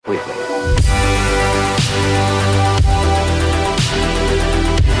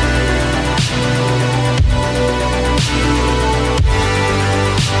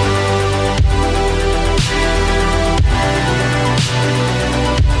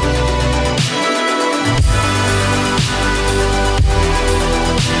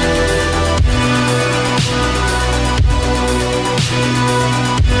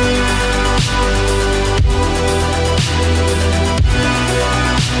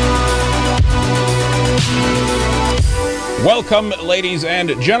Welcome, ladies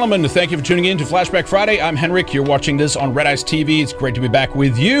and gentlemen. Thank you for tuning in to Flashback Friday. I'm Henrik. You're watching this on Red Ice TV. It's great to be back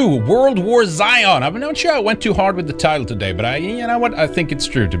with you. World War Zion. I'm not sure I went too hard with the title today, but you know what? I think it's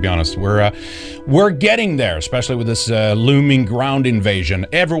true, to be honest. We're getting there, especially with this looming ground invasion.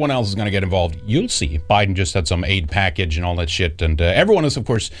 Everyone else is going to get involved. You'll see. Biden just had some aid package and all that shit, and everyone is, of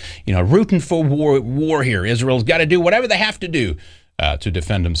course, rooting for war here. Israel's got to do whatever they have to do to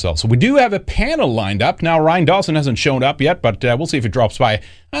defend themselves. So we do have a panel lined up. Now, Ryan Dawson hasn't shown up yet, but we'll see if he drops by.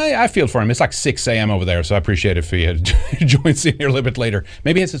 I feel for him. It's like 6 a.m. over there, so I appreciate it if he joins in here a little bit later.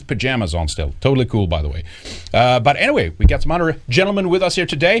 Maybe he has his pajamas on still. Totally cool, by the way. But anyway, we got some other gentlemen with us here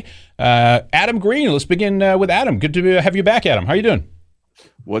today. Adam Green. Let's begin with Adam. Good to have you back, Adam. How are you doing?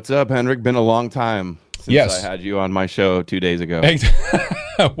 What's up, Henrik? Been a long time since I had you on my show 2 days ago.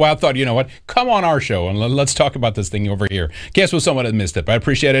 Well, I thought, you know what? Come on our show and let's talk about this thing over here. Guess what? Someone had missed it, but I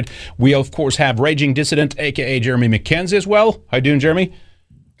appreciate it. We, of course, have Raging Dissident, a.k.a. Jeremy McKenzie as well. How you doing, Jeremy?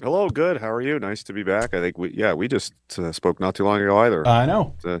 Hello, good. How are you? Nice to be back. I think we just spoke not too long ago either. I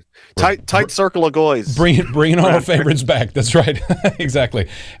know. Tight circle of guys. Bringing all our favorites back. That's right. Exactly.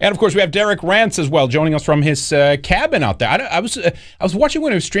 And of course, we have Derek Rance as well, joining us from his cabin out there. I was watching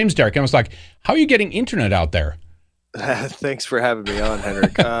one of his streams, Derek, and I was like, "How are you getting internet out there?" Thanks for having me on,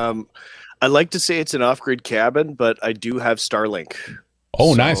 Henrik. I like to say it's an off-grid cabin, but I do have Starlink.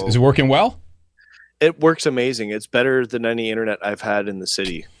 Oh, nice. Is it working well? It works amazing. It's better than any internet I've had in the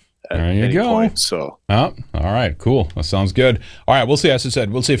city. There you go. Point, so. Oh, all right, cool. That sounds good. All right, we'll see. As I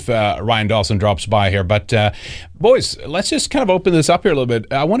said, we'll see if Ryan Dawson drops by here. But boys, let's just kind of open this up here a little bit.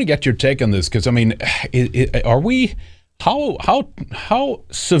 I want to get your take on this because, I mean, are we? How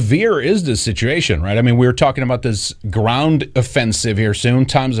severe is this situation, right? I mean, we were talking about this ground offensive here soon.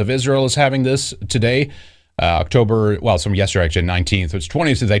 Times of Israel is having this today. It's from yesterday, actually, 19th. It's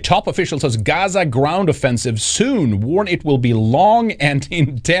 20th today. Top official says Gaza ground offensive soon. Warn it will be long and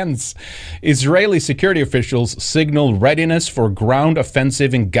intense. Israeli security officials signal readiness for ground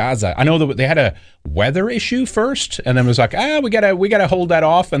offensive in Gaza. I know that they had a weather issue first, and then it was like, we gotta hold that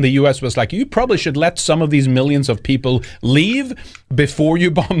off. And the U.S. was like, you probably should let some of these millions of people leave before you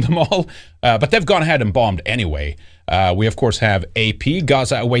bomb them all. But they've gone ahead and bombed anyway. We, of course, have AP.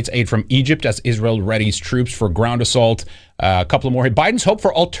 Gaza awaits aid from Egypt as Israel readies troops for ground assault. A couple more. Biden's hope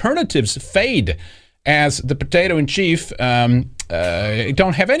for alternatives fade as the potato-in-chief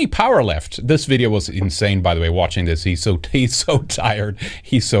don't have any power left. This video was insane, by the way, watching this. He's so tired.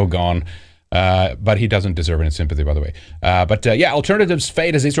 He's so gone. But he doesn't deserve any sympathy, by the way. Alternatives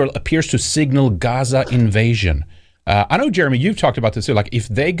fade as Israel appears to signal Gaza invasion. I know, Jeremy, you've talked about this too. Like, if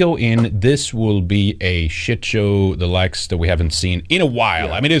they go in, this will be a shit show, the likes that we haven't seen in a while.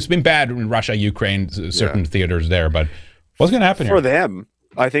 Yeah. I mean, it's been bad in Russia, Ukraine, certain theaters there, but what's going to happen for them?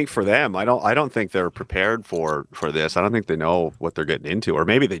 I think for them, I don't think they're prepared for this. I don't think they know what they're getting into, or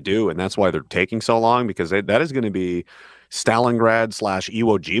maybe they do, and that's why they're taking so long, because that is going to be Stalingrad /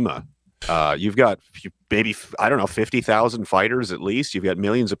 Iwo Jima. You've got maybe, 50,000 fighters at least. You've got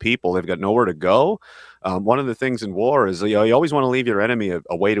millions of people. They've got nowhere to go. One of the things in war is you always want to leave your enemy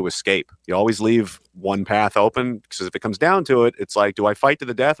a way to escape. You always leave one path open, because if it comes down to it, it's like, do I fight to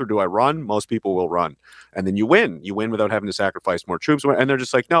the death or do I run? Most people will run. And then you win. You win without having to sacrifice more troops. And they're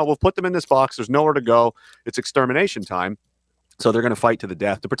just like, no, we'll put them in this box. There's nowhere to go. It's extermination time. So they're going to fight to the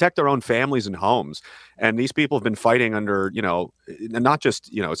death to protect their own families and homes. And these people have been fighting under, not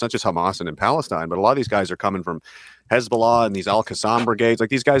just, it's not just Hamas and in Palestine, but a lot of these guys are coming from Hezbollah and these Al-Qassam brigades. Like,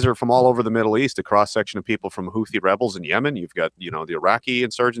 these guys are from all over the Middle East, a cross-section of people from Houthi rebels in Yemen. You've got, the Iraqi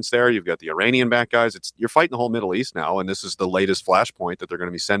insurgents there. You've got the Iranian-backed guys. You're fighting the whole Middle East now. And this is the latest flashpoint that they're going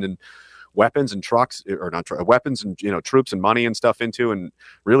to be sending weapons and weapons and troops and money and stuff into, and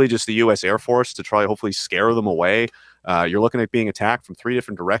really just the U.S. Air Force to try hopefully scare them away. You're looking at being attacked from 3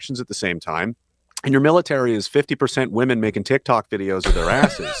 different directions at the same time, and your military is 50% women making TikTok videos of their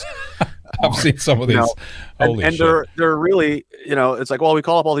asses. I've seen some of these. And they're really, it's like, well, we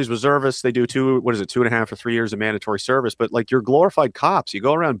call up all these reservists. They do 2.5 or 3 years of mandatory service, but like, you're glorified cops. You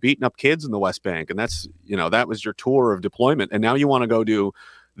go around beating up kids in the West Bank, and that's, that was your tour of deployment, and now you want to go do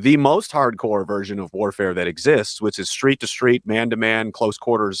the most hardcore version of warfare that exists, which is street to street, man to man, close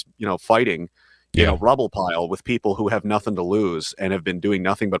quarters, fighting, rubble pile with people who have nothing to lose and have been doing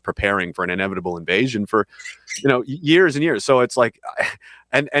nothing but preparing for an inevitable invasion for, years and years. So it's like,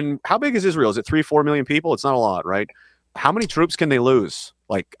 and how big is Israel? Is it 3-4 million people? It's not a lot, right? How many troops can they lose?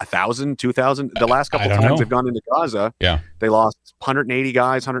 Like 1,000, 2,000? The last couple times they've gone into Gaza, they lost 180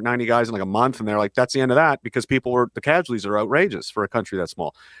 guys, 190 guys in like a month, and they're like, that's the end of that, because the casualties are outrageous for a country that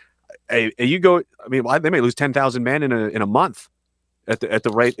small. They may lose 10,000 men in a month. at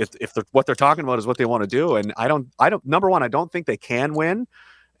the rate if what they're talking about is what they want to do. And I don't number one, I don't think they can win.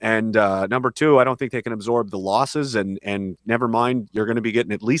 And number two, I don't think they can absorb the losses. And never mind, you're going to be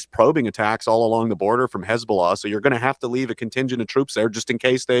getting at least probing attacks all along the border from Hezbollah. So you're going to have to leave a contingent of troops there just in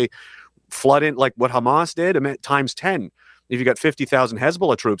case they flood in, like what Hamas did, times 10. If you got 50,000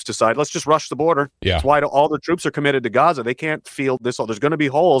 Hezbollah troops decide, let's just rush the border. Yeah. That's why all the troops are committed to Gaza. They can't field this. There's going to be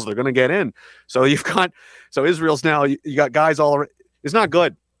holes. They're going to get in. So Israel's now, you got guys all around. It's not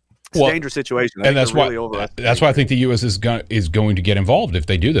good. It's a dangerous situation. And that's why I think the U.S. is going to get involved if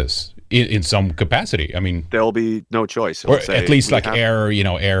they do this in some capacity. I mean, there'll be no choice, or at least like air what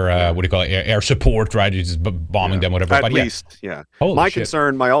do you call it? Air support, right? Just bombing them, whatever. At least, yeah.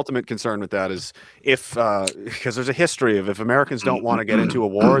 My ultimate concern with that is if because there's a history of if Americans don't want to get into a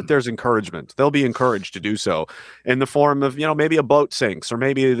war, there's encouragement. They'll be encouraged to do so in the form of maybe a boat sinks, or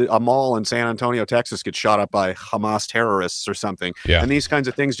maybe a mall in San Antonio, Texas, gets shot up by Hamas terrorists or something. Yeah. And these kinds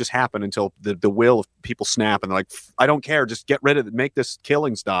of things just happen until the will of people snap and they're like, I don't care, just get rid of it, make this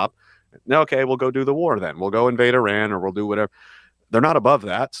killing stop. Okay, we'll go do the war then. We'll go invade Iran or we'll do whatever. They're not above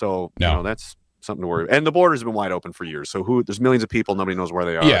that, so that's something to worry about. And the border's been wide open for years, so there's millions of people, nobody knows where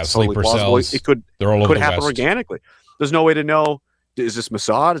they are. Yeah, sleeper cells. It could happen organically. There's no way to know, is this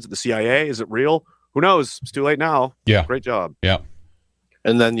Mossad? Is it the CIA? Is it real? Who knows? It's too late now. Yeah. Great job. Yeah.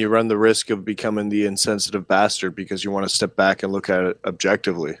 And then you run the risk of becoming the insensitive bastard because you want to step back and look at it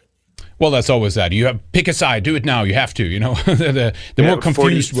objectively. Well, that's always that. You have pick a side. Do it now. You have to. The more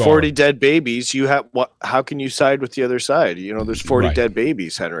confused 40 dead babies. You have what? How can you side with the other side? There's 40 dead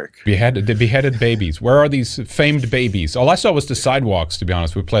babies, Henrik. The beheaded babies. Where are these famed babies? All I saw was the sidewalks. To be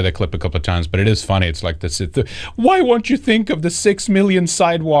honest, we played that clip a couple of times, but it is funny. It's like this. Why won't you think of the 6 million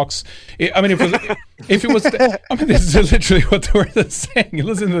sidewalks? If it was, this is literally what they're saying.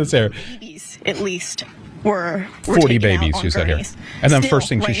 Listen to this here. Babies, at least. Were 40 babies, you said here. And then first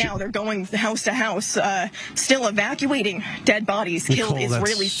thing now they're going house to house, still evacuating dead bodies, killed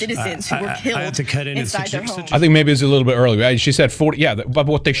Israeli citizens who were killed inside their homes. I think maybe it's a little bit early. She said 40. Yeah, but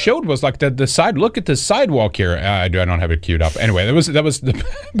what they showed was like the side. Look at the sidewalk here. I don't have it queued up. Anyway, that was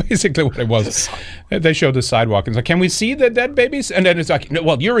basically what it was. They showed the sidewalk and it's like, can we see the dead babies? And then it's like, no,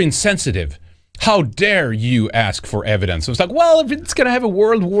 well, you're insensitive. How dare you ask for evidence? It was like, well, if it's going to have a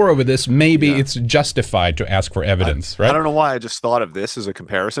world war over this, maybe it's justified to ask for evidence, right? I don't know why I just thought of this as a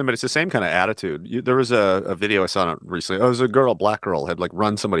comparison, but it's the same kind of attitude. There was a video I saw recently. It was a black girl, had like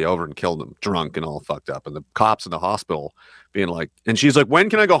run somebody over and killed them, drunk and all fucked up. And the cops in the hospital being like, and she's like, when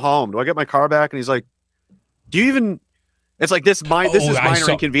can I go home? Do I get my car back? And he's like, do you even... It's like this is minor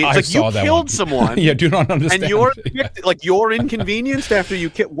inconvenience. It's like you killed someone. Yeah, do not understand. And you're inconvenienced after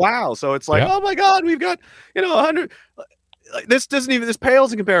you kill. Wow. So it's like, oh my God, we've got 100. This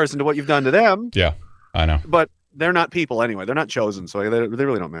pales in comparison to what you've done to them. Yeah, I know. But they're not people anyway. They're not chosen, so they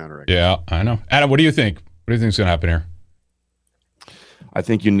really don't matter. Yeah, I know. Adam, what do you think? What do you think is going to happen here? I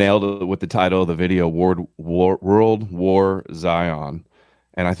think you nailed it with the title of the video, World War Zion,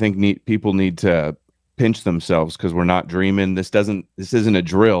 and I think people need to pinch themselves because we're not dreaming. This isn't a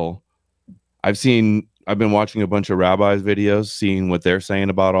drill. I've been watching a bunch of rabbis' videos, seeing what they're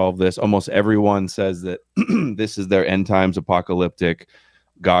saying about all of this. Almost everyone says that this is their end times apocalyptic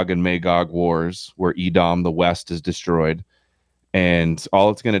Gog and Magog wars, where Edom, the West, is destroyed. And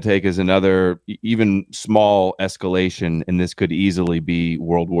all it's going to take is another, even small escalation, and this could easily be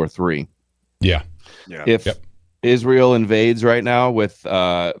World War III. Yeah. If Israel invades right now with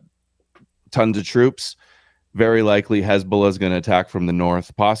tons of troops, very likely Hezbollah is going to attack from the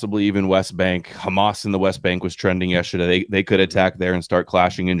north, possibly even West Bank. Hamas in the West Bank was trending yesterday. They could attack there and start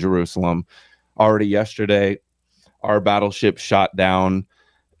clashing in Jerusalem. Already yesterday, our battleship shot down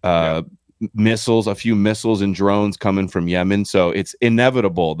missiles, a few missiles and drones coming from Yemen. So it's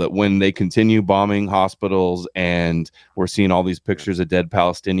inevitable that when they continue bombing hospitals, and we're seeing all these pictures of dead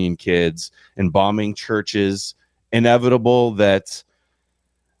Palestinian kids and bombing churches, inevitable that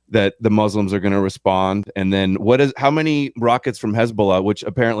the Muslims are going to respond. And then how many rockets from Hezbollah, which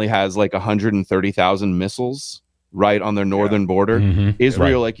apparently has like 130,000 missiles right on their northern border.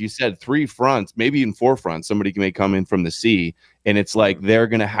 Israel, like you said, 3 fronts, maybe even 4 fronts. Somebody may come in from the sea, and it's like they're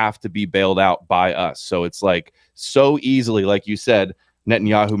going to have to be bailed out by us. So it's like so easily, like you said,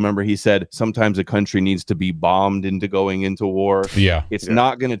 Netanyahu, remember he said sometimes a country needs to be bombed into going into war. Yeah, it's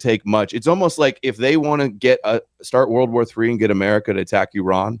not going to take much. It's almost like if they want to start World War III and get America to attack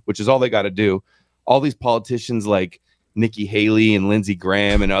Iran, which is all they got to do. All these politicians like Nikki Haley and Lindsey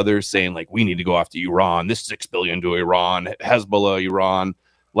Graham and others saying like, we need to go after Iran. This $6 billion to Iran, Hezbollah, Iran.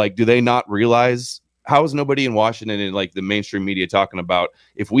 Like, do they not realize how is nobody in Washington and like the mainstream media talking about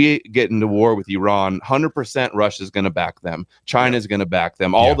if we get into war with Iran, 100% Russia's going to back them, China's going to back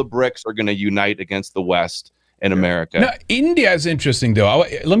them, all the BRICS are going to unite against the West and America. Now, India is interesting, though.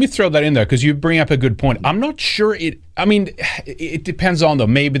 Let me throw that in there because you bring up a good point. I'm not sure it depends on, though.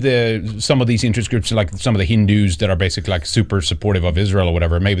 Maybe some of these interest groups, like some of the Hindus that are basically like super supportive of Israel or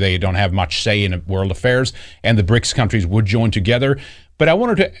whatever, maybe they don't have much say in world affairs, and the BRICS countries would join together. But I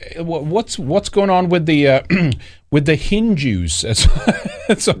wanted to, what's going on with the Hindus, as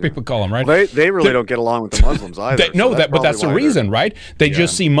some people call them, right? Well, they really don't get along with the Muslims either. But that's the reason, right? They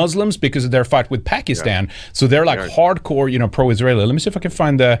just see Muslims because of their fight with Pakistan, so they're like hardcore, pro-Israeli. Let me see if I can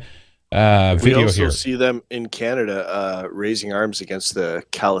find the video here. We also see them in Canada raising arms against the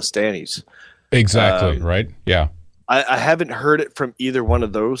Khalistanis. Exactly, right? Yeah. I haven't heard it from either one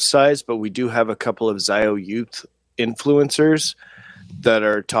of those sides, but we do have a couple of Zio youth influencers that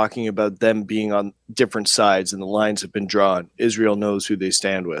are talking about them being on different sides, and the lines have been drawn. Israel knows who they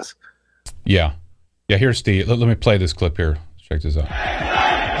stand with. Yeah. Here's the. Let me play this clip here. Check this out.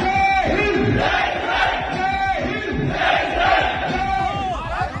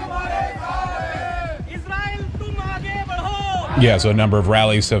 Yeah, so a number of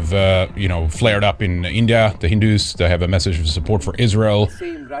rallies have, flared up in India. The Hindus, they have a message of support for Israel.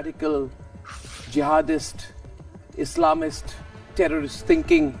 Same radical, jihadist, Islamist, terrorist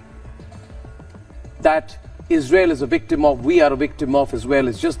thinking that Israel is a victim of, we are a victim of as well.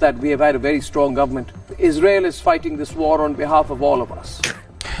 It's just that we have had a very strong government. Israel is fighting this war on behalf of all of us.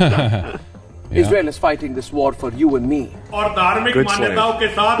 Israel is fighting this war for you and me.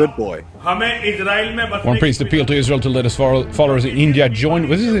 Good boy. One priest appealed to Israel to let his followers in India join.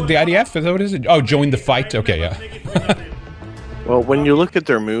 Was it the IDF? Is that what it is? Oh, join the fight. Okay, yeah. Well, when you look at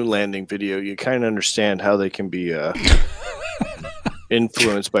their moon landing video, you kind of understand how they can be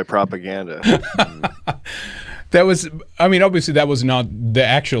influenced by propaganda. That was, obviously that was not the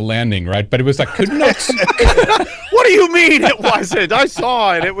actual landing, right? But it was like, could not. What do you mean it wasn't? I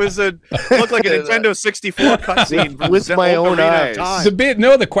saw it. It was looked like a Nintendo 64 cutscene with my own eyes.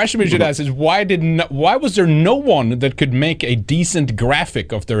 The question we should ask is why was there no one that could make a decent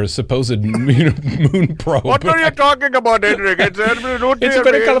graphic of their supposed moon probe? What are you talking about, Henrik? It's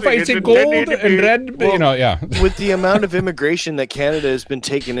very colorful. It's in gold and red. With the amount of immigration that Canada has been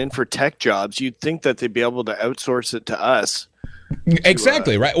taking in for tech jobs, you'd think that they'd be able to outsource it to us.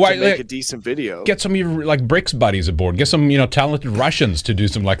 Exactly, right. To make a decent video. Get some of your BRICS buddies aboard. Get some talented Russians to do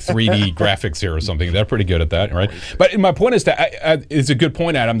some 3D graphics here or something. They're pretty good at that, right? But my point is that it's a good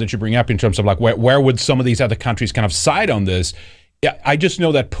point, Adam, that you bring up in terms of where would some of these other countries kind of side on this. Yeah, I just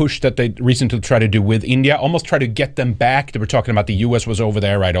know that push that they recently tried to do with India, almost try to get them back. They were talking about the U.S. was over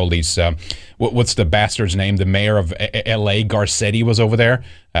there, right? All these, what's the bastard's name? The mayor of L.A., Garcetti, was over there.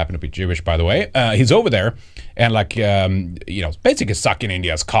 Happened to be Jewish, by the way. He's over there and basically sucking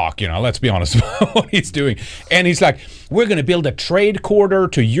India's cock. Let's be honest about what he's doing. And he's like, we're going to build a trade corridor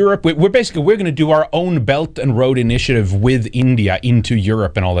to Europe. We're going to do our own Belt and Road Initiative with India into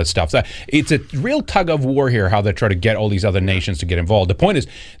Europe and all that stuff. So it's a real tug of war here, how they try to get all these other nations to get involved. The point is,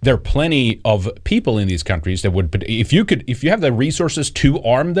 there are plenty of people in these countries that would, if you have the resources to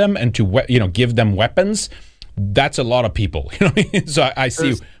arm them and to give them weapons, that's a lot of people. So I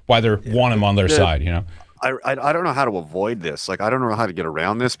see why they want them on their side. I don't know how to avoid this. I don't know how to get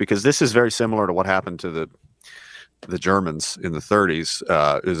around this, because this is very similar to what happened to the Germans in the 30s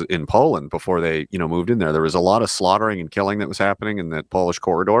is in Poland before they moved in there. There was a lot of slaughtering and killing that was happening in that Polish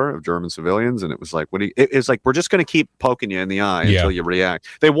corridor of German civilians, and it was like, it's like, we're just going to keep poking you in the eye until you react.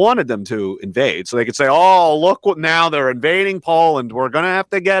 They wanted them to invade so they could say, oh, look what, now they're invading Poland, we're going to have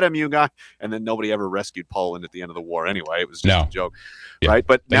to get them, you guys. And then nobody ever rescued Poland at the end of the war anyway. It was just a joke. Yeah, right,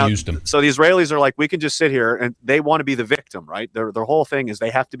 but now, so the Israelis are like, we can just sit here, and they want to be the victim, right? Their whole thing is they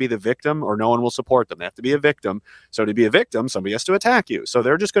have to be the victim, or no one will support them. They have to be a victim. So to be a victim, somebody has to attack you. So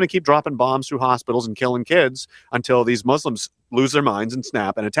they're just going to keep dropping bombs through hospitals and killing kids until these Muslims lose their minds and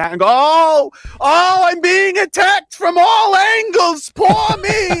snap and attack and go, oh, I'm being attacked from all angles. Poor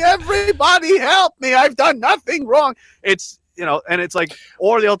me, everybody help me. I've done nothing wrong. It's and it's like,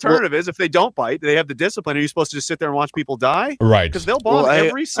 or the alternative is, if they don't bite, they have the discipline. Are you supposed to just sit there and watch people die? Right. Because they'll bomb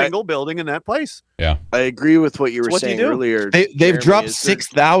every single building in that place. Yeah. I agree with what you were saying earlier. They've dropped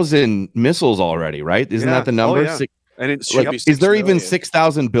 6,000 missiles already, right? Isn't that the number? Oh, yeah. And it's is there even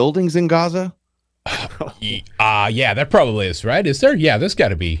 6,000 buildings in Gaza? Yeah, that probably is, right? Is there? Yeah, there's got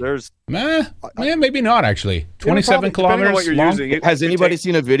to be. There's maybe not, actually. 27 kilometers long. Has anybody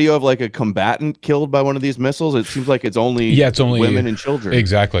seen a video of a combatant killed by one of these missiles? It seems like it's only women and children.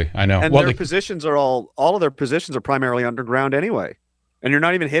 Exactly, I know. And their positions are all of their positions are primarily underground anyway. and you're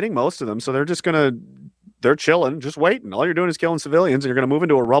not even hitting most of them. So they're chilling, just waiting. All you're doing is killing civilians, and you're going to move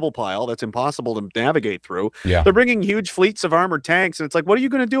into a rubble pile that's impossible to navigate through. Yeah. They're bringing huge fleets of armored tanks, and it's like, what are you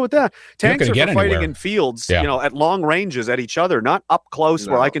going to do with that? Tanks are for fighting in fields, at long ranges at each other, not up close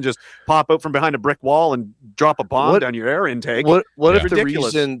where I can just pop out from behind a brick wall and drop a bomb down your air intake. What if the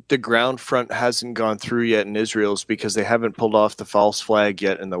reason the ground front hasn't gone through yet in Israel is because they haven't pulled off the false flag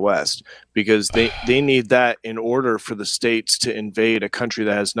yet in the West? Because they need that in order for the states to invade a country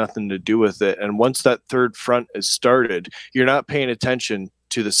that has nothing to do with it. And once that third front is started, you're not paying attention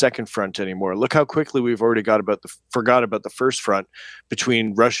to the second front anymore. Look how quickly we've already forgot about the first front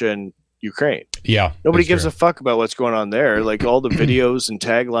between Russia and Ukraine. Yeah. Nobody gives a fuck about what's going on there. Like all the videos and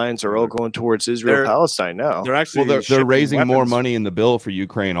taglines are all going towards Israel, Palestine now. They're actually they're raising more money in the bill for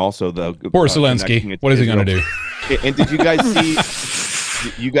Ukraine also, though. Poor Zelensky. What is he going to do? And did you guys see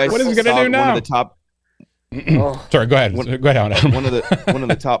what is he going to do now? One of the top Sorry, go ahead. Go ahead, Adam. one of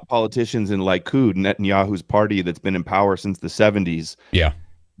the top politicians in Likud, Netanyahu's party that's been in power since the 70s. Yeah.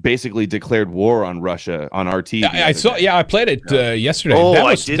 Basically declared war on Russia on RT. I saw. Yeah, I played it yesterday. Oh, that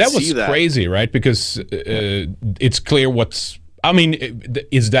was crazy, right? Because it's clear what's. I mean,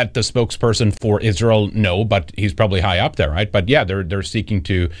 is that the spokesperson for Israel? No, but he's probably high up there, right? But yeah, they're seeking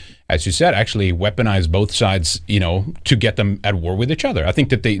to, as you said, actually weaponize both sides, to get them at war with each other. I think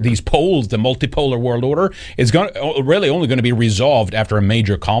that these poles, the multipolar world order, is really only going to be resolved after a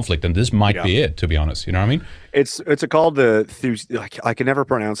major conflict, and this might be it. To be honest, you know what I mean? It's called I can never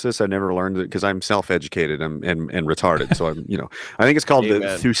pronounce this. I've never learned it because I'm self-educated and retarded. So I think it's called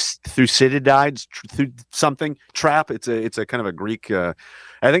the Thucydides something trap. It's a kind of a Greek. I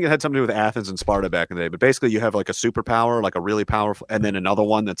think it had something to do with Athens and Sparta back in the day. But basically, you have like a superpower, like a really powerful, and then another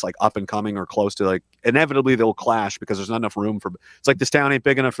one that's like up and coming or close to like. Inevitably, they'll clash because there's not enough room for. It's like this town ain't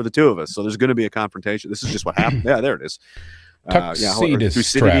big enough for the two of us, so there's going to be a confrontation. This is just what happened. Yeah, there it is.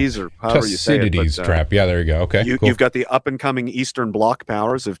 Thucydides or however you say it. Thucydides trap. Yeah, there you go. Okay, cool. You've got the up and coming Eastern Bloc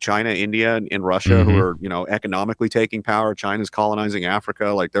powers of China, India, and Russia, who are economically taking power. China's colonizing Africa.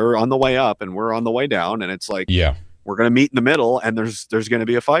 Like they're on the way up, and we're on the way down. And it's like, we're going to meet in the middle, and there's going to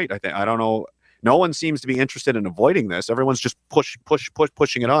be a fight. I don't know. No one seems to be interested in avoiding this. Everyone's just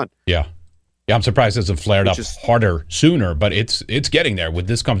pushing it on. Yeah. Yeah, I'm surprised it hasn't flared up harder sooner, but it's getting there with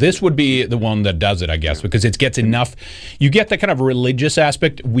this. This would be the one that does it, I guess, because it gets enough. You get the kind of religious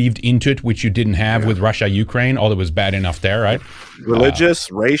aspect weaved into it, which you didn't have with Russia, Ukraine, although it was bad enough there, right?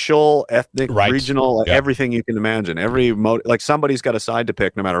 Religious, racial, ethnic, regional, everything you can imagine. Like somebody's got a side to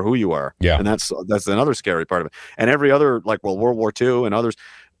pick, no matter who you are. Yeah, and that's another scary part of it. And every other, like World War II and others.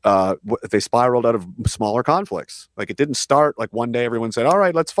 They spiraled out of smaller conflicts. Like it didn't start like one day everyone said, all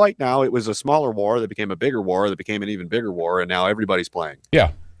right, let's fight now. It was a smaller war that became a bigger war that became an even bigger war, and now everybody's playing.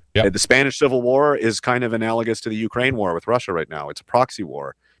 Yeah. The Spanish Civil War is kind of analogous to the Ukraine war with Russia right now. It's a proxy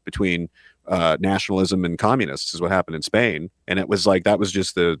war between nationalism and communists is what happened in Spain. And it was like,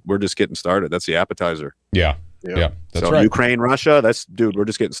 we're just getting started. That's the appetizer. Yeah. That's right. Ukraine, Russia, we're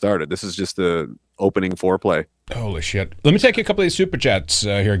just getting started. This is just the opening foreplay. Holy shit. Let me take a couple of these super chats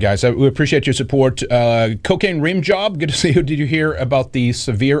here, guys. We appreciate your support. Cocaine Rim Job, good to see you. Did you hear about the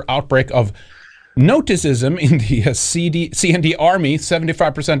severe outbreak of noticism in the CND Army?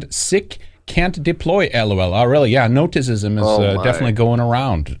 75% sick, can't deploy, LOL. Oh, really? Yeah, noticism is definitely going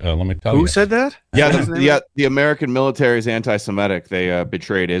around. Let me tell you. Who said that? Yeah, the American military is anti-Semitic. They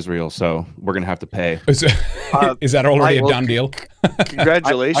betrayed Israel, so we're going to have to pay. Is that already a done deal?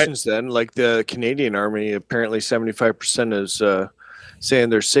 Congratulations, then. Like the Canadian Army, apparently 75% is saying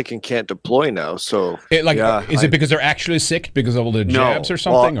they're sick and can't deploy now. So, is it because they're actually sick because of all the jabs or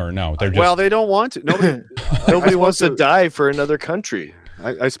something, or no? They're just they don't want to. Nobody wants to die for another country.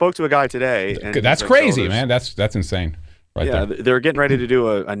 I spoke to a guy today. And that's crazy, man. That's insane. There. They're getting ready to do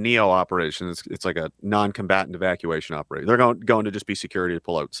a NEO operation. It's like a non-combatant evacuation operation. They're going to just be security to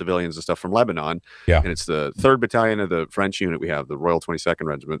pull out civilians and stuff from Lebanon. Yeah. And it's the 3rd Battalion of the French unit we have, the Royal 22nd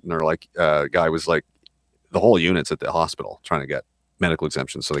Regiment. And they're like, guy was like, the whole unit's at the hospital trying to get medical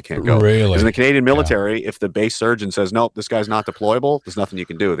exemptions, so they can't go. Really? Because in the Canadian military, if the base surgeon says, nope, this guy's not deployable, there's nothing you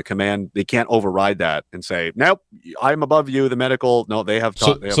can do. The command, they can't override that and say, nope, I'm above you, the medical. No, they have.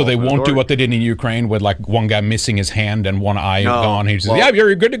 So they won't do what they did in Ukraine with like one guy missing his hand and one eye gone. He says,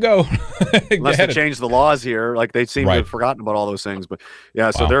 you're good to go. Unless they change the laws here. Like they seem to have forgotten about all those things. But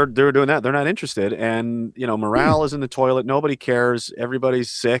so they're doing that. They're not interested. And, morale is in the toilet. Nobody cares.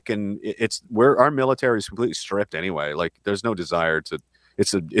 Everybody's sick. And our military is completely stripped anyway. Like there's no desire to.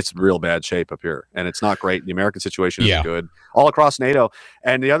 It's real bad shape up here, and it's not great. The American situation isn't good all across NATO.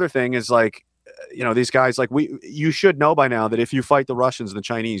 And the other thing is like, these guys, like you should know by now that if you fight the Russians and the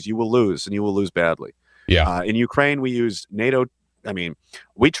Chinese, you will lose, and you will lose badly. Yeah. In Ukraine, we use NATO I mean,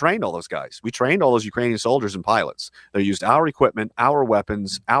 we trained all those guys. We trained all those Ukrainian soldiers and pilots. They used our equipment, our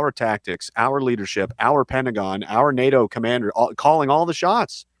weapons, our tactics, our leadership, our Pentagon, our NATO commander, calling all the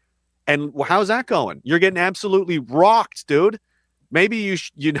shots. And how's that going? You're getting absolutely rocked, dude. Maybe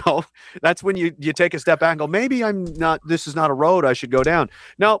that's when you take a step back and go, maybe this is not a road I should go down.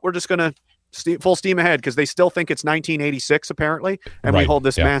 No, we're just going to full steam ahead, because they still think it's 1986 apparently, and we hold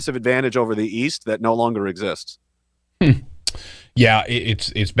this massive advantage over the East that no longer exists. Yeah,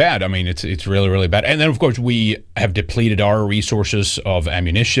 it's bad. I mean, it's really, really bad. And then, of course, we have depleted our resources of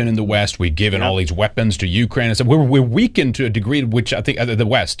ammunition in the West. We've given all these weapons to Ukraine. And so we're weakened to a degree which I think the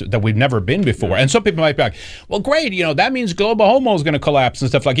West that we've never been before. And some people might be like, well, great, that means global homo is going to collapse and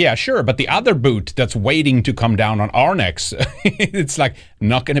stuff like, yeah, sure. But the other boot that's waiting to come down on our necks, it's like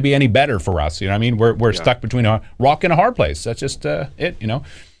not going to be any better for us. You know what I mean? We're stuck between a rock and a hard place. That's just it.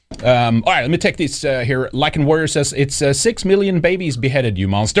 All right, let me take this here. Lycan Warrior says, it's 6 million babies beheaded, you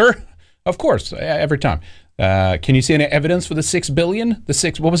monster. Of course, every time. Can you see any evidence for the 6 billion?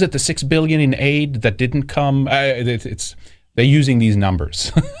 What was it? The 6 billion in aid that didn't come? They're using these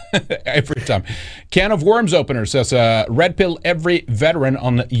numbers every time. Can of Worms opener says, red pill every veteran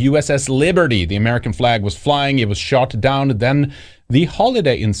on USS Liberty. The American flag was flying. It was shot down. Then the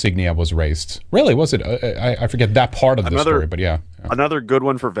holiday insignia was raised. Really, was it? I forget that part of the story, but yeah. Another good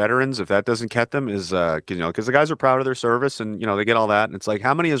one for veterans, if that doesn't get them, is, because the guys are proud of their service and, they get all that. And it's like,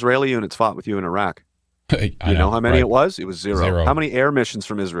 how many Israeli units fought with you in Iraq? You know how many it was? It was zero. How many air missions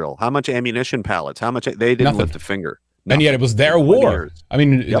from Israel? How much ammunition pallets? How much? They didn't lift a finger. Nothing. And yet it was their war. I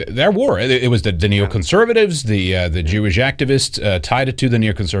mean, their war. It was the neoconservatives, the Jewish activists tied it to the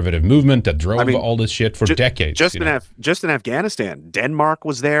neoconservative movement that drove all this shit for decades. Just in Afghanistan, Denmark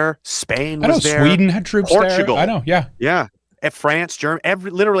was there, Spain was there. Sweden had troops Portugal. there. I know, yeah. Yeah. France, Germany,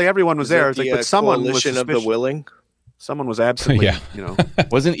 literally everyone was there. It's like, but someone was of the willing. Someone was absolutely,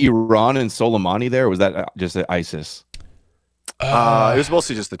 Wasn't Iran and Soleimani there, or was that just ISIS? It was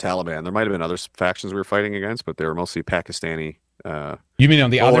mostly just the Taliban. There might have been other factions we were fighting against, but they were mostly Pakistani. You mean on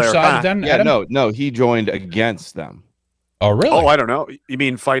the other side then? Yeah, Adam? No, he joined against them. Oh, really? Oh, I don't know. You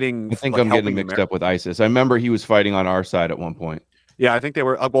mean fighting? I think I'm getting mixed up with ISIS. I remember he was fighting on our side at one point. Yeah, I think they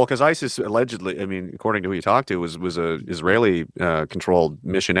were. Well, because ISIS allegedly, according to who you talked to, was a Israeli controlled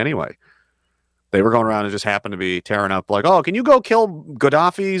mission anyway. They were going around and just happened to be tearing up like, oh, can you go kill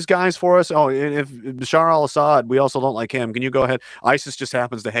Gaddafi's guys for us? Oh, and if Bashar al-Assad, we also don't like him. Can you go ahead? ISIS just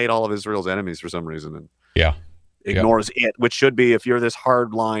happens to hate all of Israel's enemies for some reason and ignores it, which should be, if you're this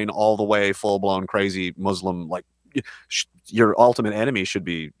hard line all the way, full blown crazy Muslim, like your ultimate enemy should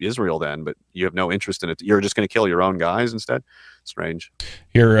be Israel then, but you have no interest in it. You're just going to kill your own guys instead. Strange.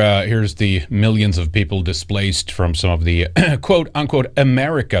 Here's the millions of people displaced from some of the quote unquote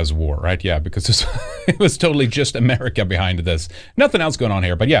America's war, right? Yeah, because it was totally just America behind this. Nothing else going on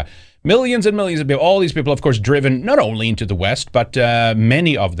here. But yeah, millions and millions of people, all these people, of course, driven not only into the West, but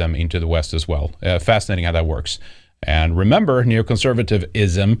many of them into the West as well. Fascinating how that works. And remember,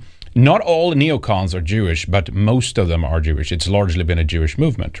 neoconservatism, not all neocons are Jewish, but most of them are Jewish. It's largely been a Jewish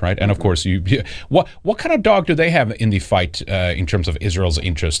movement, right? And of course, what kind of dog do they have in the fight in terms of Israel's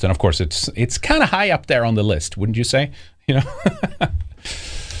interest? And of course, it's kind of high up there on the list, wouldn't you say?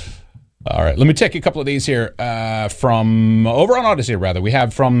 All right, let me take a couple of these here from over on Odyssey. Rather, we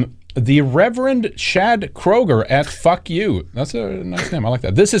have from the Reverend Chad Kroger at Fuck You. That's a nice name. I like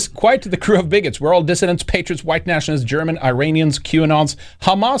that. This is quite the crew of bigots. We're all dissidents, patriots, white nationalists, German, Iranians, QAnons,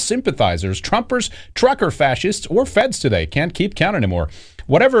 Hamas sympathizers, Trumpers, trucker fascists, or feds today. Can't keep count anymore.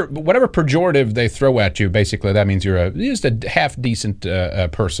 Whatever pejorative they throw at you, basically, that means you're just a half-decent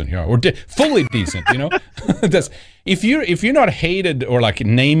person, or fully decent, if you're not hated or like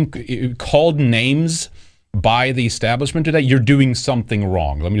called names by the establishment today, you're doing something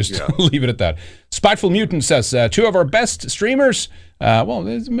wrong. Let me just leave it at that. Spiteful Mutant says, two of our best streamers.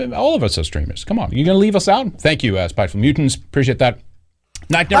 All of us are streamers. Come on, you going to leave us out? Thank you, Spiteful Mutants. Appreciate that.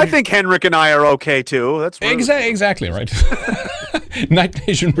 I think Henrik and I are okay, too. That's exactly right. Night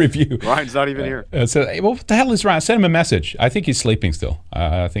Nation Review. Ryan's not even here. What the hell is Ryan? Send him a message. I think he's sleeping still.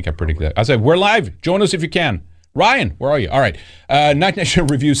 I think I predicted that. I said, we're live. Join us if you can. Ryan, where are you? All right. Night Nation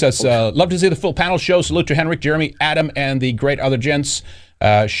Review says, love to see the full panel show. Salute to Henrik, Jeremy, Adam, and the great other gents.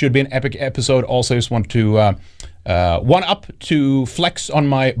 Should be an epic episode. Also, just want to one up to flex on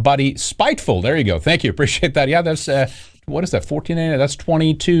my buddy Spiteful. There you go. Thank you. Appreciate that. Yeah, that's, what is that, 14? That's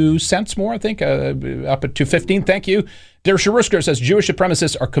 22 cents more, I think, up at 2.15. Thank you. Der Sharusker says, Jewish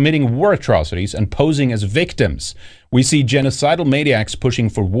supremacists are committing war atrocities and posing as victims. We see genocidal maniacs pushing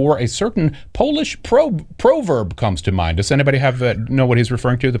for war. A certain Polish proverb comes to mind. Does anybody know what he's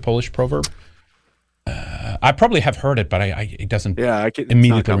referring to, the Polish proverb? I probably have heard it, but it doesn't it's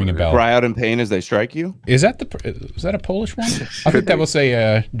immediately ring a bell. Cry out in pain as they strike you. Is that a Polish one? I think that was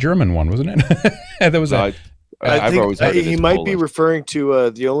a German one, wasn't it? That was I always heard think he might be Polish. referring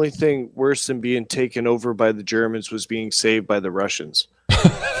to the only thing worse than being taken over by the Germans was being saved by the Russians.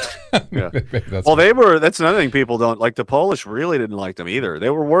 Yeah. Well, that's another thing people don't like. The Polish really didn't like them either. They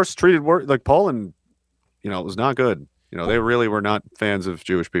were treated worse. Like Poland, it was not good. They really were not fans of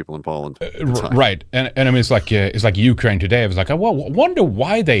Jewish people in Poland. Right, and I mean it's like Ukraine today. I was like, wonder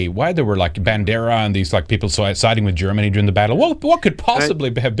why they were like Bandera and these like people siding with Germany during the battle. What could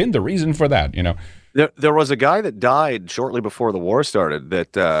possibly have been the reason for that? There was a guy that died shortly before the war started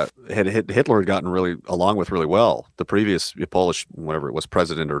that Hitler had gotten really along with really well. The previous Polish, whatever it was,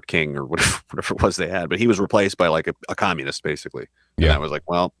 president or king or whatever it was they had, but he was replaced by like a communist basically. And I was like,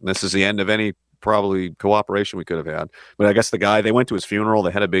 well, this is the end of any probably cooperation we could have had. But I guess they went to his funeral.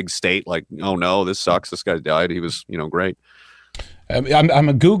 They had a big state like, oh no, this sucks. This guy died. He was, great.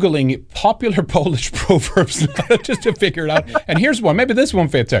 I'm Googling popular Polish proverbs just to figure it out. And here's one. Maybe this one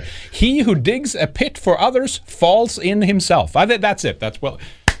fits there. He who digs a pit for others falls in himself. I think that's it.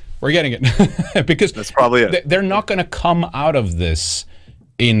 We're getting it. Because that's probably it. They're not going to come out of this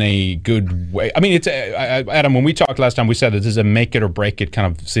in a good way. I mean, it's Adam. When we talked last time, we said that this is a make it or break it kind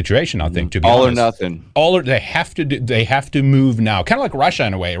of situation. I think to be all honest. or nothing. They have to move now, kind of like Russia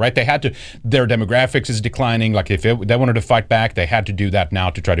in a way, right? They had to. Their demographics is declining. Like if they wanted to fight back, they had to do that now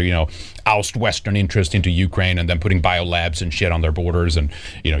to try to oust Western interest into Ukraine and then putting biolabs and shit on their borders and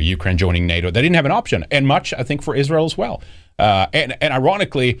Ukraine joining NATO. They didn't have an option, and much I think for Israel as well. And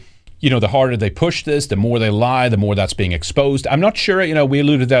ironically, the harder they push this, the more they lie, the more that's being exposed. I'm not sure, we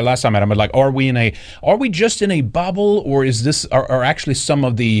alluded to that last time, Adam, but like, are we just in a bubble, or is this, are actually some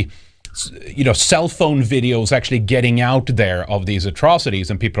of the, cell phone videos actually getting out there of these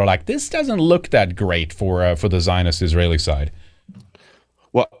atrocities, and people are like, this doesn't look that great for the Zionist Israeli side?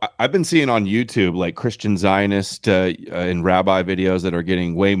 Well, I've been seeing on YouTube like Christian Zionist and rabbi videos that are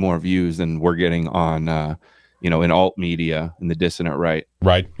getting way more views than we're getting on, in alt media, in the dissident right.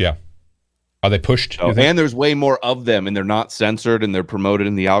 Right, yeah. Are they pushed? And there's way more of them, and they're not censored, and they're promoted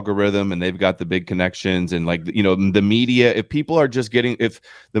in the algorithm, and they've got the big connections, and like the media. If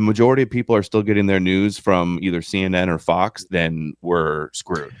the majority of people are still getting their news from either CNN or Fox, then we're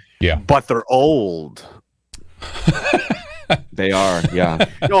screwed. Yeah, but they're old. They are, yeah.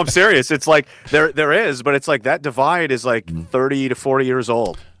 No, I'm serious. It's like there is, but it's like that divide is like 30 to 40 years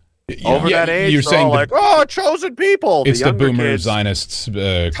old. Over that age, you're saying like, chosen people. It's the boomer kids. Zionists.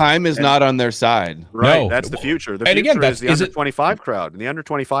 Time is not on their side. Right, no. That's the future. The future is the under 25 crowd. And the under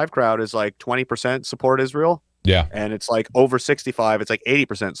 25 crowd is like 20% support Israel. Yeah. And it's like over 65, it's like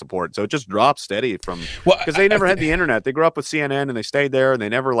 80% support. So it just drops steady because they never had the internet. They grew up with CNN and they stayed there and they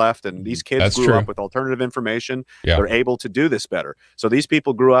never left. And these kids grew up with alternative information. Yeah. They're able to do this better. So these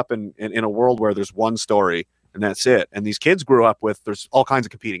people grew up in a world where there's one story. And that's it. And these kids grew up there's all kinds of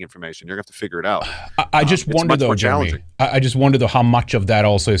competing information. You're going to have to figure it out. I just wonder though, Jeremy, I just wonder though how much of that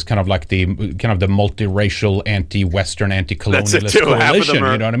also is kind of like the multiracial, anti-Western, anti-colonialist coalition. You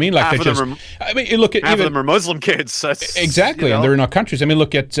know what I mean? Like look at half of them are Muslim kids. Exactly, and they're in our countries. I mean,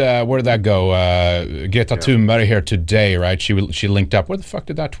 look at where did that go? Greta Thunberg here today, right? She linked up. Where the fuck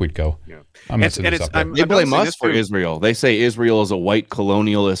did that tweet go? Yeah. They blame us for Israel. They say Israel is a white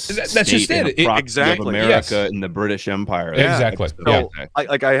colonialist. That's just it. Exactly. Of America and the British Empire. Yeah. Exactly. So,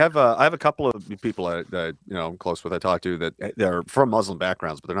 I have a couple of people that I'm close with. I talk to that they're from Muslim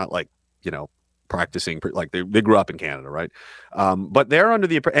backgrounds, but they're not like practicing like they grew up in Canada, right? But they're under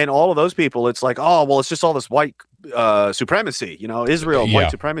and all of those people, it's like, it's just all this white supremacy, Israel,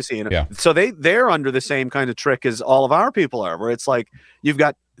 white supremacy, so they're under the same kind of trick as all of our people are, where it's like you've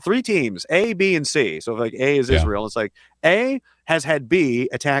got three teams, A, B, and C. So like A is Israel. It's like A has had B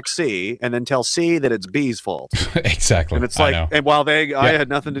attack C and then tell C that it's B's fault. Exactly. And it's like, and while I had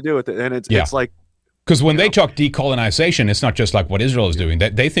nothing to do with it. And it's like, because when they talk decolonization, it's not just like what Israel is doing.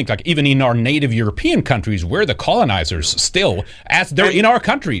 They think like even in our native European countries, we're the colonizers still, as they're in our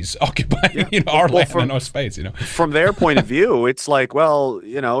countries occupying our land and our space. From their point of view, it's like,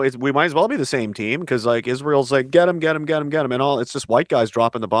 we might as well be the same team because like Israel's like get them, and all. It's just white guys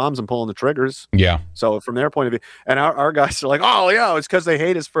dropping the bombs and pulling the triggers. Yeah. So from their point of view, and our guys are like, it's because they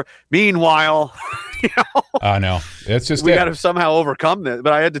hate us for. Meanwhile, I know it's just we got to somehow overcome this.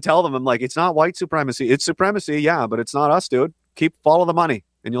 But I had to tell them, I'm like, it's not white supremacy. It's supremacy, but it's not us, dude. Follow the money,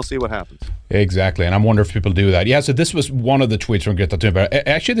 and you'll see what happens. Exactly, and I wonder if people do that. Yeah, so this was one of the tweets from Greta Thunberg.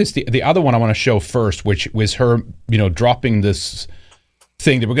 Actually, this the other one I want to show first, which was her, dropping this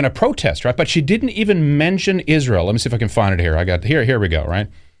thing that we're going to protest, right? But she didn't even mention Israel. Let me see if I can find it here. I got here. Here we go. Right.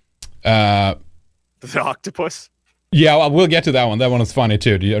 The octopus. Yeah, well, we'll get to that one. That one is funny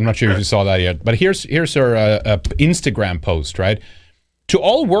too. I'm not sure if you saw that yet. But here's her Instagram post, right? To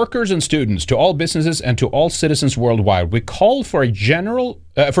all workers and students, to all businesses, and to all citizens worldwide, we call for a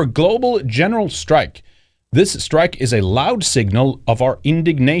global general strike. This strike is a loud signal of our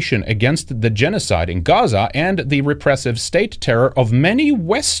indignation against the genocide in Gaza and the repressive state terror of many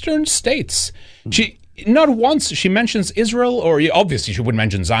Western states. Not once she mentions Israel, or obviously she wouldn't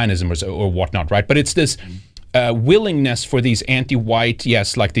mention Zionism or whatnot, right? But it's this willingness for these anti-white,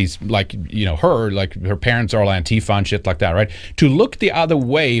 yes, like her parents are all Antifa and shit like that, right? To look the other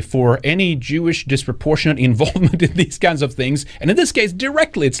way for any Jewish disproportionate involvement in these kinds of things. And in this case,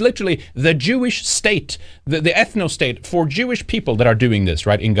 directly, it's literally the Jewish state, the ethno-state for Jewish people that are doing this,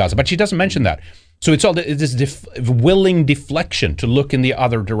 right, in Gaza. But she doesn't mention that. So it's all this willing deflection to look in the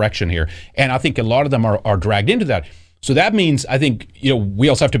other direction here. And I think a lot of them are dragged into that. So that means, I think, we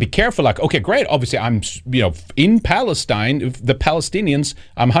also have to be careful. Like, okay, great. Obviously, I'm, in Palestine, the Palestinians,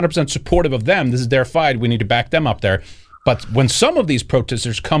 I'm 100% supportive of them. This is their fight. We need to back them up there. But when some of these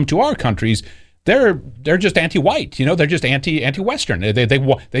protesters come to our countries, they're just anti-white. They're just anti-Western.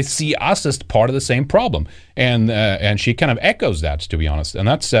 They see us as part of the same problem. And she kind of echoes that, to be honest. And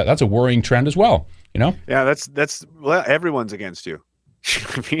that's a worrying trend as well. Yeah, that's everyone's against you.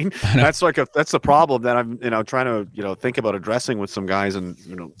 I mean, that's the problem that I'm trying to think about addressing with some guys, and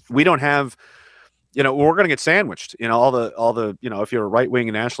we don't have, we're going to get sandwiched. All the if you're a right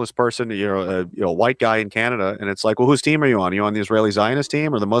wing nationalist person, you're a white guy in Canada, and it's like, well, whose team are you on? Are you on the Israeli Zionist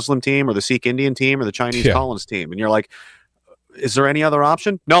team, or the Muslim team, or the Sikh Indian team, or the Chinese colonist team? And you're like, is there any other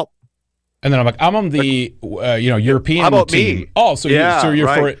option? No. And then I'm like, I'm on the European how about team. Me? Oh, so you're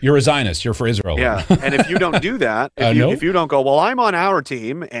right. you're a Zionist. You're for Israel. Yeah. And if you don't do that, if you don't go, well, I'm on our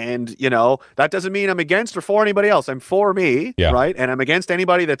team, and that doesn't mean I'm against or for anybody else. I'm for me, right? And I'm against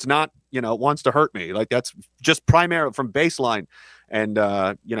anybody that's not wants to hurt me. Like, that's just primary from baseline. And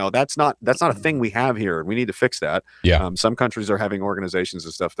that's not a thing we have here. We need to fix that. Yeah. Some countries are having organizations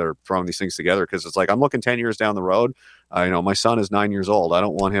and stuff that are throwing these things together, because it's like, I'm looking 10 years down the road. My son is 9 years old. I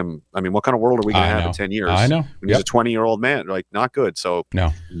don't want him. I mean, what kind of world are we going to have in 10 years? I know. When he's a 20-year-old man, like, not good. So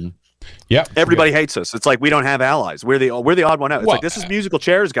no. Yeah. Everybody hates us. It's like, we don't have allies. We're the odd one out. It's like, this is musical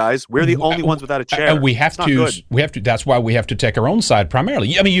chairs, guys. We're the only ones without a chair. And we have to. That's why we have to take our own side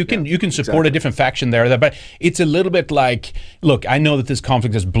primarily. I mean, you can support a different faction there, but it's a little bit like, look, I know that this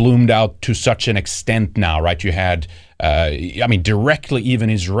conflict has bloomed out to such an extent now, right? You had directly even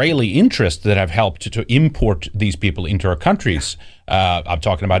Israeli interests that have helped to import these people into our countries. I'm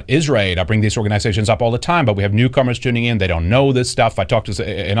talking about Israel. I bring these organizations up all the time, but we have newcomers tuning in. They don't know this stuff. I talked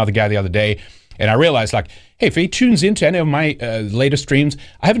to another guy the other day, and I realized, like, hey, if he tunes into any of my latest streams,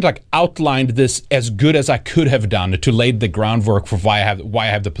 I haven't outlined this as good as I could have done to lay the groundwork for why I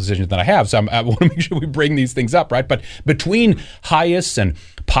have the positions that I have. So I want to make sure we bring these things up, right? But between Hayes and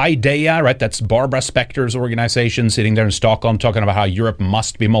Paideia, right? That's Barbara Specter's organization sitting there in Stockholm talking about how Europe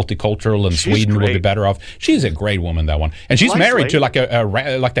must be multicultural and Sweden will be better off. She's a great woman, that one. And she's married to like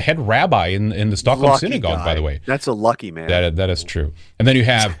the head rabbi in the Stockholm synagogue, by the way. That's a lucky man. That is true. And then you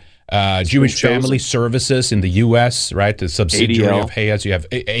have Jewish Family Services in the U.S., right? The subsidiary of Hayes. You have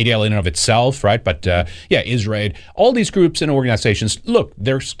ADL in and of itself, right? But Israel. All these groups and organizations, look,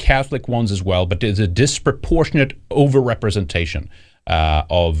 there's Catholic ones as well, but there's a disproportionate overrepresentation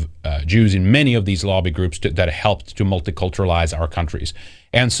of Jews in many of these lobby groups that helped to multiculturalize our countries.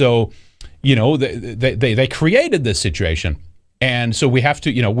 And so, they created this situation. And so we have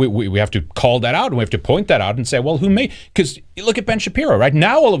to, we have to call that out, and we have to point that out and say, well, who made? Because look at Ben Shapiro, right?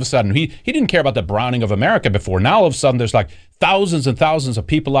 Now all of a sudden, he didn't care about the browning of America before. Now all of a sudden, there's like thousands and thousands of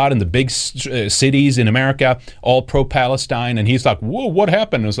people out in the big cities in America, all pro-Palestine, and he's like, whoa, what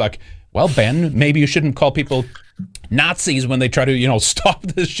happened? And it's like, well, Ben, maybe you shouldn't call people Nazis when they try to, stop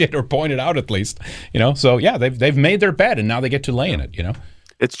this shit, or point it out at least, So yeah, they've made their bed, and now they get to lay in it,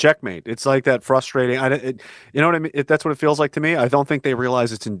 It's checkmate. It's like that frustrating. You know what I mean? That's what it feels like to me. I don't think they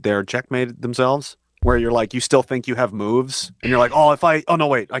realize they're checkmated themselves. Where you're like, you still think you have moves, and you're like, oh no,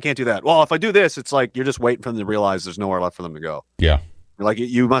 wait, I can't do that. Well, if I do this, it's like you're just waiting for them to realize there's nowhere left for them to go. Yeah. You're like,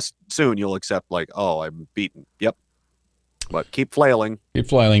 you'll accept, like, oh, I'm beaten. Yep. But keep flailing.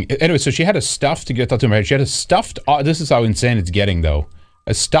 Anyway, so she had a stuffed, to get that to my head, she had a stuffed, this is how insane it's getting though.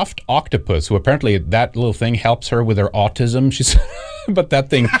 A stuffed octopus, who apparently that little thing helps her with her autism. She's, but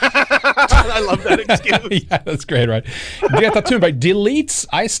that thing. I love that excuse. Yeah, that's great, right? Get that too. By deletes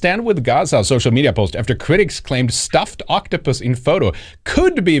I Stand With Gaza social media post after critics claimed stuffed octopus in photo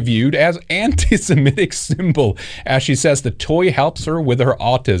could be viewed as anti-Semitic symbol, as she says the toy helps her with her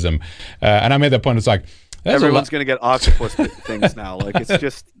autism. And I made that point. It's like, everyone's going to get octopus things now. Like, it's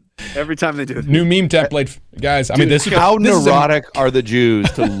just. Every time they do it. New meme template, guys. I mean, this is how neurotic are the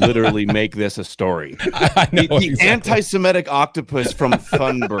Jews to literally make this a story? I know the exactly. anti-Semitic octopus from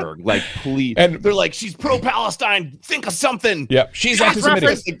Thunberg, like, please. And they're like, she's pro-Palestine. Think of something. Yeah, she's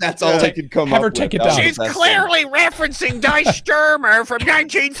anti-Semitic. That's all they could come Have up her with. take it That was down. the She's best clearly referencing Die Sturmer from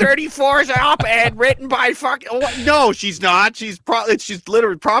 1934's op-ed written by No, she's not. She's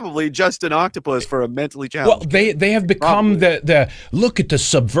literally probably just an octopus for a mentally challenged. Well, they have become the look at the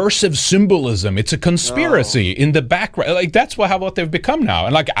subversive symbolism. It's a conspiracy in the background. Like that's what they've become now.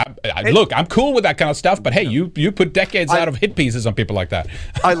 And like, look, I'm cool with that kind of stuff. But hey, you put decades out of hit pieces on people like that.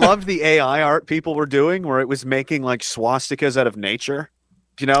 I loved the AI art people were doing, where it was making like swastikas out of nature.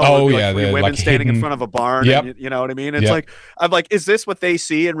 You know, Oh, like yeah, three the, women like, standing hidden- in front of a barn. Yep. And you know what I mean? It's Yep. like I'm like, is this what they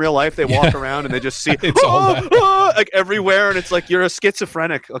see in real life? They walk around and they just see It's all that. like everywhere, and it's like you're a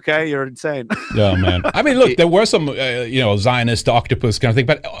schizophrenic. Okay, you're insane. Oh man! I mean, look, there were some, Zionist octopus kind of thing,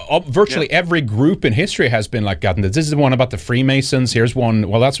 but virtually every group in history has been like gotten this. This is the one about the Freemasons. Here's one.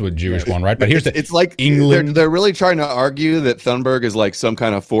 Well, that's a Jewish one, right? But here's it's like England. They're really trying to argue that Thunberg is like some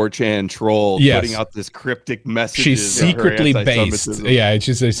kind of 4chan troll putting out this cryptic message. She's secretly based. Yeah,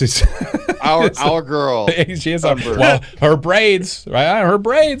 she's our girl. She is her braids, right? Her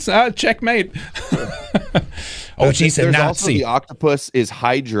braids. Checkmate. Oh, she's a There's Nazi. also the octopus is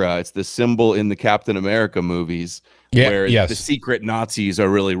Hydra. It's the symbol in the Captain America movies, where the secret Nazis are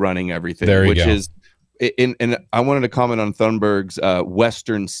really running everything. There you which go. is, and I wanted to comment on Thunberg's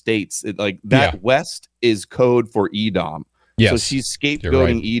Western states. West is code for Edom. Yes. So she's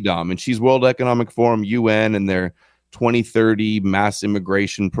scapegoating Edom, and she's World Economic Forum, UN, and their 2030 mass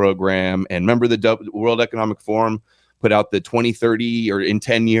immigration program. And remember the World Economic Forum put out the 2030 or in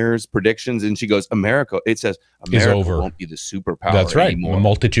 10 years predictions, and she goes, it says America won't be the superpower. That's right. Anymore. A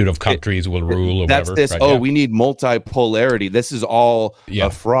multitude of countries will rule. Or that's whatever. this. Right, we need multipolarity. This is all a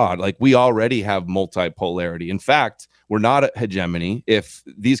fraud. Like, we already have multipolarity. In fact, we're not at hegemony. If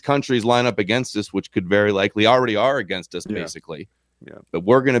these countries line up against us, which could very likely already are against us, basically. Yeah. But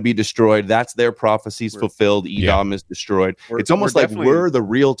we're going to be destroyed. That's their prophecies fulfilled. Edom is destroyed. It's almost like we're the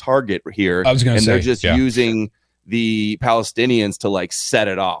real target here. I was going to say, they're just using the Palestinians to like set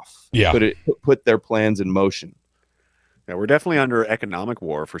it off. Yeah. Put their plans in motion. Yeah, we're definitely under economic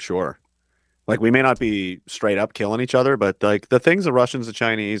war for sure. Like, we may not be straight up killing each other, but like the things the Russians, the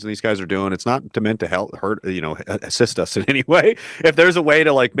Chinese, and these guys are doing, it's not meant to assist us in any way. If there's a way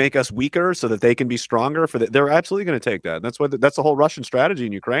to like make us weaker so that they can be stronger, they're absolutely going to take that. That's that's the whole Russian strategy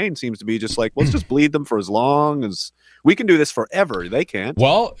in Ukraine seems to be just like, let's just bleed them for as long as we can do this forever. They can't.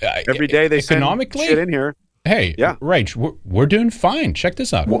 Well, every day they economically send shit in here. Hey, Rach, we're doing fine. Check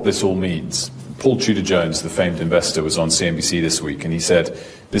this out. What this all means. Paul Tudor-Jones, the famed investor, was on CNBC this week, and he said,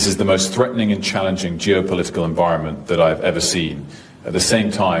 "This is the most threatening and challenging geopolitical environment that I've ever seen. At the same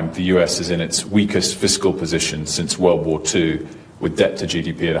time, the US is in its weakest fiscal position since World War II, with debt to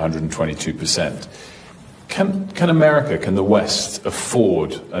GDP at 122%. Can America, can the West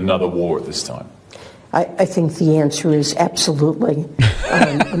afford another war at this time?" I think the answer is absolutely.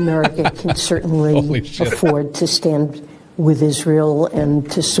 America can certainly afford to stand with Israel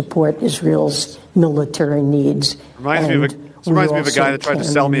and to support Israel's military needs. Reminds me of a guy that tried to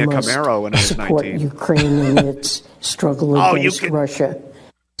sell me a Camaro when I was 19. Support Ukraine in its struggle against Russia.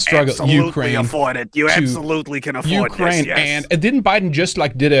 Absolutely Ukraine afford it. You absolutely can afford Ukraine. this. Yes. And didn't Biden just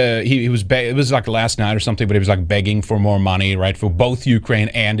like he was it was like last night or something, but he was like begging for more money, right, for both Ukraine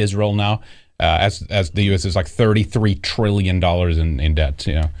and Israel now. As the U.S. is like $33 trillion in debt,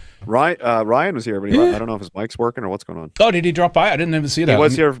 Ryan was here, but I don't know if his mic's working or what's going on. Oh, did he drop by? I didn't even see that. He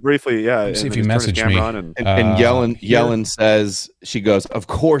was here briefly, yeah. Let's see if he messaged me. And Yellen says, she goes, "Of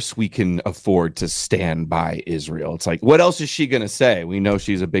course we can afford to stand by Israel." It's like, what else is she going to say? We know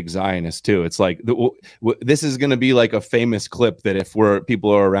she's a big Zionist too. It's like, this is going to be like a famous clip that if people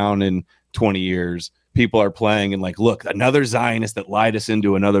are around in 20 years, people are playing and like, look, another Zionist that lied us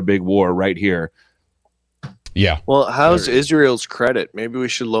into another big war right here. Yeah. Well, how's Israel's credit? Maybe we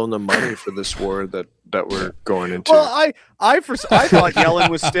should loan them money for this war that we're going into. Well, I thought Yellen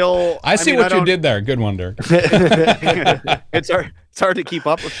was still. I see what you did there. Good one, Dirk. It's hard to keep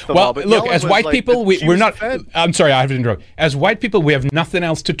up with them all. But look, Yellen as white people, we're not. defend. I'm sorry, I have to interrupt. As white people, we have nothing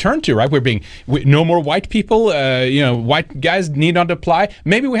else to turn to, right? No more white people. White guys need not apply.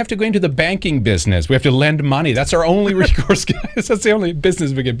 Maybe we have to go into the banking business. We have to lend money. That's our only recourse, guys. That's the only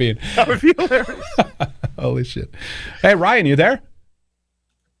business we can be in. That would be hilarious. Holy shit! Hey, Ryan, you there?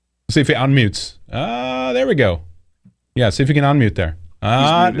 See if he unmutes. There we go. Yeah, see if you can unmute there.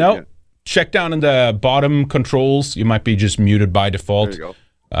 No. Yeah. Check down in the bottom controls. You might be just muted by default. There you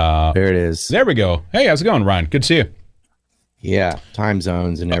go. There it is. There we go. Hey, how's it going, Ryan? Good to see you. Yeah, time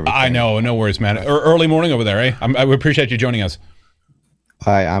zones and everything. I know, no worries, man. Early morning over there, eh? I appreciate you joining us.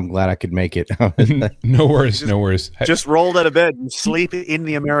 I'm glad I could make it. No worries, no worries. Just rolled out of bed and sleep in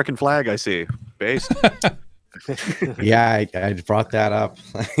the American flag, I see. Based. Yeah, I brought that up.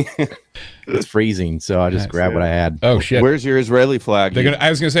 It's freezing, so I just grabbed what I had. Oh, shit. Where's your Israeli flag? I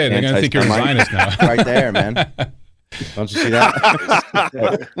was going to say, they're going to think you're a Zionist now. Right there, man. Don't you see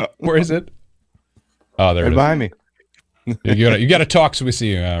that? Where is it? Oh, there it is. Behind me. You got to talk so we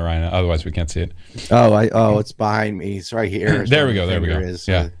see you, Ryan. Otherwise, we can't see it. It's behind me. It's right here. There we go.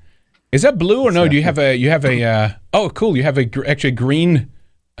 Yeah. Is that blue or no? Do you have a? Oh, cool. You have actually green.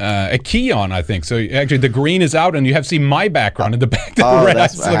 A key on, I think. So actually, the green is out, and you see my background in the back. Look at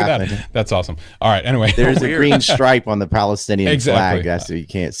that. That's awesome. All right. Anyway, there's a green stripe on the Palestinian flag. That's so you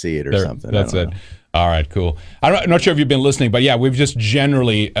can't see it or something. That's it. All right, cool. I'm not sure if you've been listening, but yeah, we've just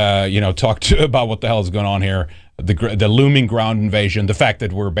generally, talked about what the hell is going on here. The looming ground invasion, the fact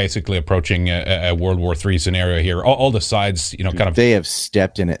that we're basically approaching a World War III scenario here. All the sides, kind of. They have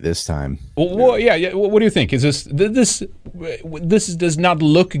stepped in it this time. Well, yeah. What do you think? Is this does not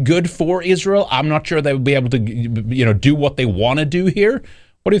look good for Israel? I'm not sure they will be able to, do what they want to do here.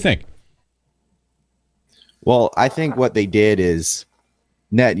 What do you think? Well, I think what they did is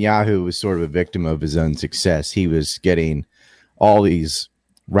Netanyahu was sort of a victim of his own success. He was getting all these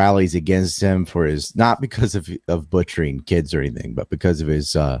rallies against him for his, not because of butchering kids or anything, but because of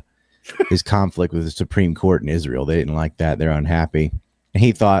his conflict with the Supreme Court in Israel. They didn't like that. They're unhappy. And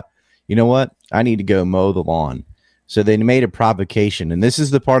he thought, you know what? I need to go mow the lawn. So they made a provocation. And this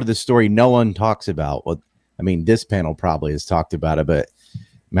is the part of the story no one talks about. Well, I mean, this panel probably has talked about it, but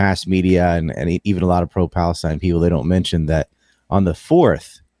mass media and even a lot of pro-Palestine people, they don't mention that on the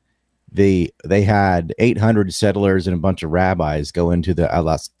 4th, they had 800 settlers and a bunch of rabbis go into the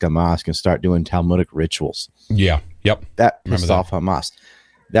Al-Aqsa Mosque and start doing Talmudic rituals. Yeah. Yep. That pissed off Hamas.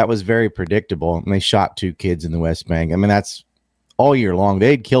 That was very predictable. And they shot 2 kids in the West Bank. I mean, that's all year long.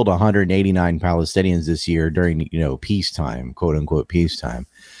 They had killed 189 Palestinians this year during, peacetime, quote unquote peacetime.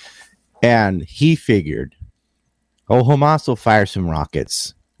 And he figured, Hamas will fire some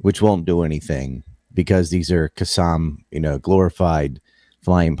rockets, which won't do anything because these are Qassam, glorified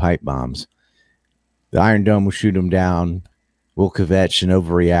flying pipe bombs. The Iron Dome will shoot them down. We'll kvetch and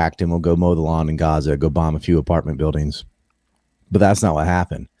overreact, and we'll go mow the lawn in Gaza, go bomb a few apartment buildings. But that's not what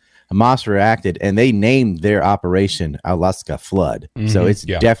happened. Hamas reacted, and they named their operation Al-Aqsa Flood. Mm-hmm. So it's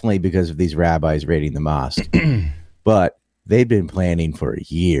definitely because of these rabbis raiding the mosque. But they've been planning for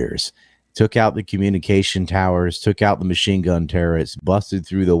years. Took out the communication towers, took out the machine gun turrets, busted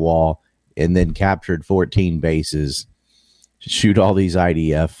through the wall, and then captured 14 bases. Shoot all these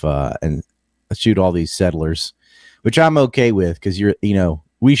IDF and shoot all these settlers, which I'm okay with because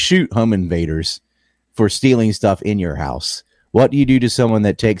we shoot home invaders for stealing stuff in your house. What do you do to someone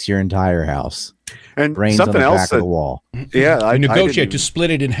that takes your entire house? And brains something on the else back of the wall. Yeah, you negotiate to split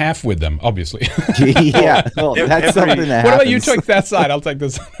it in half with them, obviously. Yeah, well, that's something that What happens. about you take that side? I'll take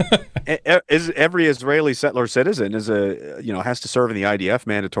this. Every Israeli settler citizen is has to serve in the IDF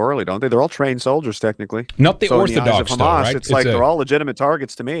mandatorily, don't they? They're all trained soldiers technically. Not the so Orthodox, in the eyes of Hamas, though, right? It's like they're all legitimate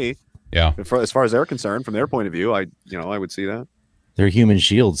targets to me. Yeah, as far as they're concerned, from their point of view, I would see that. They're human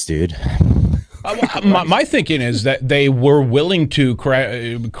shields, dude. My thinking is that they were willing to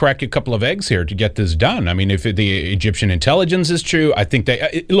crack a couple of eggs here to get this done. I mean, if the Egyptian intelligence is true, I think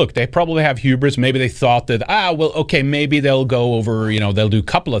they probably have hubris. Maybe they thought that, maybe they'll go over, they'll do a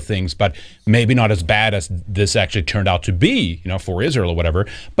couple of things, but maybe not as bad as this actually turned out to be, for Israel or whatever.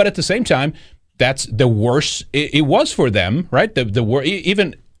 But at the same time, that's the worst it was for them, right?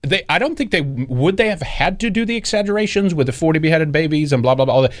 I don't think they have had to do the exaggerations with the 40 beheaded babies and blah, blah,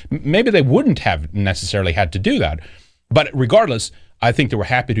 blah. Maybe they wouldn't have necessarily had to do that. But regardless, I think they were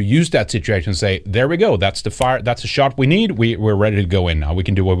happy to use that situation and say, there we go. That's the fire. That's the shot we need. We're ready to go in now. We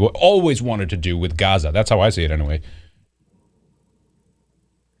can do what we always wanted to do with Gaza. That's how I see it anyway.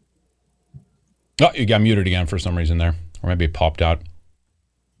 Oh, you got muted again for some reason there. Or maybe it popped out.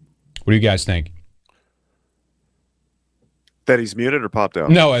 What do you guys think? That he's muted or popped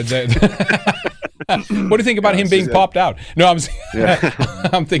out? No. What do you think about him being popped out? No,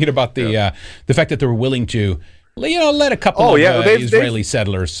 I'm thinking about the fact that they were willing to, let a couple of Israeli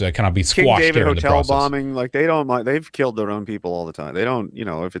settlers kind of be squashed. King David here in the hotel process. bombing, like they don't mind. They've killed their own people all the time. They don't,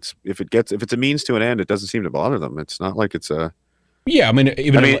 if it's a means to an end, it doesn't seem to bother them. It's not like it's a. Yeah, I mean,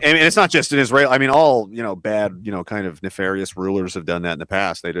 it's not just in Israel. I mean, all bad, kind of nefarious rulers have done that in the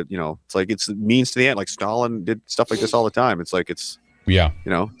past. They did, it's like it's means to the end. Like Stalin did stuff like this all the time. It's like it's Yeah.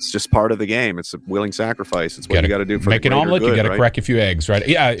 It's just part of the game. It's a willing sacrifice. It's what you got to do for make an omelet. You got to crack a few eggs, right?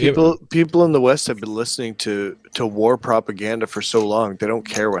 Yeah. People in the West have been listening to war propaganda for so long. They don't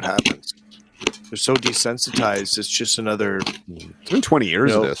care what happens. They're so desensitized. It's just another. It's been 20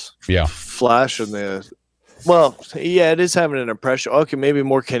 years of this. Yeah. Flash in the. Well, yeah, it is having an impression. Okay, maybe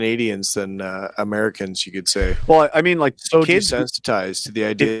more Canadians than Americans, you could say. Well, I mean, like so kids, desensitized to the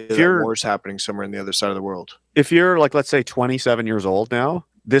idea that war's happening somewhere on the other side of the world. If you're like, let's say, 27 years old now,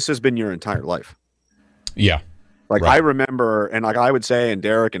 this has been your entire life. Yeah. Like I remember, and like I would say, and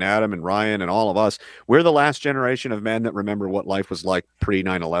Derek and Adam and Ryan and all of us, we're the last generation of men that remember what life was like pre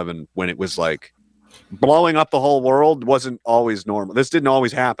 9/11, when it was like blowing up the whole world wasn't always normal. This didn't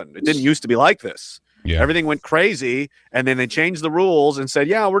always happen. It didn't used to be like this. Yeah. Everything went crazy, and then they changed the rules and said,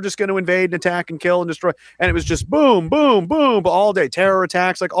 yeah, we're just going to invade and attack and kill and destroy. And it was just boom, boom, boom, all day. Terror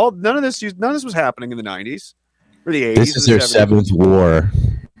attacks, like none of this was happening in the 90s or the 80s. This is their 7th war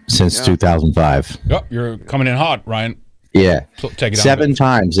since 2005. Yep, you're coming in hot, Ryan. Yeah. Take it 7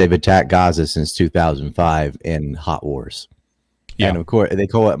 times they've attacked Gaza since 2005 in hot wars. Yeah. And of course, they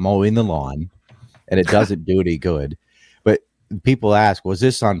call it mowing the lawn, and it doesn't do any good. People ask, was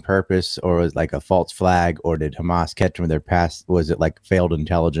this on purpose, or was it like a false flag, or did Hamas catch them in their past? Was it like failed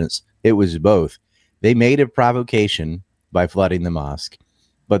intelligence? It was both. They made a provocation by flooding the mosque,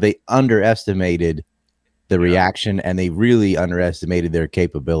 but they underestimated the reaction, and they really underestimated their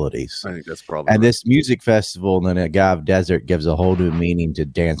capabilities. I think that's probably and this music festival in the Negev desert gives a whole new meaning to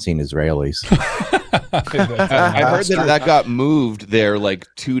dancing Israelis. I heard that got moved there like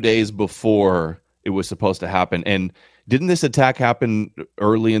 2 days before it was supposed to happen. And didn't this attack happen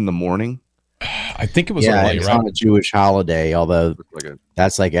early in the morning? I think it was early, it's right? on a Jewish holiday, although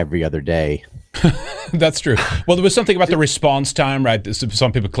that's like every other day. That's true. Well, there was something about the response time, right?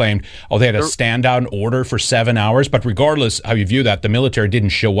 Some people claimed, they had a stand-down order for 7 hours, but regardless how you view that, the military didn't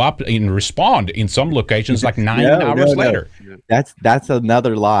show up and respond in some locations like 9 hours later. That's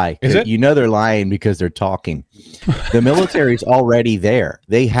another lie. Is it? You know they're lying because they're talking. The military's already there.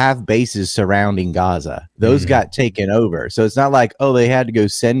 They have bases surrounding Gaza. Those got taken over. So it's not like, they had to go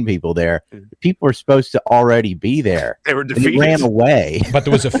send people there. People were supposed to already be there. They were defeated. They ran away. But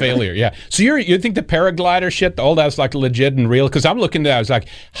there was a failure, yeah. So you think the paraglider shit, all that's like legit and real? Because I'm looking at that, I was like,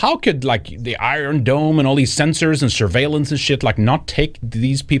 how could like the Iron Dome and all these sensors and surveillance and shit like not take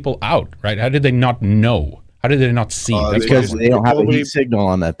these people out, right? How did they not know? How did they not see? That's because they don't have a heat signal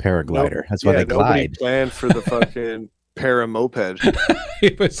on that paraglider. That's why they glide. Nobody planned for the fucking paramoped.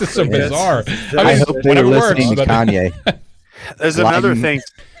 It was just so bizarre. I hope they were listening to Kanye. There's another thing.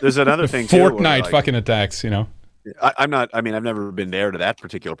 There's another thing too. Fortnite fucking attacks, I've never been there to that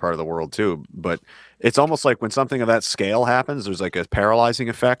particular part of the world too, but it's almost like when something of that scale happens, there's like a paralyzing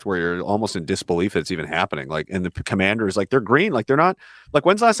effect where you're almost in disbelief that it's even happening. Like, and the commander is like, they're green. Like, they're not like,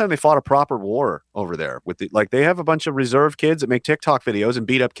 when's the last time they fought a proper war over there with they have a bunch of reserve kids that make TikTok videos and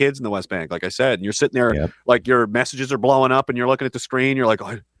beat up kids in the West Bank. Like I said, and you're sitting there, like your messages are blowing up and you're looking at the screen. You're like,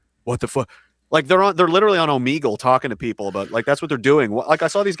 what the fuck? Like they're literally on Omegle talking to people about like, that's what they're doing. Like I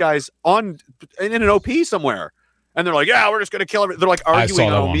saw these guys in an OP somewhere. And they're like, yeah, we're just going to kill everything. They're like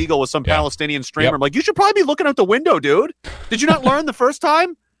arguing on Omegle with some Palestinian streamer. I'm like, you should probably be looking out the window, dude. Did you not learn the first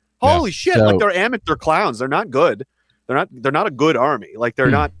time? Holy shit. Like they're amateur clowns. They're not good. They're not a good army. Like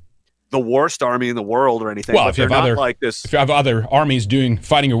they're not the worst army in the world or anything. Well, if you have other armies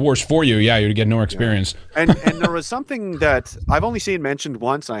fighting your wars for you, you get no experience. And there was something that I've only seen mentioned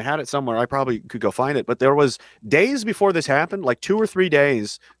once, and I had it somewhere. I probably could go find it, but there was days before this happened, like 2 or 3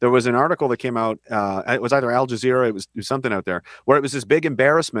 days. There was an article that came out. It was either Al Jazeera, it was something out there, where it was this big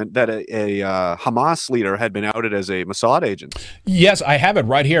embarrassment that a Hamas leader had been outed as a Mossad agent. Yes, I have it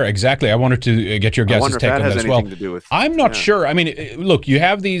right here. Exactly. I wanted to get your guys' take on that as well. I'm not sure. I mean, look, you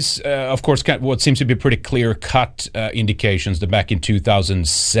have these. Of course, what seems to be pretty clear-cut indications that back in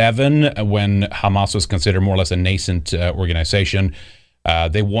 2007, when Hamas was considered more or less a nascent organization,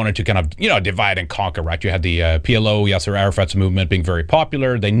 they wanted to kind of, divide and conquer, right? You had the PLO, Yasser Arafat's movement being very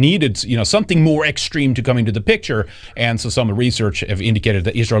popular. They needed, something more extreme to come into the picture. And so some research have indicated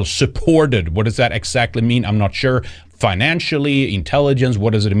that Israel supported. What does that exactly mean? I'm not sure. Financially, intelligence,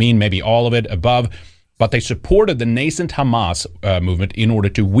 what does it mean? Maybe all of it above. But they supported the nascent Hamas movement in order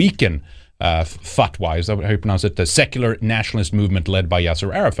to weaken Fatwa, is that how you pronounce it? The secular nationalist movement led by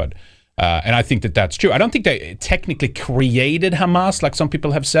Yasser Arafat. And I think that that's true. I don't think they technically created Hamas, like some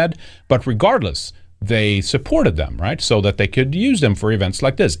people have said, but regardless, they supported them, right? So that they could use them for events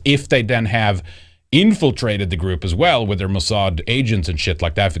like this. If they then have infiltrated the group as well with their Mossad agents and shit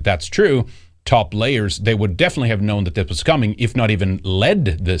like that, if that's true, top layers, they would definitely have known that this was coming, if not even led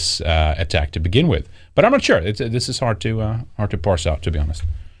this attack to begin with. But I'm not sure. This is hard to parse out, to be honest.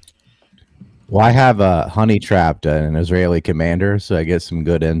 Well, I have honey trapped an Israeli commander, so I get some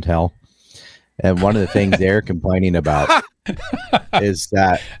good intel. And one of the things they're complaining about is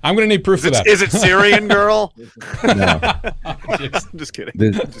that I'm going to need proof of that. Is it Syrian girl? No, Just kidding.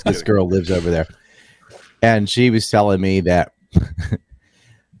 This girl lives over there, and she was telling me that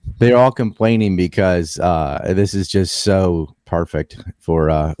they're all complaining because this is just so perfect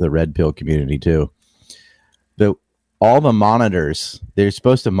for the red pill community too. All the monitors, they're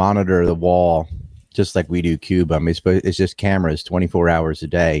supposed to monitor the wall just like we do Cuba. I mean, it's just cameras 24 hours a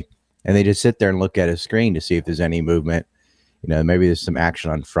day. And they just sit there and look at a screen to see if there's any movement. You know, maybe there's some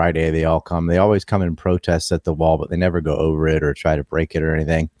action on Friday. They always come and protest at the wall, but they never go over it or try to break it or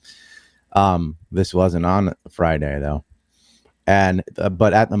anything. This wasn't on Friday though.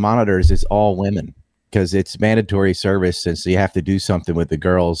 But at the monitors, it's all women because it's mandatory service. And so you have to do something with the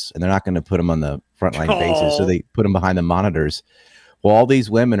girls, and they're not going to put them on the frontline bases. So they put them behind the monitors. Well, all these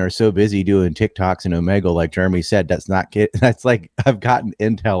women are so busy doing TikToks and Omegle, like Jeremy said, that's like, I've gotten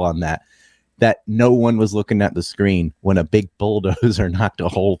intel on that no one was looking at the screen when a big bulldozer knocked a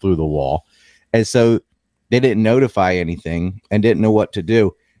hole through the wall. And so they didn't notify anything and didn't know what to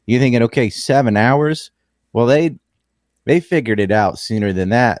do. You're thinking, okay, 7 hours. Well, they figured it out sooner than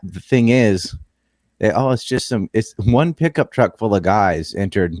that. The thing is, it's one pickup truck full of guys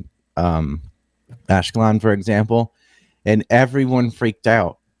entered Ashkelon, for example. And everyone freaked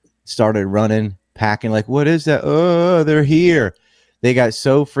out, started running, packing, like, what is that? Oh, they're here. They got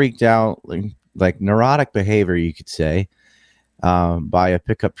so freaked out, like neurotic behavior, you could say, by a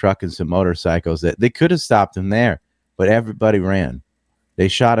pickup truck and some motorcycles that they could have stopped them there, but everybody ran. They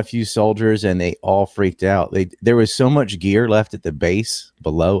shot a few soldiers and they all freaked out. There was so much gear left at the base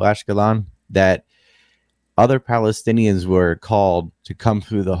below Ashkelon that other Palestinians were called to come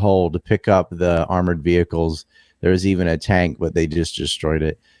through the hole to pick up the armored vehicles. There was even a tank, but they just destroyed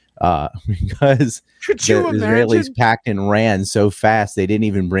it because the Israelis packed and ran so fast they didn't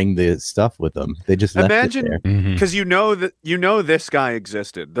even bring the stuff with them. They just left it there. Because this guy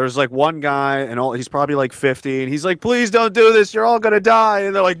existed. There's like one guy, and he's probably like 50, and he's like, "Please don't do this. You're all gonna die."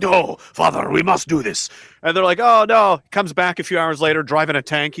 And they're like, "No, Father, we must do this." And they're like, "Oh no!" He comes back a few hours later, driving a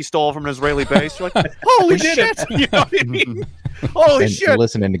tank he stole from an Israeli base. You're like, "Holy shit!" You know what I mean? Holy shit!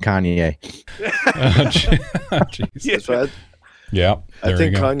 Listening to Kanye. That's right. Yeah, I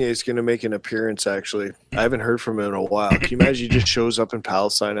think Kanye's going to make an appearance. Actually, I haven't heard from him in a while. Can you imagine he just shows up in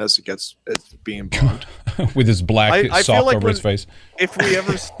Palestine as it's being bombed with his black sock over his face? If we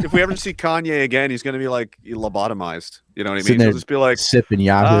ever see Kanye again, he's going to be like lobotomized. You know what I mean? He'll just be like sipping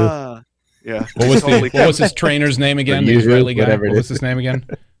Yahoo. Yeah. What was his trainer's name again? The Israeli guy. What was his name again?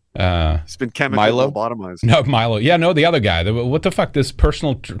 It's been chemically lobotomized. No, Milo. Yeah, no, the other guy. What the fuck? This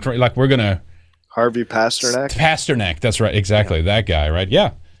personal like we're gonna. Harvey Pasternak? Pasternak, that's right. Exactly. Yeah. That guy, right?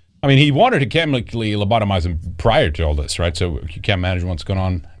 Yeah. I mean, he wanted to chemically lobotomize him prior to all this, right? So you can't imagine what's going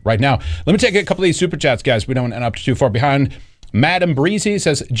on right now. Let me take a couple of these super chats, guys. We don't end up too far behind. Madam Breezy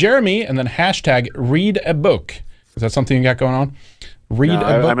says, Jeremy, and then hashtag read a book. Is that something you got going on? Read a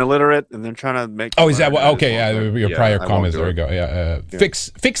book? I'm illiterate, and they're trying to make... Oh, is that what? Okay, your prior comments. There we go. Yeah. Fix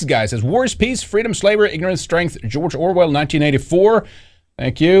guy says, war is peace, freedom, slavery, ignorance, strength, George Orwell, 1984.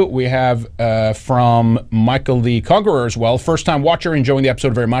 Thank you. We have from Michael the Conqueror as well. First-time watcher, enjoying the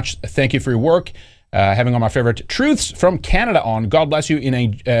episode very much. Thank you for your work. Having on my favorite truths from Canada on. God bless you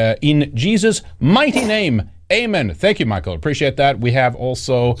in Jesus' mighty name. Amen. Thank you, Michael. Appreciate that. We have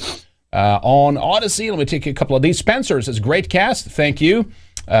also on Odyssey, let me take a couple of these. Spencer says, great cast. Thank you.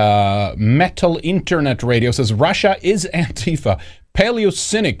 Metal Internet Radio says, Russia is Antifa.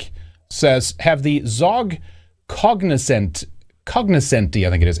 Paleocynic says, have the Zog Cognizant, I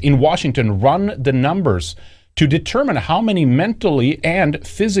think it is, in Washington run the numbers to determine how many mentally and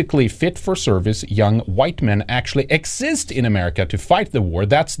physically fit for service young white men actually exist in America to fight the war.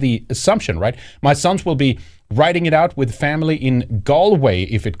 That's the assumption, right? My sons will be writing it out with family in Galway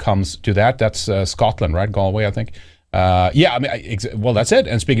if it comes to that. That's Scotland, right? Galway, I think. Yeah, I mean, well, that's it.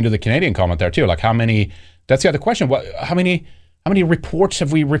 And speaking to the Canadian comment there too, like how many? That's the other question. How many reports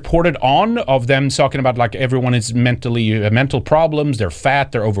have we reported on of them talking about like everyone is mental problems, they're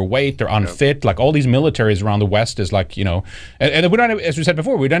fat, they're overweight, they're unfit, like all these militaries around the West is like, you know, and we don't have, as we said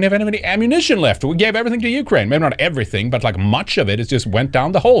before, we don't have any ammunition left. We gave everything to Ukraine. Maybe not everything, but like much of it is just went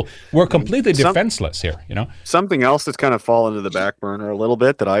down the hole. We're completely defenseless here, you know? Something else that's kind of fallen to the back burner a little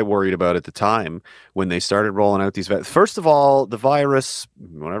bit that I worried about at the time when they started rolling out these first of all, the virus,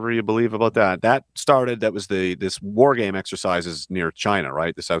 whatever you believe about that started, that was this war game exercises is near China,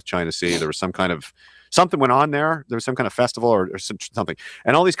 right? The South China Sea. There was something went on there. There was some kind of festival or something.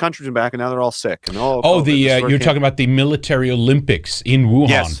 And all these countries are back, and now they're all sick. And you're talking about the military Olympics in Wuhan.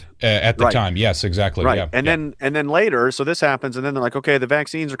 Yes. At the time. Yes, exactly. Right. Yeah. And then later, so this happens, and then they're like, okay, the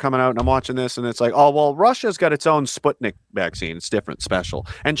vaccines are coming out, and I'm watching this, and it's like, oh, well, Russia's got its own Sputnik vaccine. It's different, special.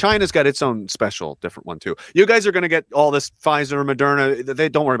 And China's got its own special, different one, too. You guys are going to get all this Pfizer, Moderna. They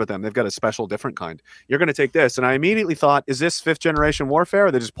don't worry about them. They've got a special, different kind. You're going to take this. And I immediately thought, is this fifth generation warfare?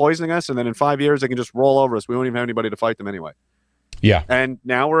 Are they just poisoning us? And then in 5 years, they can just roll over us. We won't even have anybody to fight them anyway. Yeah. And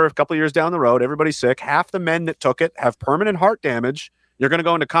now we're a couple of years down the road. Everybody's sick. Half the men that took it have permanent heart damage. You're going to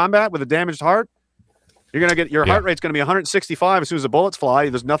go into combat with a damaged heart. You're going to get your heart rate's going to be 165 as soon as the bullets fly.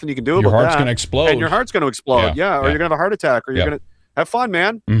 There's nothing you can do about that. Your heart's going to explode. And your heart's going to explode. Yeah. Or you're going to have a heart attack, or you're going to have fun,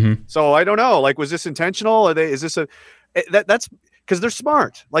 man. Mm-hmm. So I don't know. Like, was this intentional? Is this that's because they're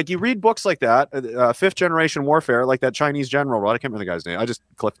smart. Like, you read books like that, fifth generation warfare, like that Chinese general, right? I can't remember the guy's name. I just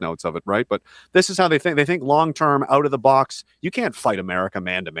cliff notes of it, right? But this is how they think. They think long term, out of the box. You can't fight America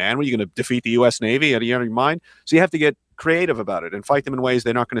man to man. What, are you going to defeat the U.S. Navy out of your mind? So you have to get creative about it and fight them in ways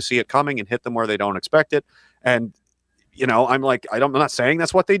they're not going to see it coming and hit them where they don't expect it. And I'm not saying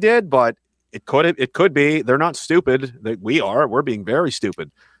that's what they did, but it could be. They're not stupid. We're being very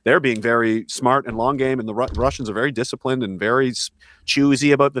stupid. They're being very smart and long game, and the Russians are very disciplined and very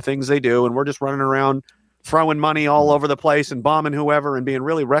choosy about the things they do, and we're just running around throwing money all over the place and bombing whoever and being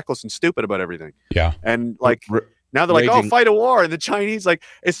really reckless and stupid about everything. Yeah. And now they're like, oh, fight a war. And the Chinese, like,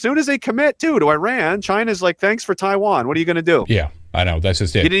 as soon as they commit to Iran, China's like, thanks for Taiwan. What are you going to do? Yeah, I know. That's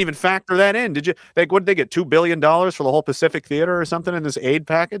just it. You didn't even factor that in, did you? Like, what did they get? $2 billion for the whole Pacific Theater or something in this aid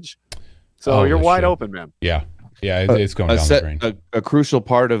package? So you're wide open, man. Yeah. Yeah, it's going down the drain. A crucial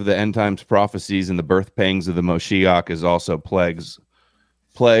part of the end times prophecies and the birth pangs of the Moshiach is also plagues,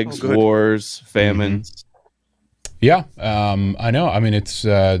 wars, famines. Yeah, I know. I mean, it's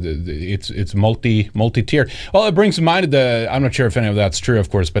multi-tier. Well, it brings to mind I'm not sure if any of that's true,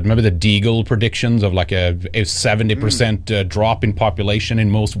 of course, but remember the Deagle predictions of like a 70% drop in population in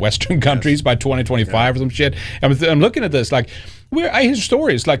most Western countries by 2025 or some shit. I'm looking at this like, I hear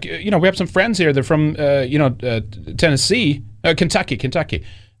stories like, we have some friends here. They're from Tennessee, Kentucky.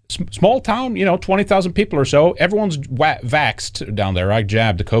 Small town, 20,000 people or so. Everyone's vaxxed down there, right?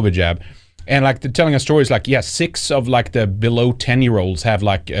 Jabbed, the COVID jab. And like they're telling us stories like, 6 of like the below 10-year-olds have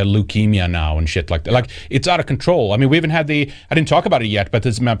like leukemia now and shit like that. Like, it's out of control. I mean, we haven't had I didn't talk about it yet, but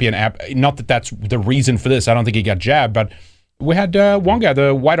this might be an app. Not that that's the reason for this. I don't think he got jabbed, but we had one guy,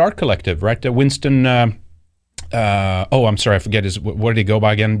 the White Art Collective, right? Winston. I'm sorry, I forget what did he go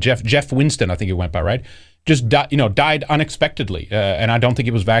by again? Jeff Winston, I think he went by, right? Just died unexpectedly, and I don't think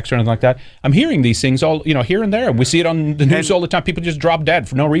he was vaxxed or anything like that. I'm hearing these things all here and there, and we see it on the news all the time. People just drop dead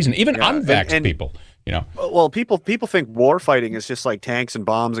for no reason, even unvaxxed people. Well, people think war fighting is just like tanks and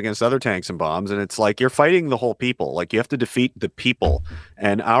bombs against other tanks and bombs, and it's like you're fighting the whole people. Like, you have to defeat the people,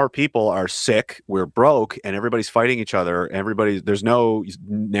 and our people are sick, we're broke, and everybody's fighting each other. There's no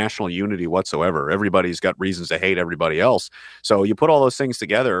national unity whatsoever. Everybody's got reasons to hate everybody else. So you put all those things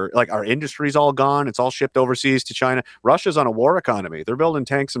together, like our industry's all gone. It's all shipped overseas to China. Russia's on a war economy. They're building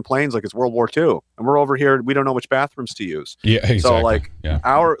tanks and planes like it's World War II, and we're over here. We don't know which bathrooms to use. Yeah, exactly.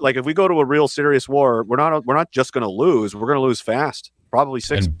 So if we go to a real serious war, we're not just going to lose. We're going to lose fast. Probably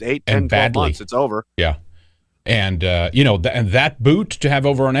 6, 8, 10, 12 months. It's over. Yeah. And, and that boot to have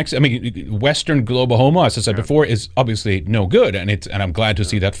over our next, Western global homo, as I said before, is obviously no good. And I'm glad to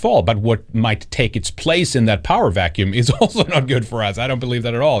see that fall. But what might take its place in that power vacuum is also not good for us. I don't believe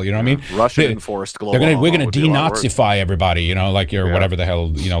that at all. You know what I mean? Russian enforced global we're going to denazify everybody, whatever the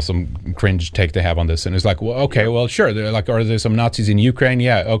hell, some cringe take they have on this. And it's like, well, okay, well, sure. They're like, are there some Nazis in Ukraine?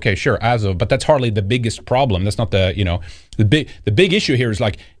 Yeah, okay, sure. But that's hardly the biggest problem. That's not the big issue here is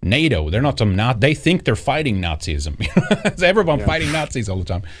like NATO. They're not they think they're fighting Nazism. It's everyone fighting Nazis all the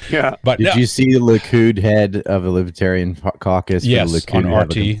time. Yeah. But did you see the Likud head of the Libertarian Caucus? Yes, on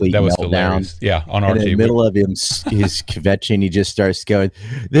RT. That was hilarious. Yeah, on RT. In the middle of his kvetching, he just starts going,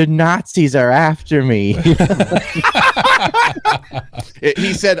 "The Nazis are after me."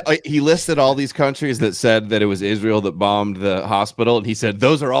 He said he listed all these countries that said that it was Israel that bombed the hospital, and he said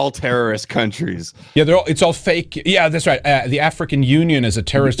those are all terrorist countries. Yeah, it's all fake. Yeah, that's right. The African Union is a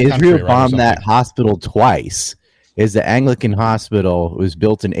terrorist country. Israel bombed that hospital twice. Is the Anglican hospital was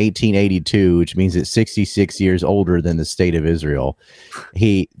built in 1882, which means it's 66 years older than the state of Israel.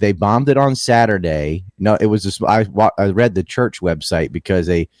 They bombed it on Saturday. No, it was I read the church website because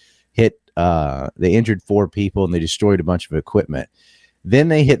they injured 4 people and they destroyed a bunch of equipment. Then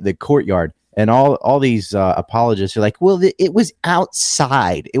they hit the courtyard, and all these apologists are like, well, it was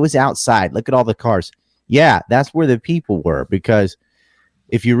outside. It was outside. Look at all the cars. Yeah, that's where the people were, because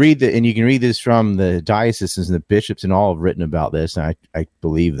if you read and you can read this from the dioceses and the bishops and all have written about this, and I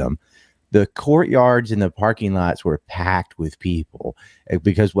believe them. The courtyards and the parking lots were packed with people,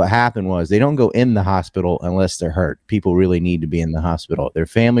 because what happened was they don't go in the hospital unless they're hurt. People really need to be in the hospital. Their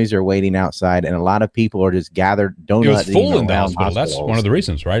families are waiting outside, and a lot of people are just gathered. It was full in the hospital. That's one of the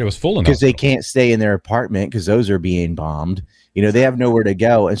reasons, right? It was full in the because they hospital. can't stay in their apartment because those are being bombed. They have nowhere to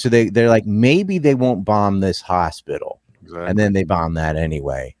go, and so they're like, maybe they won't bomb this hospital, and then they bomb that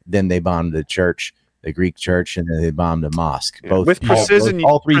anyway. Then they bombed the church, the Greek church, and then they bombed the mosque. Both with precision,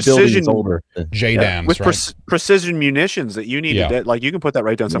 all three buildings older. JDAMs, with right? Precision munitions that you need to like. You can put that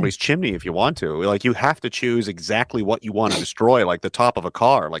right down somebody's chimney if you want to. Like, you have to choose exactly what you want to destroy, like the top of a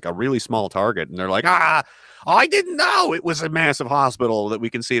car, like a really small target. And they're like, I didn't know it was a massive hospital that we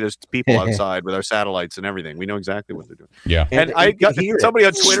can see. There's people outside with our satellites and everything. We know exactly what they're doing. Yeah. And I got somebody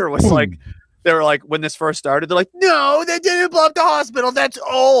on Twitter was like, they were like, when this first started, they're like, no, they didn't blow up the hospital. That's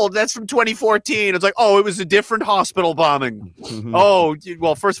old. That's from 2014. It's like, oh, it was a different hospital bombing. Oh,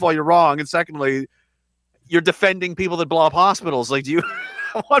 well, first of all, you're wrong. And secondly, you're defending people that blow up hospitals. Like, do you,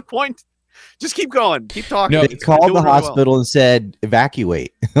 at what point? Just keep going. Keep talking. No, they called the hospital and said,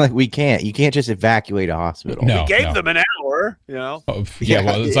 evacuate. Like, you can't just evacuate a hospital. We gave them an hour, well,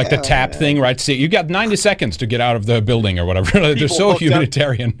 it's like the tap thing, right? See, you got 90 seconds to get out of the building or whatever. They're so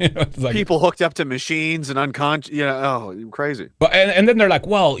humanitarian. Like, people hooked up to machines and unconscious. Crazy. But and then they're like,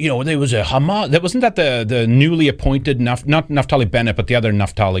 well, there was a Hamas. That wasn't that the newly appointed not Naftali Bennett, but the other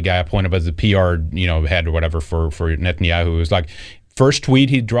Naftali guy appointed as the PR head or whatever for Netanyahu. It was like, first tweet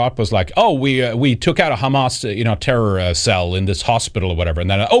he dropped was like, oh, we took out a Hamas terror cell in this hospital or whatever, and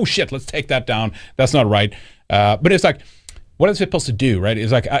then oh shit, let's take that down. That's not right. But it's like, what is it supposed to do, right?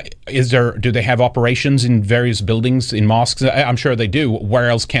 It's like, do they have operations in various buildings, in mosques? I'm sure they do. Where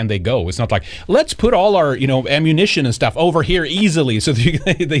else can they go? It's not like, let's put all our ammunition and stuff over here easily so the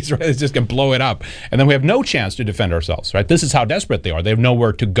Israelis just can blow it up, and then we have no chance to defend ourselves, right? This is how desperate they are. They have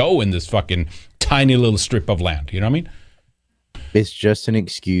nowhere to go in this fucking tiny little strip of land. You know what I mean? It's just an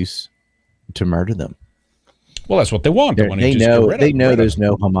excuse to murder them. Well, that's what they want. They know there's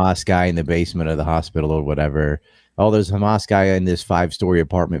no Hamas guy in the basement of the hospital or whatever. Oh, there's a Hamas guy in this 5-story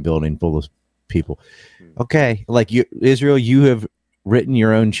apartment building full of people. Okay, like Israel, you have written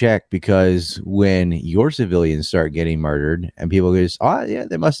your own check, because when your civilians start getting murdered and people go, oh yeah,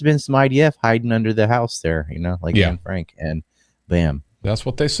 there must have been some IDF hiding under the house there, like Anne Frank, and bam. That's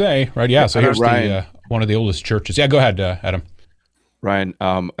what they say, right? Yeah. So here's one of the oldest churches. Yeah, go ahead, Adam. Ryan,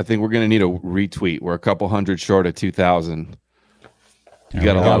 I think we're going to need a retweet. We're a couple hundred short of 2,000. You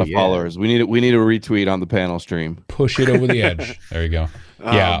got a lot of followers. We need a retweet on the panel stream. Push it over the edge. There you go.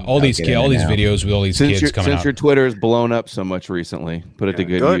 Yeah, all these videos with all these kids coming out. Since your Twitter has blown up so much recently, put it to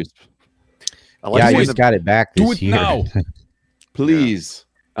good use. I just got it back this year. Now. Please.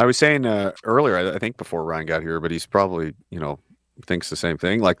 I was saying earlier, I think before Ryan got here, but he's probably, thinks the same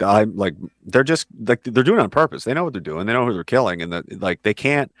thing. Like, they're just like, they're doing it on purpose. They know what they're doing. They know who they're killing, and they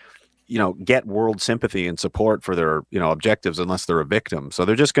can't, get world sympathy and support for their, objectives unless they're a victim. So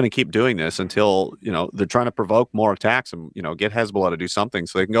they're just going to keep doing this until, they're trying to provoke more attacks and, get Hezbollah to do something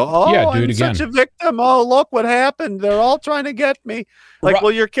so they can go, I'm such a victim. Oh, look what happened. They're all trying to get me. Like,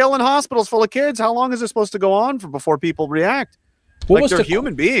 well, you're killing hospitals full of kids. How long is this supposed to go on before people react? They're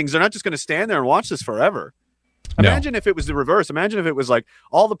human beings. They're not just going to stand there and watch this forever. Imagine if it was the reverse. Imagine if it was like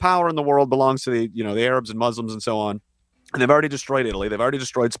all the power in the world belongs to the, the Arabs and Muslims and so on. And they've already destroyed Italy. They've already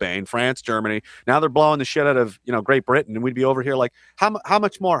destroyed Spain, France, Germany. Now they're blowing the shit out of, Great Britain. And we'd be over here like, how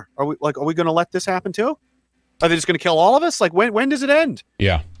much more? Are we going to let this happen too? Are they just going to kill all of us? Like, when does it end?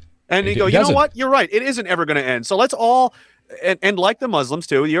 Yeah. And you go, you know what? You're right. It isn't ever going to end. So let's all, and like the Muslims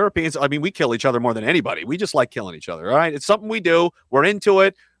too, the Europeans, I mean, we kill each other more than anybody. We just like killing each other. All right. It's something we do. We're into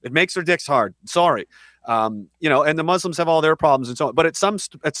it. It makes our dicks hard. Sorry. And the Muslims have all their problems and so on. But at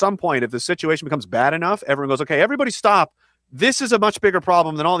some point, if the situation becomes bad enough, everyone goes, okay, everybody stop. This is a much bigger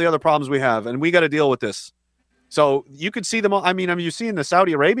problem than all the other problems we have, and we got to deal with this. So you could see them. I mean, you're seeing the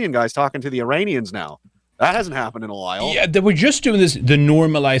Saudi Arabian guys talking to the Iranians now. That hasn't happened in a while. Yeah, they were just doing the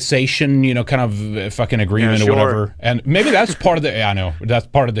normalization, kind of fucking agreement or whatever. And maybe that's part of the. Yeah, I know that's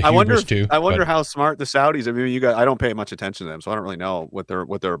part of the hubris too. I wonder how smart the Saudis. I mean, I don't pay much attention to them, so I don't really know what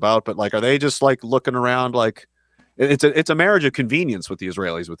they're about. But like, are they just like looking around like? It's a marriage of convenience with the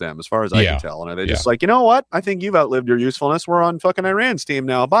Israelis with them, as far as I can tell. And are they just like, you know what? I think you've outlived your usefulness. We're on fucking Iran's team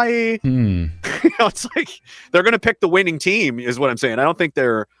now. Bye. It's like they're going to pick the winning team, is what I'm saying. I don't think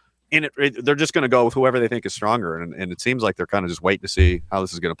they're in it. They're just going to go with whoever they think is stronger. And it seems like they're kind of just waiting to see how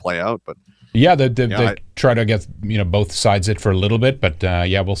this is going to play out. But Yeah, they try to get both sides it for a little bit, but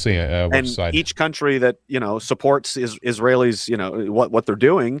we'll see which side. Each country that supports Israelis, what they're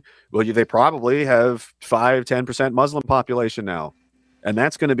doing, well, they probably have 5-10% Muslim population now, and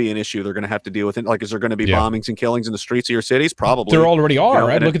that's going to be an issue they're going to have to deal with. Like, is there going to be bombings and killings in the streets of your cities? Probably. There already are,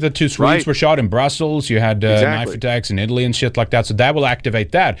 right? Look at the 2 Swedes were shot in Brussels. You had knife attacks in Italy and shit like that. So that will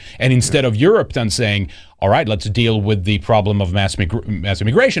activate that. And instead of Europe then saying, all right, let's deal with the problem of mass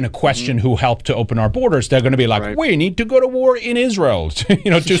immigration, a question who helped to open our borders, they're going to be like, we need to go to war in Israel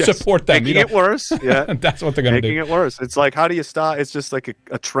to support them. Making it worse. Yeah. That's what they're going to do. Making it worse. It's like, how do you stop? It's just like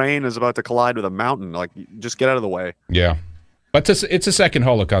a train is about to collide with a mountain. Like, just get out of the way. Yeah. But it's a second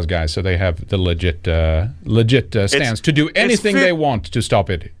Holocaust, guys, so they have the legit stance to do anything they want to stop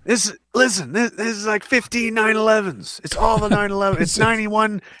it. This is like 15 9/11s. It's all the 9/11. It's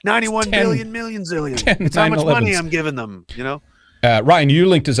 91 billion million zillion. It's how much money I'm giving them, Ryan, you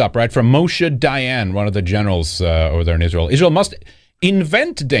linked this up, right? From Moshe Dayan, one of the generals over there in Israel. Israel must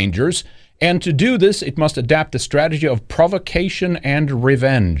invent dangers, and to do this, it must adapt the strategy of provocation and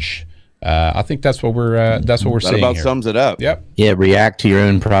revenge. I think that's what we're seeing. That about here. Sums it up. Yep. Yeah, react to your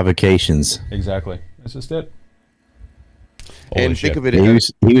own provocations. Exactly. That's just it. And think of it.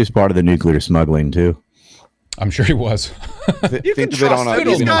 He was part of the nuclear smuggling too. I'm sure he was. Think of it on an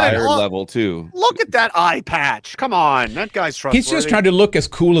even higher level too. Look at that eye patch. Come on, that guy's trustworthy. He's just trying to look as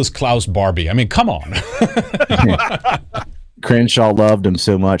cool as Klaus Barbie. I mean, come on. Crenshaw loved him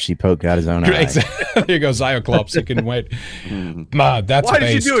so much he poked out his own eye. There you go, Zyoclops. He couldn't wait. That's Why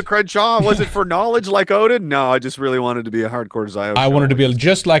based. did you do it, Crenshaw? Was it for knowledge like Odin? No, I just really wanted to be a hardcore Zyoclops. I wanted to be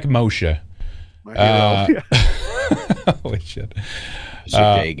just like Moshe. Holy shit.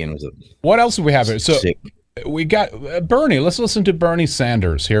 What else do we have here? So we got Bernie. Let's listen to Bernie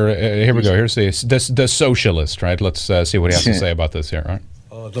Sanders. Here we go. Here's the socialist, right? Let's see what he has to say about this here, right?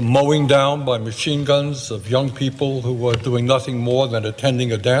 The mowing down by machine guns of young people who were doing nothing more than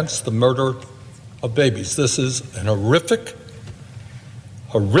attending a dance, the murder of babies. This is an horrific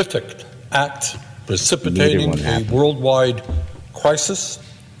act precipitating a worldwide crisis.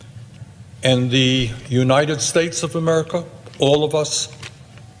 And the United States of America, all of us,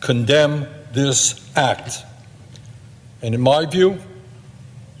 condemn this act. And in my view,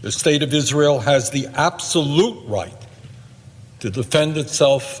 the state of Israel has the absolute right to defend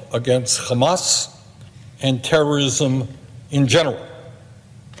itself against Hamas and terrorism in general.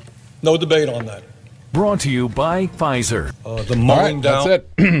 No debate on that. Brought to you by Pfizer. The mowing down. That's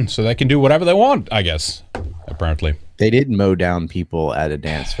it. So they can do whatever they want, I guess, apparently. They didn't mow down people at a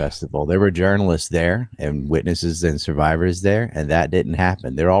dance festival. There were journalists there and witnesses and survivors there, and that didn't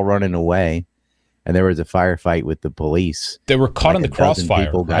happen. They're all running away, and there was a firefight with the police. They were caught in the crossfire,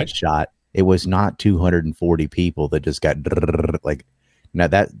 people right? got shot. It was not 240 people that just got like. Now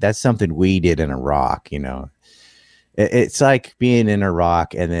that's something we did in Iraq. It's like being in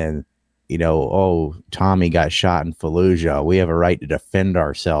Iraq and then Tommy got shot in Fallujah. We have a right to defend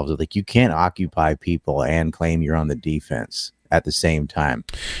ourselves. Like, you can't occupy people and claim you're on the defense at the same time.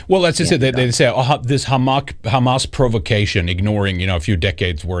 Well, that's just it. They say this Hamas provocation, ignoring a few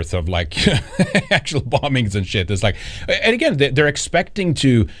decades worth of like actual bombings and shit. It's like, and again, they're expecting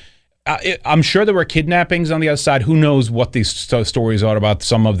to. I'm sure there were kidnappings on the other side. Who knows what these stories are about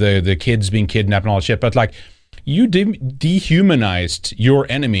some of the kids being kidnapped and all that shit. But like, you dehumanized your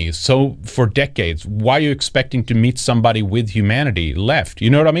enemies so for decades. Why are you expecting to meet somebody with humanity left?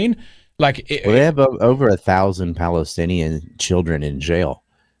 You know what I mean? Like, they have over 1,000 Palestinian children in jail.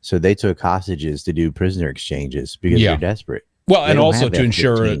 So they took hostages to do prisoner exchanges because they're desperate. Well, and also to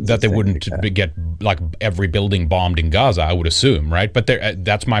ensure that they wouldn't get like every building bombed in Gaza, I would assume, right? But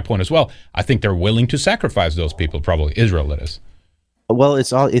that's my point as well. I think they're willing to sacrifice those people, probably Israel, that is. Well,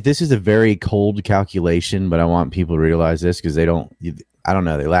 this is a very cold calculation, but I want people to realize this because I don't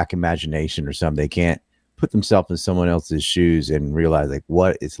know, they lack imagination or something. They can't put themselves in someone else's shoes and realize like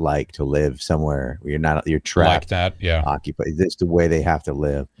what it's like to live somewhere where you're trapped, like that, occupied. This is the way they have to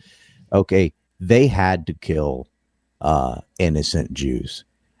live. Okay, they had to kill innocent Jews,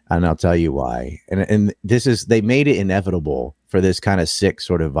 and I'll tell you why. And they made it inevitable for this kind of sick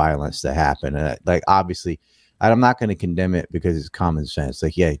sort of violence to happen. And like, obviously, I'm not going to condemn it because it's common sense.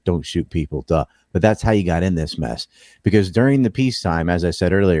 Like, yeah, don't shoot people, duh. But that's how you got in this mess. Because during the peacetime, as I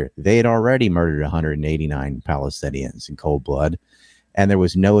said earlier, they had already murdered 189 Palestinians in cold blood, and there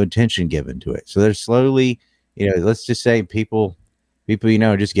was no attention given to it. So they're slowly, let's just say people,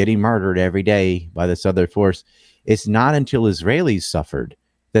 just getting murdered every day by this other force. It's not until Israelis suffered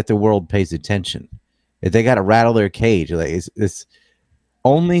that the world pays attention. If they got to rattle their cage, like it's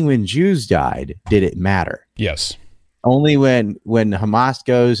only when Jews died did it matter. Yes. Only when Hamas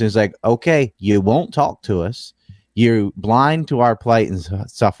goes and is like, okay, you won't talk to us. You're blind to our plight and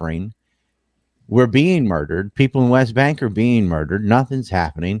suffering. We're being murdered. People in West Bank are being murdered. Nothing's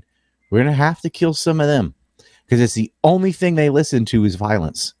happening. We're going to have to kill some of them because it's the only thing they listen to is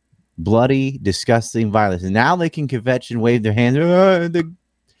violence. Bloody, disgusting violence. And now they can kvetch and wave their hands.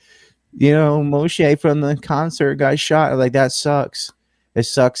 Moshe from the concert got shot. Like, that sucks. It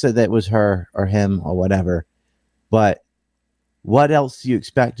sucks that was her or him or whatever. But what else do you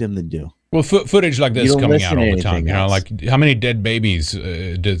expect him to do? Well, footage like this coming out all the time. You know, else. like how many dead babies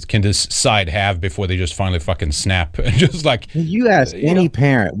can this side have before they just finally fucking snap? Just like you ask any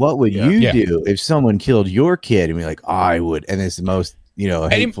parent, what would you do if someone killed your kid? And be like, I would. And it's the most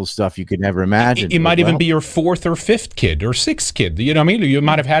hateful stuff you could never imagine. It might even be your fourth or fifth kid or sixth kid. You know what I mean? You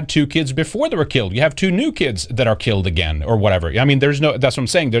might have had 2 kids before they were killed. You have 2 new kids that are killed again or whatever. I mean, that's what I'm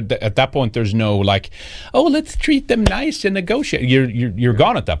saying. At that point, there's no like, oh, let's treat them nice and negotiate. You're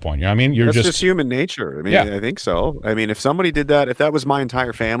gone at that point. You know what I mean? That's just human nature. I mean, I think so. I mean, if somebody did that, if that was my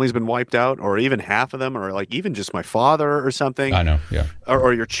entire family's been wiped out, or even half of them, or like even just my father or something. I know, yeah.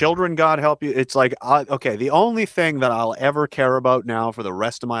 Or your children, God help you. It's like, okay, the only thing that I'll ever care about now for the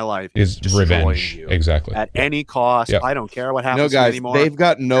rest of my life is revenge. You exactly. At any cost. I don't care what happens guys, anymore. They've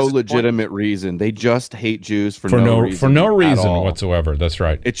got no legitimate reason. They just hate Jews for no reason. For no reason whatsoever. That's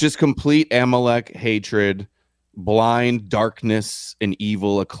right. It's just complete Amalek hatred, blind darkness and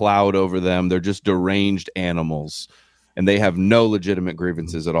evil, a cloud over them. They're just deranged animals. And they have no legitimate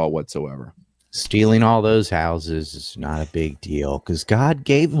grievances at all whatsoever. Stealing all those houses is not a big deal because God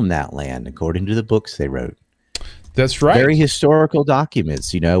gave them that land according to the books they wrote. That's right. Very historical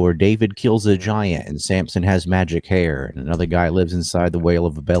documents, where David kills a giant and Samson has magic hair and another guy lives inside the whale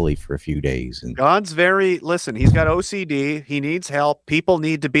of a belly for a few days. And God's listen, he's got OCD. He needs help. People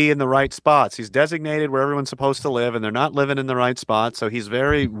need to be in the right spots. He's designated where everyone's supposed to live and they're not living in the right spot. So he's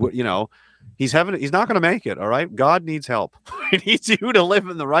very, he's not going to make it. All right. God needs help. He needs you to live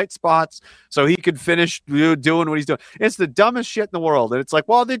in the right spots so he can finish doing what he's doing. It's the dumbest shit in the world. And it's like,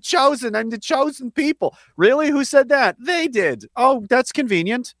 well, they're chosen. I'm the chosen people. Really? Who said that? They did. Oh, that's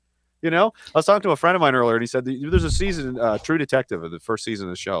convenient. I was talking to a friend of mine earlier and he said, there's a season, True Detective, of the first season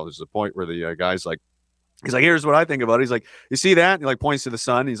of the show. There's a point where the guy's like, he's like, here's what I think about it. He's like, you see that? And he like points to the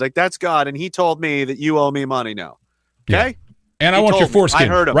sun. He's like, that's God. And he told me that you owe me money now. Okay. Yeah. And I want your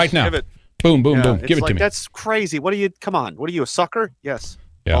foreskin right now. Boom, boom, boom. Give it to me. That's crazy. Come on. What are you, a sucker? Yes.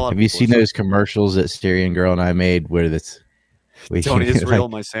 Yeah. Have you seen those commercials that Styrian Girl and I made where don't Israel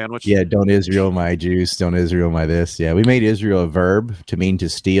my sandwich? Yeah, don't Israel my juice. Don't Israel my this. Yeah, we made Israel a verb to mean to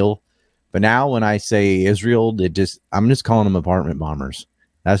steal. But now when I say Israel, I'm just calling them apartment bombers.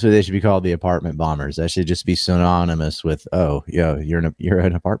 That's what they should be called, the apartment bombers. That should just be synonymous with, you're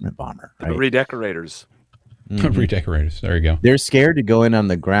an apartment bomber. Right? The redecorators. Mm-hmm. Redecorators. There you go. They're scared to go in on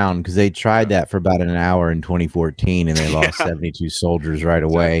the ground because they tried that for about an hour in 2014 and they lost 72 soldiers right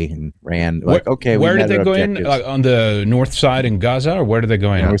away and ran. Like, okay, where did they go in? On the north side in Gaza, or where did they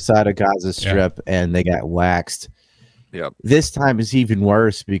go in? North side of Gaza Strip, and they got waxed. Yep. This time is even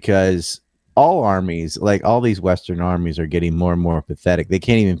worse because all armies, like all these Western armies, are getting more and more pathetic. They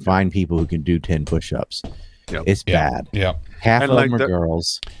can't even find people who can do 10 push-ups. Yep. It's bad. Yeah. Half of them are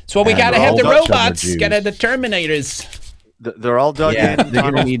girls. So we got to have the robots. Got to have the Terminators. They're all dug in. They're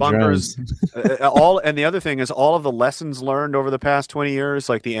going to need bunkers. And the other thing is all of the lessons learned over the past 20 years,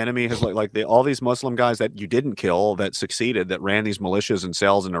 like the enemy has all these Muslim guys that you didn't kill that succeeded, that ran these militias and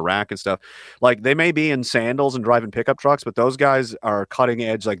cells in Iraq and stuff. Like they may be in sandals and driving pickup trucks, but those guys are cutting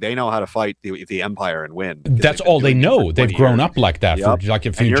edge. Like they know how to fight the empire and win. That's all they know. They've grown up like that for like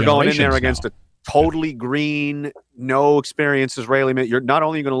a few generations. And you're going in there now. against a totally green, no experience Israeli. You're not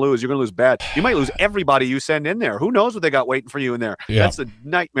only going to lose, you're going to lose bad. You might lose everybody you send in there. Who knows what they got waiting for you in there? Yeah. That's a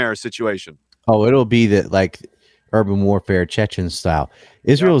nightmare situation. Oh, it'll be that like urban warfare, Chechen style.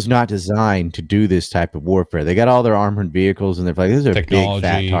 Israel is not designed to do this type of warfare. They got all their armored vehicles, and they're like, these are big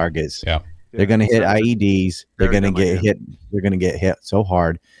fat targets. Yeah, they're going to hit IEDs. They're going to get hit. They're going to get hit so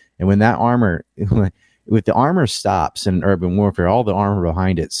hard. And when that armor, with the armor stops in urban warfare, all the armor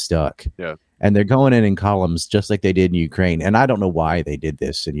behind it's stuck. Yeah. And they're going in columns just like they did in Ukraine. And I don't know why they did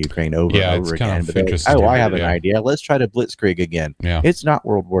this in Ukraine over and over again. But I have an idea. Let's try to blitzkrieg again. Yeah. It's not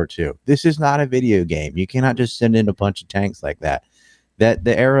World War II. This is not a video game. You cannot just send in a bunch of tanks like that. That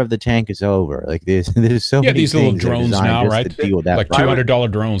the era of the tank is over. Like there's so many these little drones now, right? Like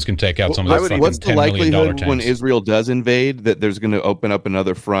 $200 drones can take out some of those. What's the likelihood when Israel does invade that there's going to open up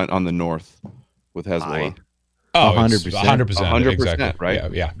another front on the north with Hezbollah? Oh, 100%. 100%,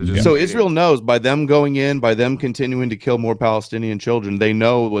 right? Yeah. So Israel knows by them going in, by them continuing to kill more Palestinian children, they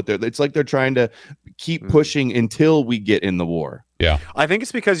know what it's like they're trying to keep pushing until we get in the war. Yeah, I think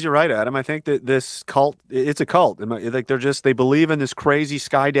it's because you're right, Adam. I think that this cult, it's a cult. Like they believe in this crazy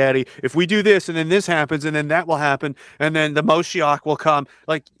sky daddy. If we do this and then this happens and then that will happen and then the Moshiach will come.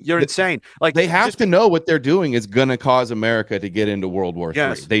 Like, you're insane. Like, they have to know what they're doing is going to cause America to get into World War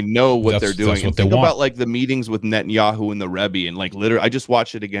III. They know what they're doing. And think about like the meetings with Netanyahu and the Rebbe, and like literally, I just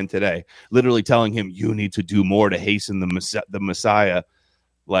watched it again today. Literally telling him, you need to do more to hasten the Messiah.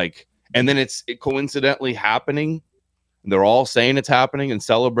 Like, and then it's coincidentally happening. They're all saying it's happening and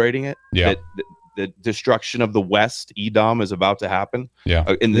celebrating it. Yeah. That the destruction of the West, Edom, is about to happen.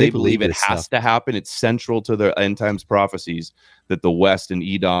 Yeah. And they believe it has to happen. It's central to their end times prophecies that the West and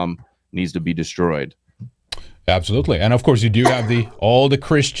Edom needs to be destroyed. Absolutely. And of course, you do have all the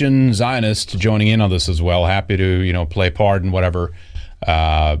Christian Zionists joining in on this as well. Happy to, play part in whatever,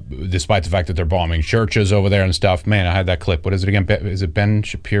 despite the fact that they're bombing churches over there and stuff. Man, I had that clip. What is it again? Is it Ben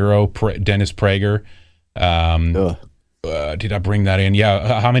Shapiro, Dennis Prager? Did I bring that in?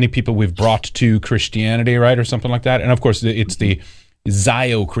 Yeah. How many people we've brought to Christianity, right? Or something like that. And of course, it's the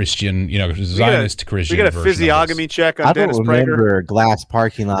Zio-Christian, Zionist Christian. We got a physiognomy check on Dennis Prager. I don't remember a glass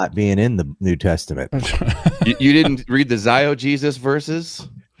parking lot being in the New Testament. You didn't read the Zio Jesus verses?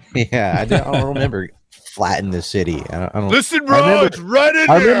 Yeah, I don't remember flatten the city. I don't. Listen, bro, it's right in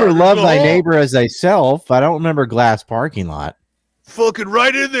there. I remember love thy neighbor as thyself. I don't remember glass parking lot. Fucking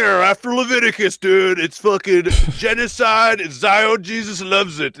right in there after Leviticus, dude. It's fucking genocide. It's Zio Jesus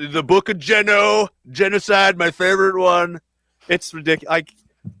loves it. The book of genocide, my favorite one. It's ridiculous. Like,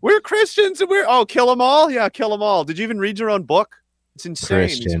 we're Christians and kill them all. Yeah, kill them all. Did you even read your own book? It's insane.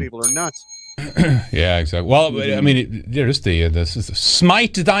 These people are nuts. Yeah, exactly. Well, I mean, there's this is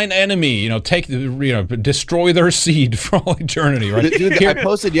smite thine enemy. Destroy their seed for all eternity. Right? Dude, I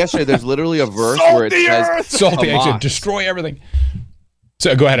posted yesterday. There's literally a verse where it says "Salt the earth, destroy everything."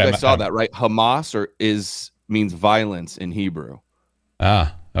 So go ahead. I saw that, right? Hamas means violence in Hebrew.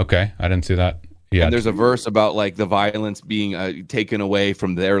 Ah, okay. I didn't see that. Yeah. And there's a verse about like the violence being taken away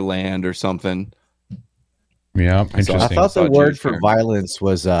from their land or something. Yeah, interesting. I thought the word for violence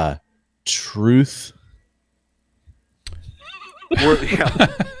was truth.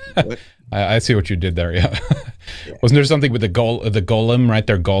 I see what you did there. Yeah. Wasn't there something with the golem right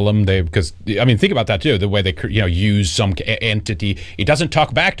there? Golem, because I mean, think about that too. The way they use some entity, it doesn't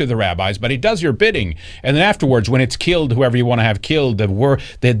talk back to the rabbis, but it does your bidding. And then afterwards, when it's killed, whoever you want to have killed,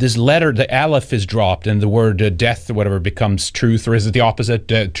 this letter, the aleph is dropped, and the word death or whatever becomes truth, or is it the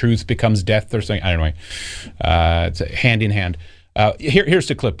opposite? Truth becomes death or something. I don't know. It's hand in hand. Here's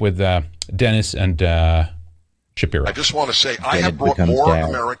the clip with Dennis and Shapiro. I just want to say I have brought more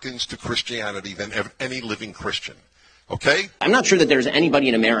Americans to Christianity than any living Christian. Okay? I'm not sure that there's anybody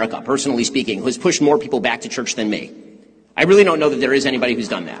in America, personally speaking, who has pushed more people back to church than me. I really don't know that there is anybody who's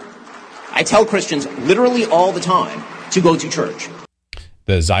done that. I tell Christians literally all the time to go to church.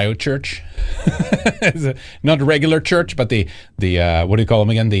 The Zio Church, not a regular church, but the what do you call them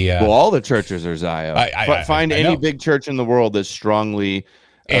again? All the churches are Zio. Find any big church in the world that's strongly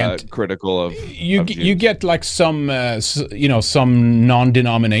critical of you get like some some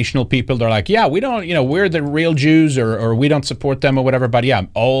non-denominational people. They're like, yeah, we don't, we're the real Jews, or we don't support them or whatever. But yeah,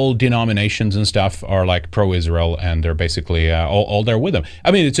 all denominations and stuff are like pro-Israel, and they're basically all there with them.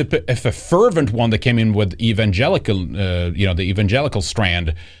 I mean, if a fervent one that came in with evangelical, the evangelical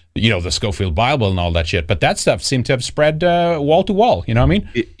strand, the Schofield Bible and all that shit. But that stuff seemed to have spread wall to wall. You know what I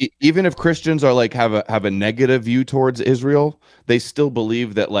mean? Even if Christians are like have a negative view towards Israel, they still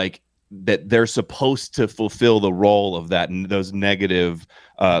believe that that they're supposed to fulfill the role of those negative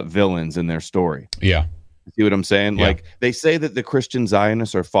villains in their story. Yeah. See what I'm saying? Yeah. Like, they say that the Christian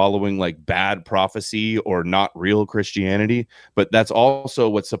Zionists are following like bad prophecy or not real Christianity, but that's also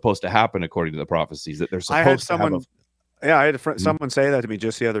what's supposed to happen according to the prophecies, that they're supposed to have I had someone say that to me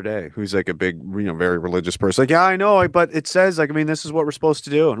just the other day, who's like a big, very religious person. Like, yeah, I know, but it says, like, I mean, this is what we're supposed to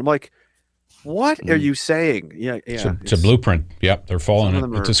do. And I'm like, what are you saying? Yeah. It's a blueprint. Yep, they're following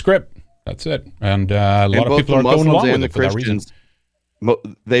it. It's a script. That's it. And a lot of people are Muslims going along and with it the Christians.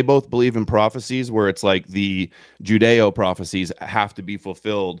 They both believe in prophecies where it's like the Judeo prophecies have to be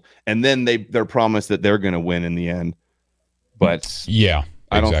fulfilled, and then they're promised that they're going to win in the end. But yeah.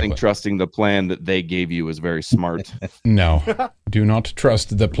 I don't think trusting the plan that they gave you is very smart. No, do not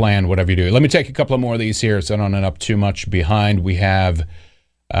trust the plan, whatever you do. Let me take a couple of more of these here so I don't end up too much behind. We have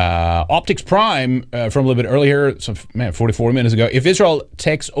Optics Prime from a little bit earlier, 44 minutes ago. If Israel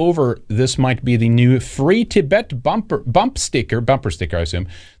takes over, this might be the new free Tibet bumper sticker, I assume,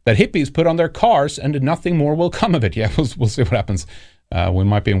 that hippies put on their cars, and nothing more will come of it. Yeah, we'll see what happens. We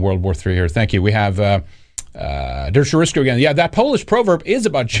might be in World War III here. Thank you. We have There's Risco again. Yeah, that Polish proverb is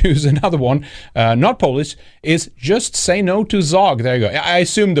about Jews. Another one, not Polish, is just say no to Zog. There you go. I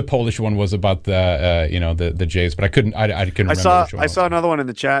assumed the Polish one was about the Jays, but I couldn't remember which one. I saw another one in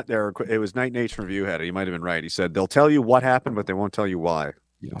the chat there. It was Night Nation Review had it. He might have been right. He said they'll tell you what happened, but they won't tell you why.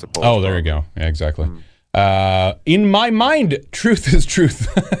 It's a Polish there proverb. you go. Yeah, exactly. In my mind, truth is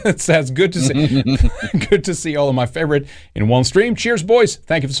truth. It says good to see, good to see all of my favorite in one stream. Cheers, boys!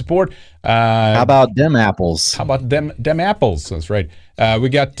 Thank you for support. How about them apples? How about them apples? That's right. We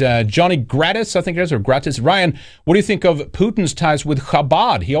got Johnny Gratis, I think it is, or Gratis. Ryan, what do you think of Putin's ties with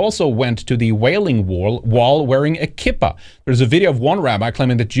Chabad? He also went to the Wailing Wall wearing a kippah. There's a video of one rabbi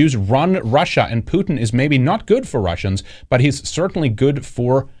claiming that Jews run Russia and Putin is maybe not good for Russians, but he's certainly good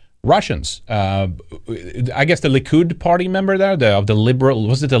for Russians. I guess the Likud party member there, of the liberal,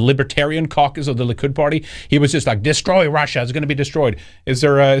 was it the Libertarian caucus of the Likud party? He was just like, destroy Russia, it's going to be destroyed. Is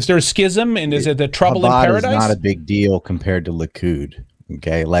there a schism, and is it the trouble Chabad in paradise? Is not a big deal compared to Likud.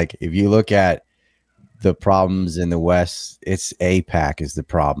 Okay, like if you look at the problems in the West, it's AIPAC is the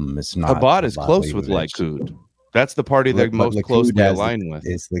problem. It's not. Chabad is close with Likud. That's the party they're most closely aligned with.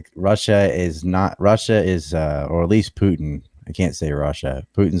 It's like Russia is not. Russia is, or at least Putin. I can't say Russia.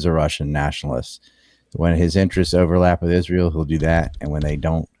 Putin's a Russian nationalist. When his interests overlap with Israel, he'll do that, and when they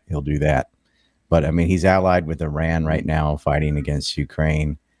don't, he'll do that. But I mean, he's allied with Iran right now, fighting against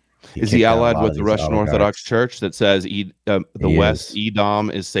Ukraine. Is he allied with the Russian Orthodox Church that says the West Edom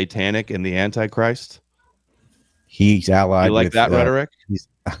is satanic and the Antichrist? He's allied. You like with that rhetoric?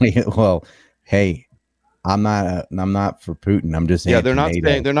 Well, hey, I'm not for Putin. I'm just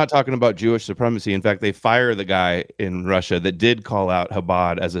they're not talking about Jewish supremacy. In fact, they fire the guy in Russia that did call out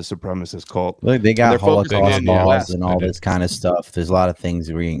Chabad as a supremacist cult. Look, they got Holocaust laws and all this kind of stuff. There's a lot of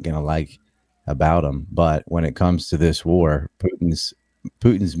things we ain't gonna like about them. But when it comes to this war,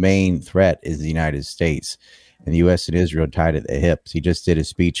 Putin's main threat is the United States, and the U.S. and Israel tied at the hips. He just did a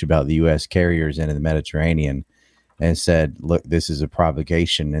speech about the U.S. carriers into the Mediterranean and said, look, this is a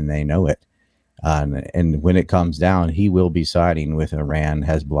provocation, and they know it. And when it comes down, he will be siding with Iran,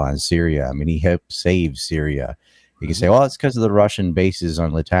 Hezbollah, and Syria. I mean, he helped save Syria. You can say, well, it's because of the Russian bases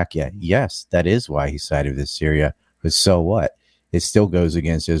on Latakia. Yes, that is why he sided with Syria. But so what? It still goes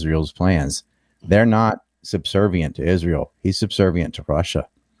against Israel's plans. They're not subservient to Israel. He's subservient to Russia.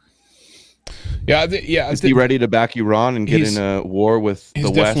 Is he ready to back Iran and get in a war with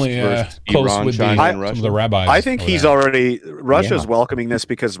the West versus Iran, China, and Russia? The rabbis. I think he's already. Russia's welcoming this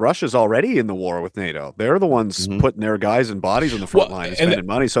because Russia's already in the war with NATO. They're the ones putting their guys and bodies on the front line and spending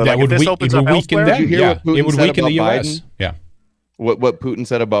money. So if this opens up elsewhere, did you hear what Putin said about the US. Biden? Yeah. What Putin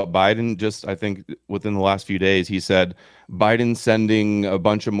said about Biden, just I think within the last few days, he said Biden's sending a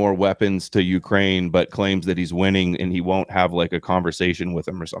bunch of more weapons to Ukraine, but claims that he's winning and he won't have like a conversation with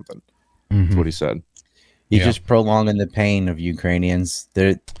him or something. That's what he said. He's just prolonging the pain of Ukrainians.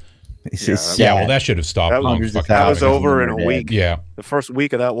 Well, that should have stopped. That was over in a week. Yeah. The first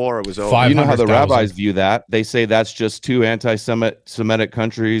week of that war, it was over. You know how the rabbis view that? They say that's just two anti-Semitic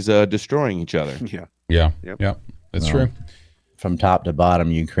countries destroying each other. Yeah. That's true. From top to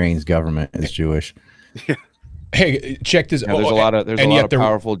bottom, Ukraine's government is Jewish. Hey, check this. There's a lot of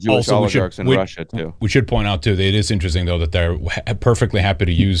powerful Jewish oligarchs in Russia too. We should point out too that it is interesting though that they're perfectly happy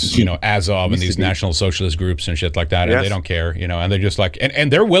to use Azov and these national socialist groups and shit like that, and they don't care, and they're just like,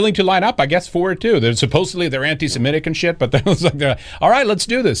 and they're willing to line up, I guess, for it too. They're supposedly anti-Semitic and shit, but they're like, all right, let's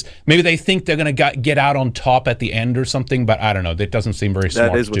do this. Maybe they think they're gonna get out on top at the end or something, but I don't know. That doesn't seem very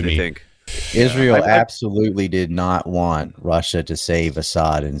smart to me. That is what they think. Israel absolutely did not want Russia to save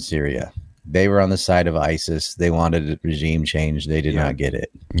Assad in Syria. They were on the side of ISIS. They wanted a regime change. They did not get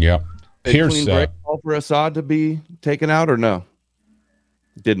it. Yeah. Did clean break call for Assad to be taken out or no?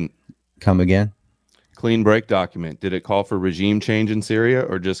 Didn't. Come again? Clean break document. Did it call for regime change in Syria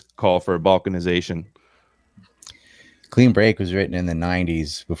or just call for balkanization? Clean break was written in the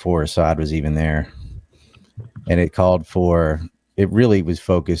 90s before Assad was even there. And it called for... It really was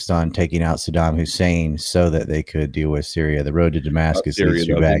focused on taking out Saddam Hussein so that they could deal with Syria. The road to Damascus leads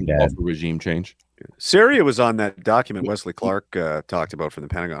through Baghdad. Regime change. Syria was on that document Wesley Clark talked about from the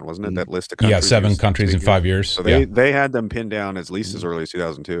Pentagon, wasn't it? That list of countries. Yeah, 7 countries in 5 years. So they had them pinned down at least as early as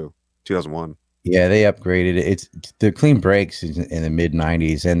 2001. Yeah, they upgraded it. It's the clean breaks in the mid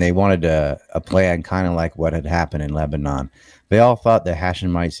 90s, and they wanted a plan kind of like what had happened in Lebanon. They all thought the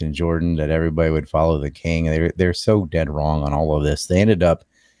Hashemites in Jordan that everybody would follow the king. They're so dead wrong on all of this. They ended up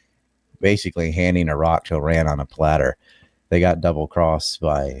basically handing Iraq to Iran on a platter. They got double crossed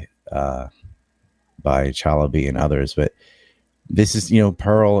by Chalabi and others. But this is,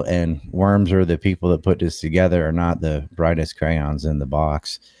 Pearl and Worms are the people that put this together, are not the brightest crayons in the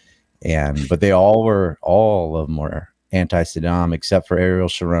box. but all of them were anti-Saddam except for Ariel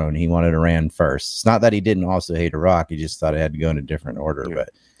Sharon. He wanted Iran first. It's not that he didn't also hate Iraq. He just thought it had to go in a different order. But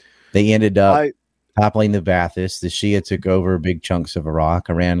they ended up toppling the Baathists. The Shia took over big chunks of Iraq.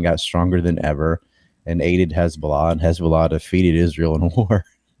 Iran got stronger than ever and aided Hezbollah, and Hezbollah defeated Israel in war.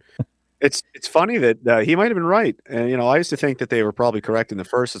 It's funny that he might have been right. And, I used to think that they were probably correct in the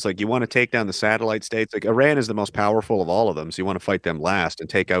first. It's like you want to take down the satellite states. Like Iran is the most powerful of all of them. So you want to fight them last and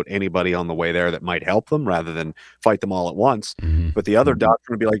take out anybody on the way there that might help them rather than fight them all at once. Mm-hmm. But the other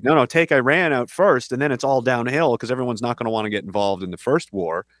doctrine would be like, no, take Iran out first. And then it's all downhill because everyone's not going to want to get involved in the first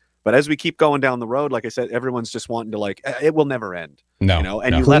war. But as we keep going down the road, like I said, everyone's just wanting to it will never end. No,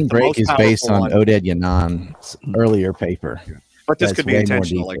 and you Clean Break is based on Oded Yanan's earlier paper. But this could be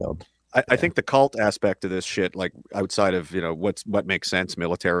intentional. I think the cult aspect of this shit, like outside of what makes sense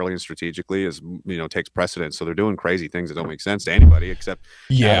militarily and strategically, is takes precedence. So they're doing crazy things that don't make sense to anybody except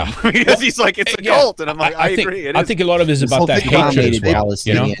because he's like it's a cult, and I'm like I agree. I think a lot of it is about that hatred as well.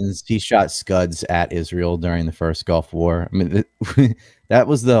 Palestinians, he shot Scuds at Israel during the first Gulf War. I mean, that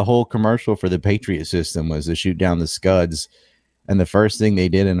was the whole commercial for the Patriot system, was to shoot down the Scuds, and the first thing they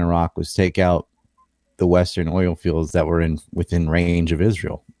did in Iraq was take out the Western oil fields that were within range of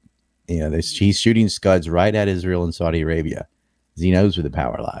Israel. He's shooting Scuds right at Israel and Saudi Arabia. He knows where the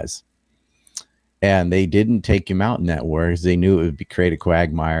power lies. And they didn't take him out in that war because they knew it would create a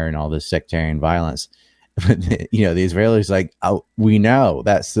quagmire and all this sectarian violence. But, the Israelis like, oh, we know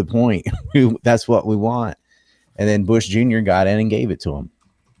that's the point. That's what we want. And then Bush Jr. got in and gave it to him.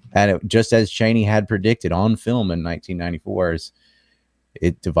 And just as Cheney had predicted on film in 1994,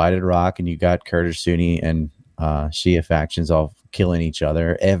 it divided Iraq, and you got Kurdish, Sunni, and Shia factions all killing each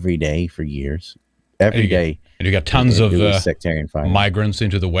other every day for years. Every day. And you got tons of sectarian fighting. Migrants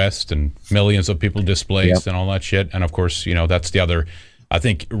into the West and millions of people displaced and all that shit. And of course, that's the other, I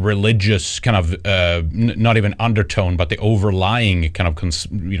think, religious kind of not even undertone, but the overlying kind of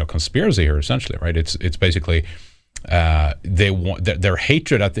conspiracy here, essentially, right? It's basically they want their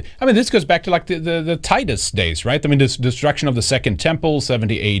hatred at this goes back to like the Titus days, right? I mean, this destruction of the Second Temple,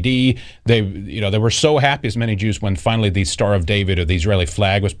 70 AD. They were so happy, as many Jews, when finally the Star of David, or the Israeli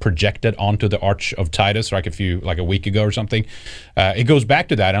flag, was projected onto the Arch of Titus, like a week ago or something. It goes back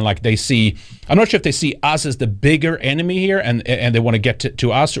to that, and like they see, I'm not sure if they see us as the bigger enemy here, and they want to get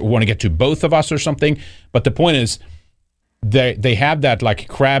to us, or want to get to both of us or something. But the point is, they have that like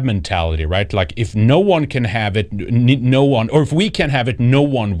crab mentality, right? Like if no one can have it, no one, or if we can have it, no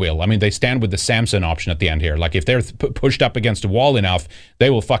one will. I mean, they stand with the Samson option at the end here. Like if they're pushed up against a wall enough, they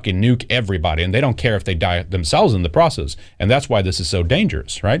will fucking nuke everybody, and they don't care if they die themselves in the process. And that's why this is so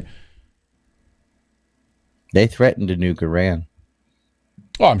dangerous, right? They threatened to nuke Iran.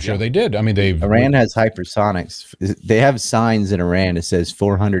 Oh, I'm sure they did. I mean, Iran has hypersonics. They have signs in Iran that says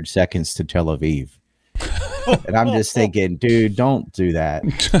 400 seconds to Tel Aviv. And I'm just thinking, dude, don't do that.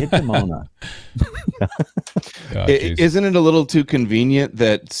 Get Dimona. Isn't it a little too convenient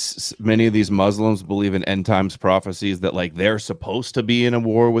that many of these Muslims believe in end times prophecies that like they're supposed to be in a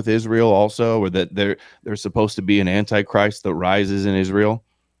war with Israel also, or that they're supposed to be an antichrist that rises in Israel?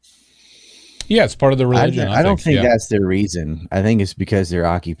 Yeah, it's part of the religion. I don't think that's their reason. I think it's because they're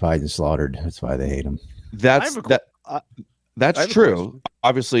occupied and slaughtered. That's why they hate them. That's true.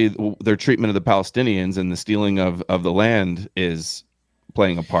 Obviously, their treatment of the Palestinians and the stealing of the land is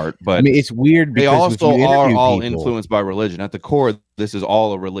playing a part. But I mean, it's weird because they also are all influenced by religion. At the core, this is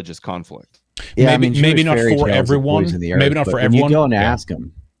all a religious conflict. Yeah, maybe not for everyone. Maybe not for everyone. You go and ask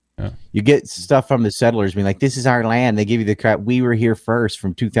them. Yeah. You get stuff from the settlers being like, "This is our land." They give you the crap. We were here first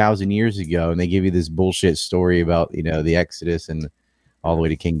from 2,000 years ago, and they give you this bullshit story about the Exodus and all the way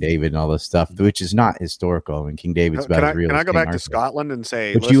to King David and all this stuff, which is not historical. And King David's about as real. Can I go King back Arthur. to Scotland and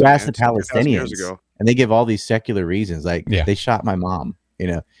say, but you ask the Palestinians, and they give all these secular reasons, like they shot my mom.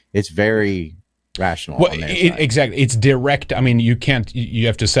 It's very rational. Well, exactly. It's direct. I mean, you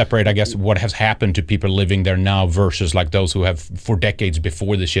have to separate, I guess, what has happened to people living there now versus like those who have for decades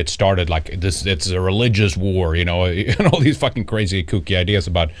before the shit started. Like this, it's a religious war, and all these fucking crazy kooky ideas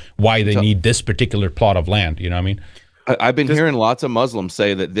about why they need this particular plot of land. You know what I mean? I've been hearing lots of Muslims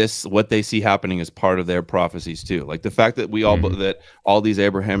say that what they see happening is part of their prophecies too. Like the fact that that all these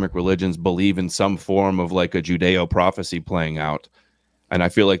Abrahamic religions believe in some form of like a Judeo prophecy playing out. And I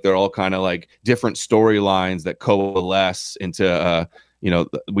feel like they're all kind of like different storylines that coalesce into,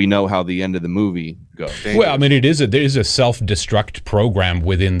 we know how the end of the movie goes. Well, I mean, there is a self-destruct program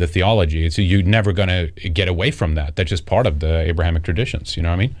within the theology. So you're never going to get away from that. That's just part of the Abrahamic traditions. You know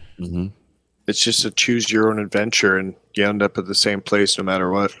what I mean? Mm-hmm. It's just a choose your own adventure, and you end up at the same place no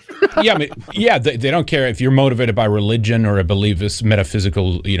matter what. Yeah, I mean, yeah, they don't care if you're motivated by religion or a belief,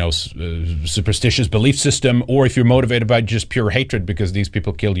 metaphysical, superstitious belief system, or if you're motivated by just pure hatred because these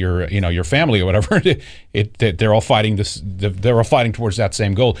people killed your family or whatever. They're all fighting this. They're all fighting towards that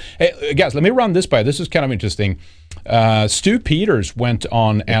same goal. Hey, guys, let me run this by. This is kind of interesting. Stu Peters went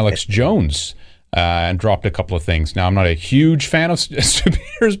on Alex Jones and dropped a couple of things. Now, I'm not a huge fan of Stu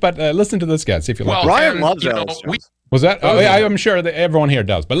Peters, but listen to this guy. See if you like. Well, Ryan loves Alex Jones. Was that? Oh, yeah, I'm sure that everyone here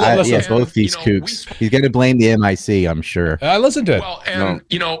does. But listen. Yeah, both these kooks. He's going to blame the MIC, I'm sure. Listen to it. Well, and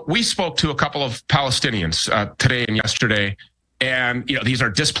we spoke to a couple of Palestinians today and yesterday, and these are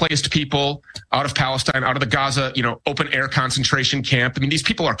displaced people out of Palestine, out of the Gaza, open air concentration camp. I mean, these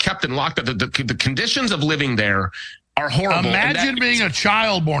people are kept and locked up. The conditions of living there are horrible. Imagine being a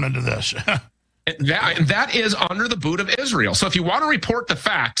child born into this. That is under the boot of Israel. So if you want to report the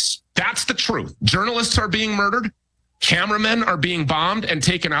facts, that's the truth. Journalists are being murdered. Cameramen are being bombed and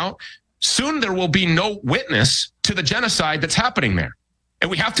taken out. Soon there will be no witness to the genocide that's happening there.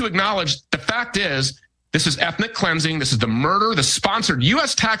 And we have to acknowledge the fact is this is ethnic cleansing. This is the murder, the sponsored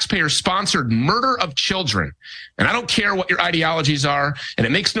U.S. taxpayer-sponsored murder of children. And I don't care what your ideologies are, and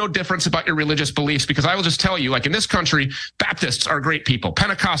it makes no difference about your religious beliefs, because I will just tell you, like in this country, Baptists are great people.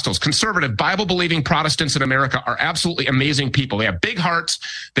 Pentecostals, conservative, Bible-believing Protestants in America are absolutely amazing people. They have big hearts.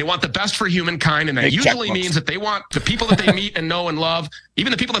 They want the best for humankind, and that usually means that they want the people that they meet and know and love,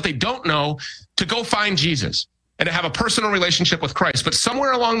 even the people that they don't know, to go find Jesus and to have a personal relationship with Christ. But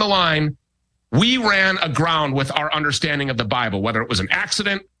somewhere along the line, we ran aground with our understanding of the Bible, whether it was an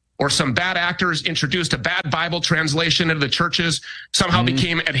accident or some bad actors introduced a bad Bible translation into the churches, somehow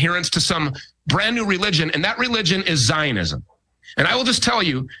became adherents to some brand new religion, and that religion is Zionism. And I will just tell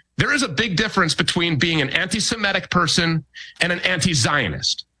you, there is a big difference between being an anti-Semitic person and an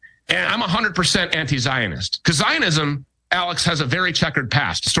anti-Zionist. And I'm 100% anti-Zionist, because Zionism, Alex, has a very checkered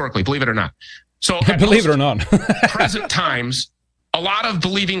past, historically, believe it or not. So believe it or not, present times, a lot of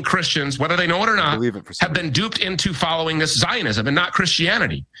believing Christians, whether they know it or not, have been duped into following this Zionism and not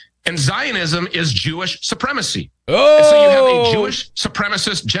Christianity. And Zionism is Jewish supremacy. Oh! And so you have a Jewish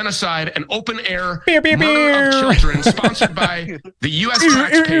supremacist genocide and open-air murder of children sponsored by the U.S.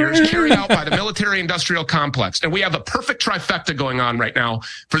 taxpayers, carried out by the military-industrial complex. And we have a perfect trifecta going on right now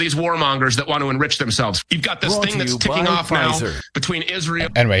for these warmongers that want to enrich themselves. You've got this thing that's ticking off now between Israel.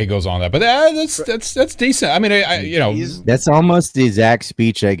 Anyway, he goes on that, but that's decent. I mean, that's almost the exact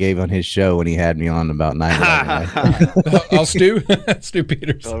speech I gave on his show when he had me on about 9/11. I'll Stu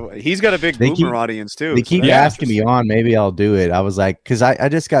Peters. He's got a big boomer audience too. They keep asking me on. Maybe I'll do it. I was like, because I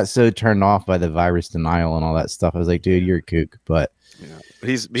just got so turned off by the virus denial and all that stuff. I was like, dude, you're a kook. But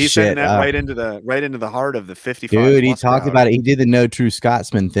he's saying that right into the heart of the 55. Dude, he talked about it. He did the No True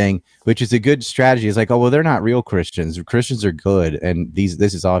Scotsman thing, which is a good strategy. It's like, oh well, they're not real Christians. Christians are good, and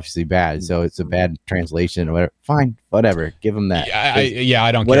this is obviously bad. So it's a bad translation or whatever. Fine, whatever. Give them that.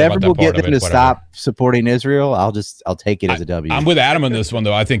 I don't care whatever about that will part get them of it, to stop supporting Israel. I'll take it as a W. I'm with Adam on this one,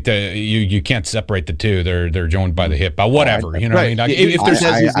 though. I think that you can't separate the two. They're joined by the hip. But whatever, you know. Right. What I mean? If there's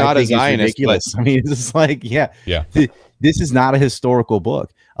says he's not a Zionist, I mean, it's just like, yeah. This is not a historical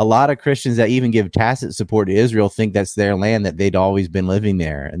book. A lot of Christians that even give tacit support to Israel think that's their land, that they'd always been living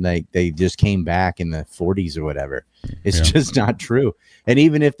there, and they just came back in the 40s or whatever. It's just not true. And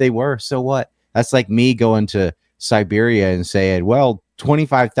even if they were, so what? That's like me going to Siberia and saying, well,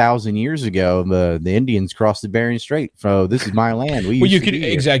 25,000 years ago, the Indians crossed the Bering Strait. So this is my land. You can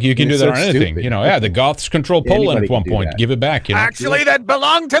do that on anything. The Goths controlled Poland at one point. Give it back. Actually, that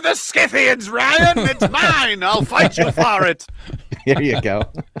belonged to the Scythians, Ryan. It's mine. I'll fight you for it. Here you go.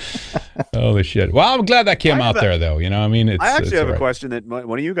 Holy shit. Well, I'm glad that came out there, though. I mean, I actually have a question that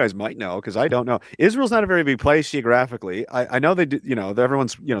one of you guys might know, because I don't know. Israel's not a very big place geographically. I know they do.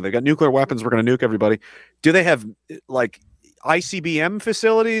 Everyone's. They got nuclear weapons. We're going to nuke everybody. Do they have like ICBM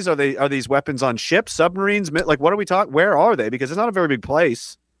facilities? Are these weapons on ships, submarines? Like, what are we talking? Where are they? Because it's not a very big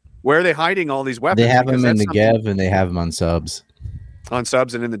place. Where are they hiding all these weapons? They have them in the Negev, and they have them on subs. On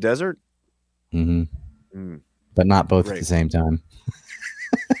subs and in the desert. But not both at the same time.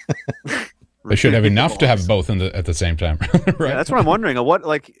 They should have enough to have both at the same time. Right? Yeah, that's what I'm wondering.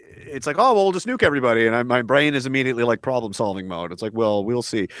 It's like, oh, well, we'll just nuke everybody, and my brain is immediately like problem solving mode. It's like, well, we'll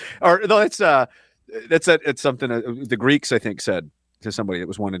see. Or no, it's something the Greeks, I think, said to somebody that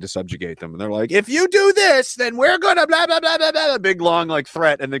was wanting to subjugate them, and they're like, if you do this, then we're gonna blah blah blah blah blah, a big long like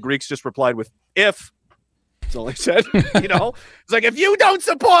threat, and the Greeks just replied with if. That's all they said. It's like, if you don't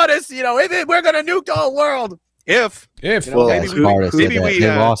support us, we're gonna nuke the whole world. If they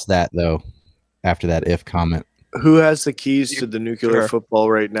lost that though after that if comment. Who has the keys to the nuclear football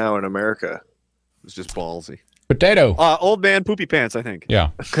right now in America? was just ballsy. Potato. Old man poopy pants, I think.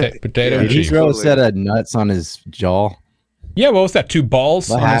 Yeah. Potato Did he chief. throw a set of nuts on his jaw? Yeah, what was that? 2 balls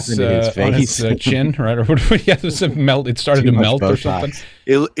What on happened to his on his face? chin, right? Or what? Yeah, it started to melt or something.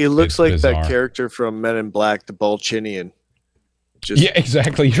 It looks It's like bizarre. that character from Men in Black, the Balchinian. Yeah,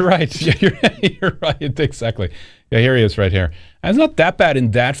 exactly. You're right. Yeah, you're right. Exactly. Yeah, here he is right here. And it's not that bad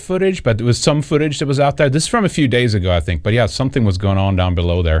in that footage, but there was some footage that was out there. This is from a few days ago, I think. But yeah, something was going on down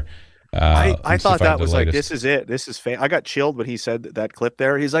below there. I thought that was like, this is it. This is I got chilled when he said that clip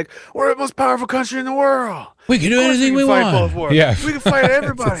there. He's like, we're the most powerful country in the world. We can do anything we fight want. both wars. Yeah. We can fight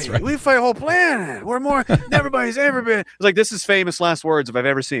everybody. That's right. We can fight a whole planet. We're more than everybody's ever been. It's like, this is famous last words if I've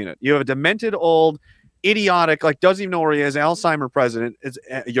ever seen it. You have a demented old idiotic, like doesn't even know where he is, Alzheimer president.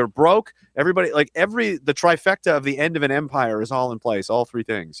 You're broke. Everybody, like the trifecta of the end of an empire is all in place. All 3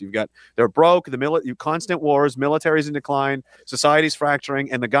 things. They're broke. Constant wars. Military's in decline. Society's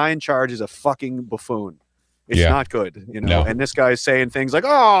fracturing, and the guy in charge is a fucking buffoon. It's not good, No. And this guy's saying things like,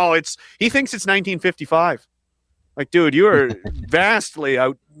 "Oh, he thinks it's 1955." Like, dude, you are vastly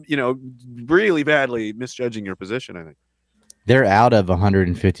out. Really badly misjudging your position. I think They're out of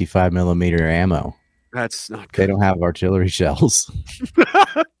 155 millimeter ammo. that's not good. They don't have artillery shells.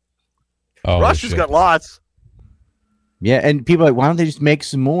 Russia's got lots. Yeah, and people are like, why don't they just make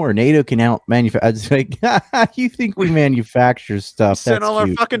some more? NATO can out manufacture. It's like, you think we manufacture stuff? Send That's all our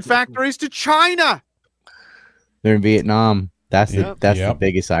cute. fucking factories to China. They're in Vietnam. That's Yep. the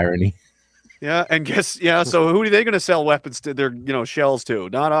biggest irony. Yeah, and so who are they going to sell weapons to their, shells to?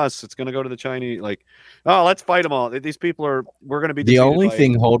 Not us. It's going to go to the Chinese. Like, oh, let's fight them all. These people we're going to be The defeated only by-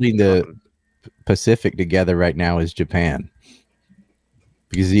 thing holding the Pacific together right now is Japan.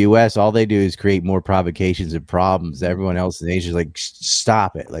 Because the U.S., all they do is create more provocations and problems. Everyone else in Asia is like,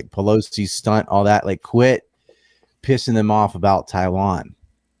 stop it. Like Pelosi stunt, all that. Like, quit pissing them off about Taiwan.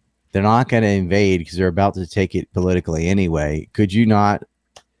 They're not going to invade because they're about to take it politically anyway. Could you not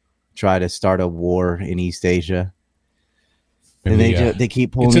try to start a war in East Asia? And they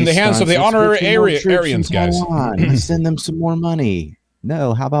keep pulling. It's in the hands of the stunts. honorary Let's put some more troops in Aryans, guys. Taiwan. Let's send them some more money.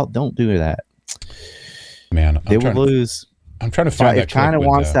 No, how about don't do that? Man, They will lose. I'm trying to find that If China clip with,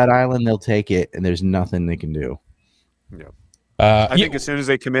 wants that island, they'll take it, and there's nothing they can do. Yeah. I think as soon as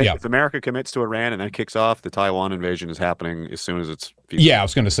they commit, if America commits to Iran and that kicks off, the Taiwan invasion is happening as soon as it's feasible. Yeah, I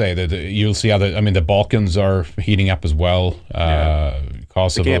was going to say that you'll see how the Balkans are heating up as well.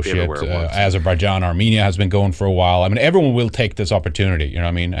 Kosovo shit, Azerbaijan, Armenia has been going for a while. I mean, everyone will take this opportunity, you know what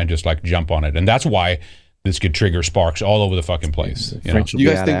I mean, and just like jump on it. And that's why this could trigger sparks all over the fucking place. You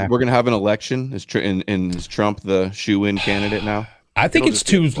guys think we're going to have an election? Is Trump the shoe-in candidate now? I think it's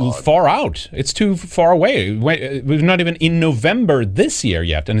too far out. It's too far away. We're not even in November this year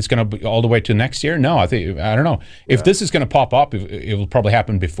yet, and it's going to be all the way to next year. No, I don't know. If this is going to pop up, it will probably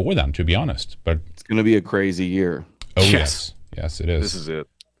happen before then, to be honest. But it's going to be a crazy year. Oh, yes, it is. This is it.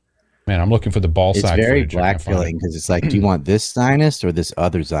 Man, I'm looking for the ball It's sack very footage. black filling because it's like, do you want this Zionist or this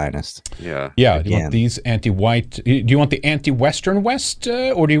other Zionist? Yeah. Yeah. Do you want these anti-white? Do you want the anti-Western West,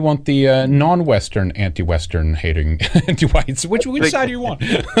 or do you want the non-Western anti-Western hating anti-whites? Which side do you want?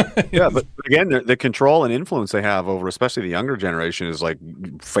 Yeah, but again, the control and influence they have over, especially the younger generation, is like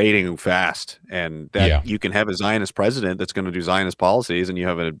fading fast. And that you can have a Zionist president that's going to do Zionist policies, and you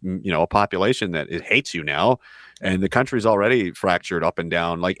have a population that it hates you now. And the country's already fractured up and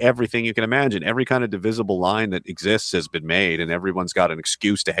down, like everything you can imagine. Every kind of divisible line that exists has been made, and everyone's got an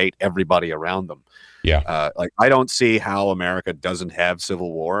excuse to hate everybody around them. Yeah. Like, I don't see how America doesn't have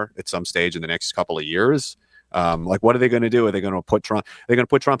civil war at some stage in the next couple of years. Like, what are they going to do? Are they going to put Trump? They're going to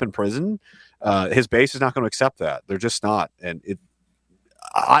put Trump in prison? His base is not going to accept that. They're just not. And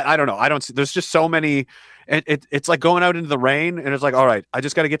I don't know. I don't see. There's just so many. It's like going out into the rain, and it's like, all right, I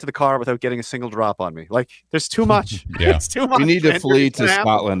just got to get to the car without getting a single drop on me. Like, there's too much. Yeah. It's too much. We need to flee to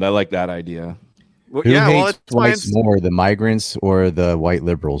Scotland. I like that idea. Well, Who hates it's whites more, the migrants or the white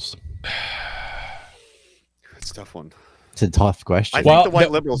liberals? It's a tough one. It's a tough question. I think the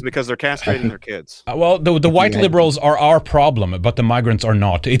white liberals, because they're castrating their kids. Well, the white liberals are our problem, but the migrants are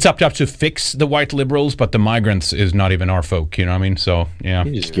not. It's up to fix the white liberals, but the migrants is not even our folk. You know what I mean? So yeah,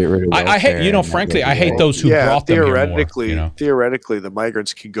 you just get rid of. I hate. Frankly, I hate those who brought them here more, theoretically, the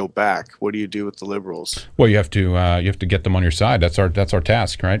migrants can go back. What do you do with the liberals? Well, you have to get them on your side. That's our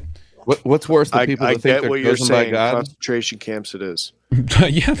task, right? What's worse, the people that think they're chosen by God? Concentration camps, it is.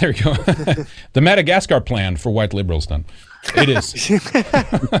 Yeah, there you go. The Madagascar plan for white liberals, then. It is.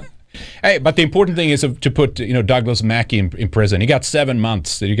 Hey, but the important thing is to put Douglas Mackey in prison. He got 7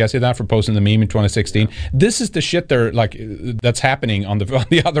 months. Did you guys see that for posting the meme in 2016? This is the shit that's happening on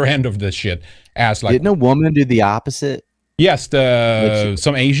the other end of this shit. Didn't a woman do the opposite? Yes,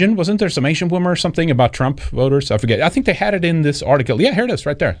 some Asian, wasn't there some Asian woman or something about Trump voters? I forget. I think they had it in this article. Yeah, here it is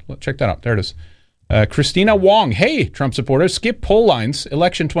right there. Check that out. There it is. Christina Wong. Hey, Trump supporters, skip poll lines.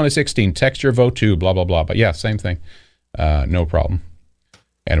 Election 2016. Text your vote to blah, blah, blah. But yeah, same thing. No problem.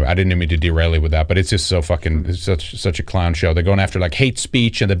 Anyway, I didn't mean to derail you with that, but it's just so fucking, it's such a clown show. They're going after like hate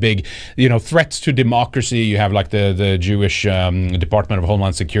speech and the big, threats to democracy. You have like the Jewish Department of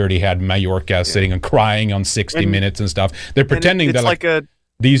Homeland Security had Mayorkas sitting and crying on 60 Minutes and stuff. They're pretending that like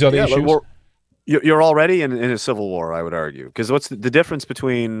these are the issues. You're already in a civil war, I would argue, because what's the difference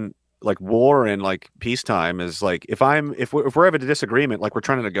between like war and like peacetime is like if we're having a disagreement, like we're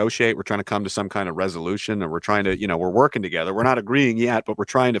trying to negotiate, we're trying to come to some kind of resolution, or we're trying to, we're working together. We're not agreeing yet, but we're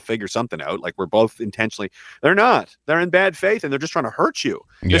trying to figure something out. Like we're both intentionally, they're in bad faith and they're just trying to hurt you.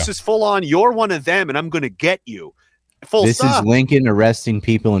 Yeah. This is full on, you're one of them and I'm going to get you. This is Lincoln arresting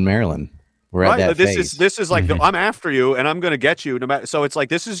people in Maryland. We're at that phase. This is like I'm after you and I'm going to get you no matter. So it's like,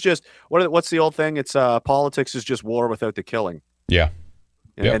 this is just, what's the old thing? It's politics is just war without the killing. Yeah.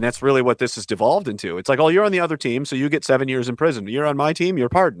 And that's really what this has devolved into. It's like, oh, you're on the other team, so you get 7 years in prison. You're on my team, you're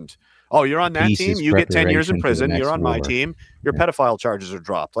pardoned. Oh, you're on that team, you get 10 years in prison. You're on my team, your pedophile charges are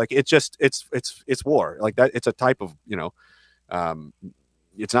dropped. Like it's just it's war. Like that. It's a type of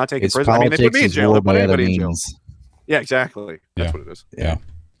it's not taking prison. I mean, they put me in jail. They put anybody in jail. Yeah, exactly. That's what it is. Yeah.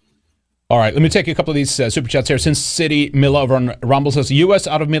 All right, let me take a couple of these super chats here. Since City Miller over on Rumble says, U.S.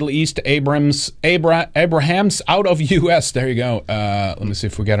 out of Middle East, Abrahams out of U.S. There you go. Let me see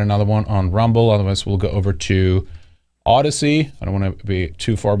if we got another one on Rumble. Otherwise, we'll go over to Odyssey. I don't want to be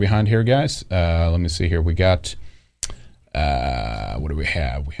too far behind here, guys. Let me see here. We got, what do we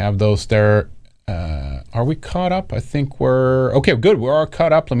have? We have those there. Are we caught up? I think we're, okay, good. We are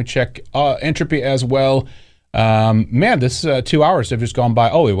caught up. Let me check Entropy as well. Man, this 2 hours have just gone by.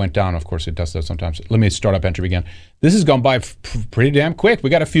 Oh, it went down. Of course, it does that sometimes. Let me start up Entropy again. This has gone by pretty damn quick. We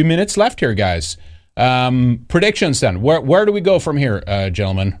got a few minutes left here, guys. Predictions then. Where do we go from here,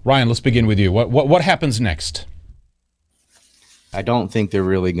 gentlemen? Ryan, let's begin with you. What happens next? I don't think they're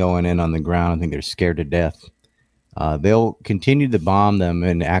really going in on the ground. I think they're scared to death. They'll continue to bomb them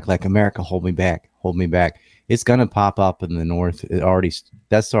and act like America, hold me back, hold me back. It's going to pop up in the north.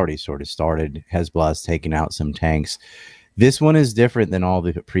 That's already sort of started. Hezbollah's taken out some tanks. This one is different than all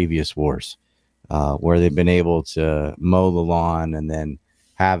the previous wars, where they've been able to mow the lawn and then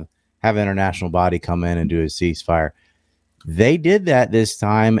have an international body come in and do a ceasefire. They did that this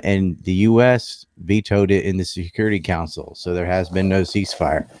time, and the U.S. vetoed it in the Security Council, so there has been no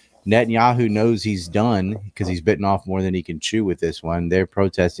ceasefire. Netanyahu knows he's done because he's bitten off more than he can chew with this one. They're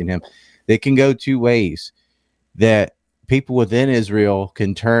protesting him. They can go two ways. That people within Israel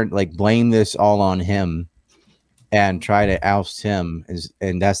can blame this all on him and try to oust him,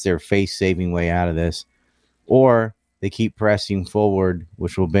 and that's their face-saving way out of this. Or they keep pressing forward,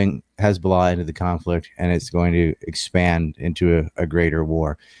 which will bring Hezbollah into the conflict, and it's going to expand into a greater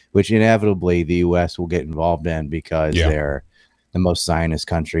war, which inevitably the U.S. will get involved in because they're the most Zionist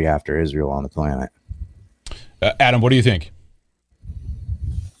country after Israel on the planet. Adam, what do you think?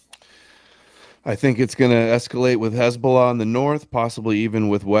 I think it's going to escalate with Hezbollah in the north, possibly even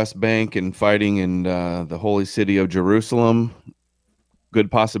with West Bank and fighting in the holy city of Jerusalem. Good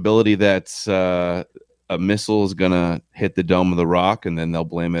possibility that a missile is going to hit the Dome of the Rock, and then they'll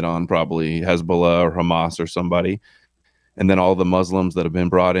blame it on probably Hezbollah or Hamas or somebody. And then all the Muslims that have been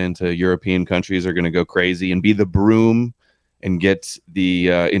brought into European countries are going to go crazy and be the broom and get the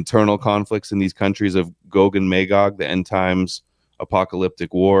internal conflicts in these countries of Gog and Magog, the end times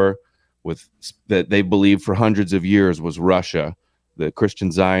apocalyptic war, that they believe for hundreds of years was Russia. The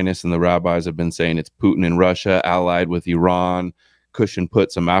Christian Zionists and the rabbis have been saying it's Putin and Russia allied with Iran, cushion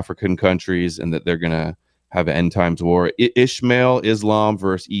put some African countries, and that they're going to have an end times war. Ishmael, Islam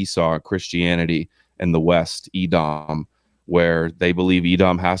versus Esau, Christianity, and the West, Edom, where they believe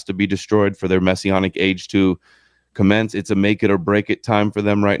Edom has to be destroyed for their messianic age to commence. It's a make it or break it time for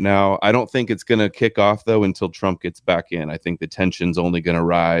them right now. I don't think it's going to kick off, though, until Trump gets back in. I think the tension's only going to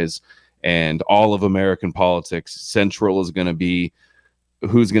rise. And all of American politics, central is going to be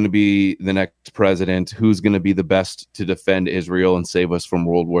who's going to be the next president, who's going to be the best to defend Israel and save us from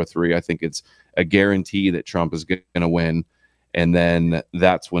World War III. I think it's a guarantee that Trump is going to win. And then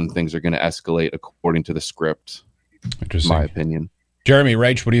that's when things are going to escalate according to the script, in my opinion. Jeremy,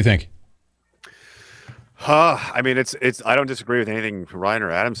 Rach, what do you think? I mean, it's. I don't disagree with anything Ryan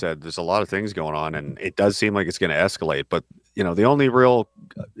or Adam said. There's a lot of things going on, and it does seem like it's going to escalate. But the only real,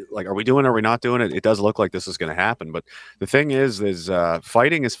 are we doing it? Are we not doing it? It does look like this is going to happen. But the thing is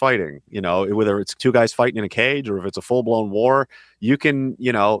fighting is fighting. Whether it's two guys fighting in a cage or if it's a full blown war, you can,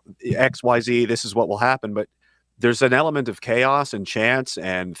 X, Y, Z. This is what will happen. But there's an element of chaos and chance,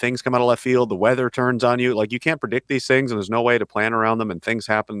 and things come out of left field. The weather turns on you. Like, you can't predict these things, and there's no way to plan around them, and things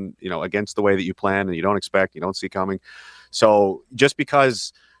happen, against the way that you plan, and you don't expect, you don't see coming. So just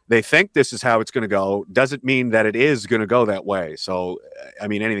because they think this is how it's going to go doesn't mean that it is going to go that way. So, I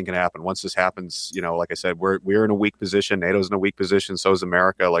mean, anything can happen. Once this happens, like I said, we're in a weak position. NATO's in a weak position. So is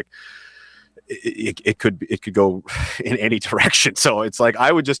America. Like, it could go in any direction. So it's like,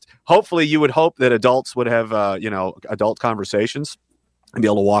 hopefully you would hope that adults would have, adult conversations and be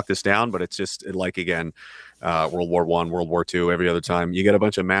able to walk this down. But it's just like, again, World War I, World War II, every other time you get a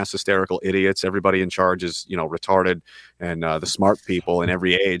bunch of mass hysterical idiots. Everybody in charge is, retarded, and the smart people in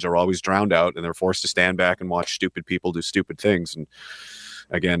every age are always drowned out, and they're forced to stand back and watch stupid people do stupid things. And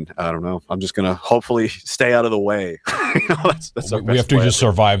again, I don't know. I'm just going to hopefully stay out of the way. That's we have to just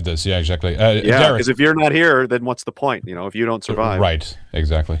survive this. Yeah, exactly. Yeah, because if you're not here, then what's the point? If you don't survive. Right,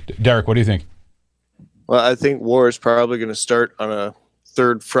 exactly. Derek, what do you think? Well, I think war is probably going to start on a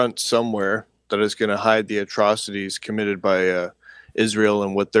third front somewhere that is going to hide the atrocities committed by Israel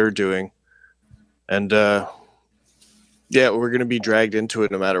and what they're doing. And we're going to be dragged into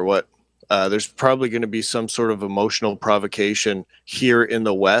it no matter what. There's probably going to be some sort of emotional provocation here in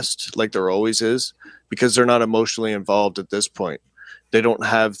the West, like there always is, because they're not emotionally involved at this point. They don't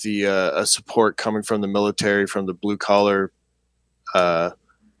have the support coming from the military, from the blue collar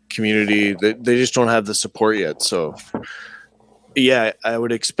community. They just don't have the support yet. So, yeah, I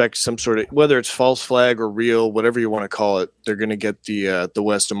would expect some sort of, whether it's false flag or real, whatever you want to call it, they're going to get the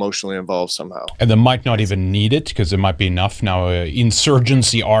West emotionally involved somehow. And they might not even need it, because there might be enough now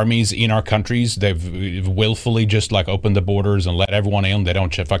insurgency armies in our countries. They've willfully just opened the borders and let everyone in. They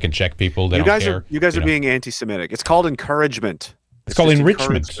don't fucking check people. They don't care. You guys are being anti-Semitic. It's called encouragement. It's called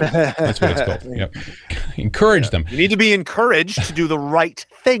enrichment. That's what it's called. Yep. Encourage them. You need to be encouraged to do the right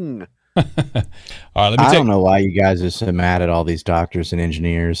thing. I don't know why you guys are so mad at all these doctors and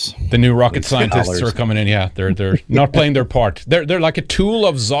engineers. The new rocket scientists are coming in. Yeah, they're not playing their part. They're like a tool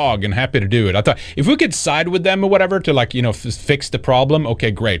of Zog and happy to do it. I thought if we could side with them or whatever to fix the problem,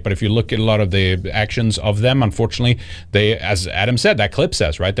 okay, great. But if you look at a lot of the actions of them, unfortunately, they, as Adam said, that clip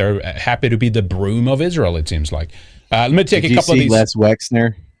says, right, they're happy to be the broom of Israel. It seems like. Let me take a couple of these. Les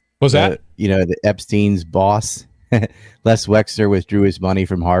Wexner was that the Epstein's boss. Les Wexner withdrew his money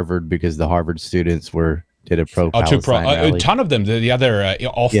from Harvard because the Harvard students did a pro-Palestine rally. A ton of them. The other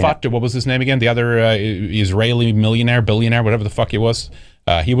Alfat, what was his name again? The other Israeli billionaire, whatever the fuck he was.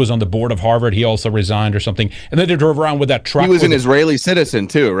 He was on the board of Harvard. He also resigned or something. And then they drove around with that truck. He was an Israeli citizen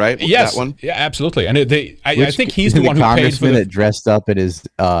too, right? Yes. That one? Yeah, absolutely. And I think he's the one who paid for that dressed up in his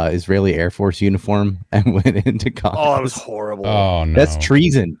Israeli Air Force uniform and went into Congress. Oh, it was horrible. Oh, no. That's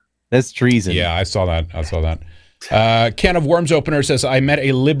treason. Yeah, I saw that. Can of Worms opener says, I met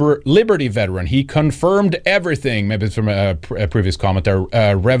a Liberty veteran. He confirmed everything. Maybe it's from a previous comment there.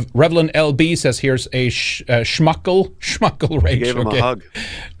 Revlin LB says, here's a schmuckle rage. Gave him a hug.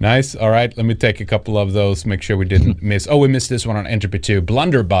 Nice. All right. Let me take a couple of those. Make sure we didn't miss. Oh, we missed this one on Entropy 2.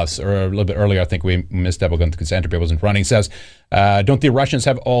 Blunderbuss, or a little bit earlier, I think we missed that one because Entropy wasn't running. Says, don't the Russians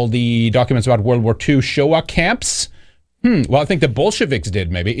have all the documents about World War II Shoah camps? Well, I think the Bolsheviks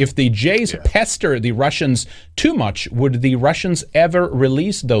did, maybe. If the Jays pester the Russians too much, would the Russians ever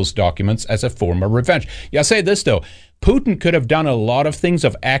release those documents as a form of revenge? Yeah, I'll say this, though. Putin could have done a lot of things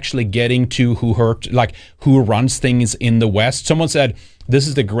of actually getting to who runs things in the West. Someone said, this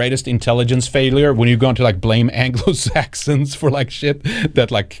is the greatest intelligence failure when you're going to blame Anglo-Saxons for shit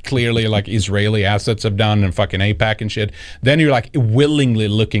that clearly Israeli assets have done and fucking AIPAC and shit. Then you're willingly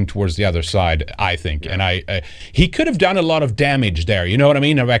looking towards the other side, I think. Yeah. And he could have done a lot of damage there. You know what I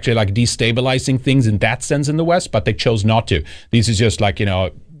mean? Of actually destabilizing things in that sense in the West, but they chose not to. This is just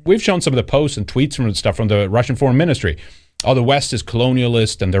we've shown some of the posts and tweets from stuff from the Russian Foreign Ministry. Oh, the West is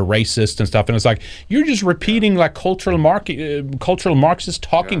colonialist and they're racist and stuff. And it's you're just repeating cultural Marxist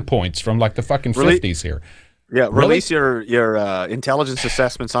talking points from the fucking 50s here. Yeah, release your intelligence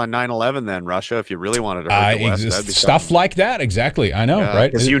assessments on 9/11 then, Russia, if you really wanted to hurt the West. Stuff like that, exactly. I know, right?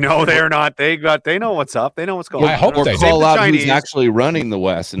 Because they're not. They know what's up. They know what's going on. I hope they call out who's actually running the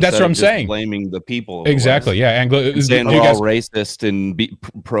West. That's what I'm saying. Blaming the people. Exactly. Yeah, saying they're all racist and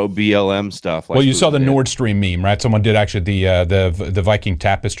pro BLM stuff. Well, you saw the Nord Stream meme, right? Someone did actually the Viking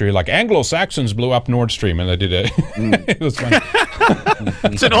tapestry, Anglo-Saxons blew up Nord Stream, and they did it. It was funny.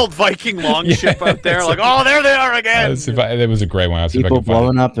 It's an old Viking longship out there. There they are again. It was a great one. People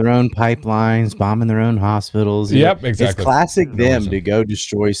blowing up their own pipelines, bombing their own hospitals. Yep, exactly. It's classic them to go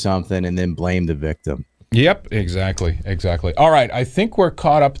destroy something and then blame the victim. Yep, exactly. All right, I think we're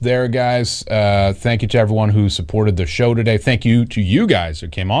caught up there, guys. Thank you to everyone who supported the show today. Thank you to you guys who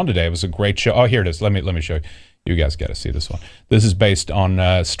came on today. It was a great show. Oh, here it is. Let me show you. You guys got to see this one. This is based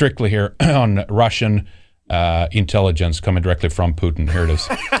on strictly here on Russian intelligence coming directly from Putin. Here it is.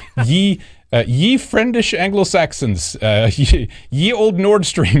 Ye friendish Anglo-Saxons, ye old Nord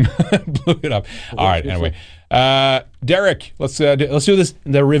Stream blew it up. All right, anyway. Derek, let's do this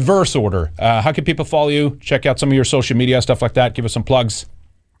in the reverse order. How can people follow you? Check out some of your social media, stuff like that. Give us some plugs.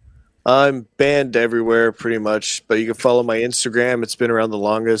 I'm banned everywhere pretty much, but you can follow my Instagram. It's been around the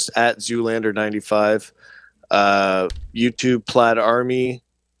longest, at Zoolander95. YouTube, Plaid Army.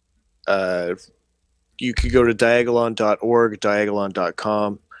 You could go to diagolon.org,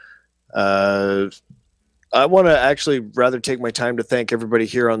 diagolon.com. I want to actually rather take my time to thank everybody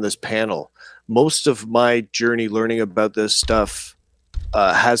here on this panel. Most of my journey learning about this stuff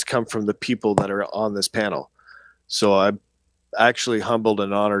has come from the people that are on this panel. So I'm actually humbled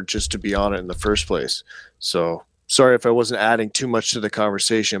and honored just to be on it in the first place. So sorry if I wasn't adding too much to the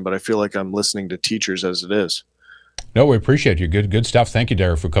conversation, but I feel like I'm listening to teachers as it is. No, we appreciate you. Good stuff. Thank you,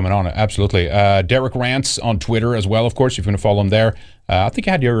 Derek, for coming on. Absolutely. Derek Rants on Twitter as well, of course, if you want to follow him there. I think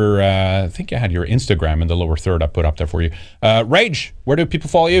I had your Instagram in the lower third I put up there for you. Rage, where do people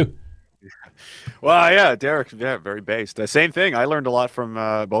follow you? Well, yeah, Derek, very based. Same thing. I learned a lot from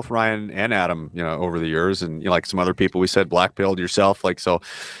both Ryan and Adam, over the years, and like some other people. We said black pilled yourself, so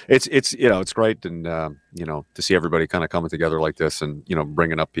it's it's great, and to see everybody kind of coming together like this, and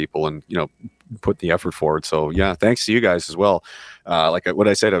bringing up people, and put the effort forward. So yeah, thanks to you guys as well. Like what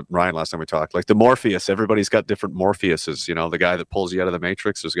I said to Ryan last time we talked, like the Morpheus. Everybody's got different Morpheuses. The guy that pulls you out of the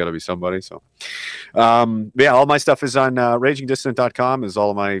Matrix. There's got to be somebody. So yeah, all my stuff is on ragingdissident.com. Is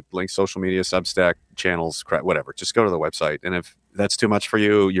all of my links, social media, Substack channels, whatever. Just go to the website. And if that's too much for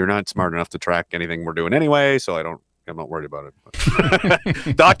you, you're not smart enough to track anything we're doing anyway. So I'm not worried about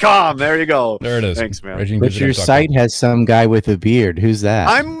it. .com. There you go. There it is. Thanks, man. But your site has some guy with a beard. Who's that?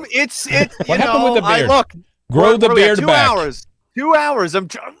 What happened with the beard? Grow the beard back. 2 hours. I'm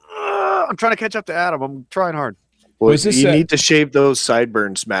trying to catch up to Adam. I'm trying hard. Well, you need to shave those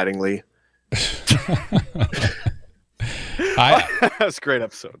sideburns, Mattingly. That's a great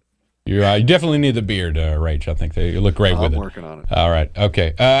episode. You definitely need the beard, Rach. I think you look great with it. I'm working on it. All right.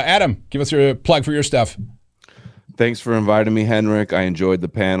 Okay. Adam, give us your plug for your stuff. Thanks for inviting me, Henrik. I enjoyed the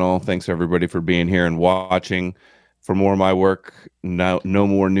panel. Thanks, everybody, for being here and watching. For more of my work,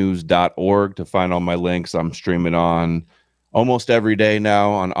 nomorenews.org to find all my links. I'm streaming on almost every day now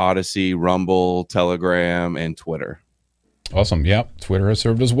on Odyssey, Rumble, Telegram, and Twitter. Awesome. Yeah, Twitter has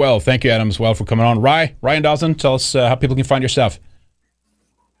served as well. Thank you, Adam, as well, for coming on. Ryan Dawson, tell us how people can find your stuff.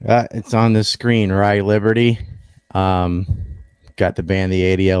 It's on the screen, Rye Liberty. Got the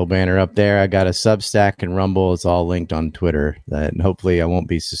ADL banner up there. I got a Substack and Rumble. It's all linked on Twitter. And hopefully I won't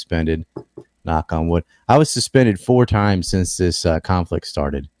be suspended. Knock on wood. I was suspended 4 times since this conflict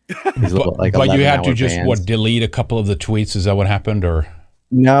started. But you had to just delete a couple of the tweets? Is that what happened, or?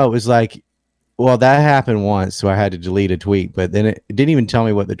 No, it was like, well, that happened once, so I had to delete a tweet. But then it didn't even tell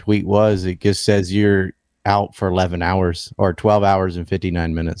me what the tweet was. It just says you're out for 11 hours or 12 hours and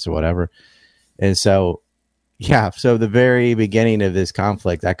 59 minutes or whatever. And so, yeah, so the very beginning of this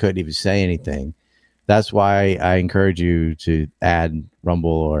conflict, I couldn't even say anything. That's why I encourage you to add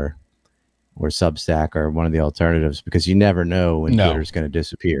Rumble or Substack or one of the alternatives, because you never know when Twitter's going to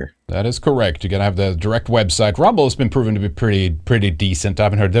disappear. That is correct. You're going to have the direct website. Rumble has been proven to be pretty decent. I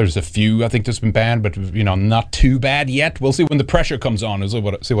haven't heard there's a few, I think, that's been banned, but not too bad yet. We'll see when the pressure comes on.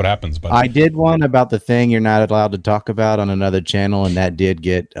 We'll see what happens. But I did one about the thing you're not allowed to talk about on another channel, and that did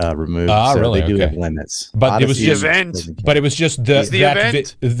get removed. So really? They do have limits. But Odyssey, it was just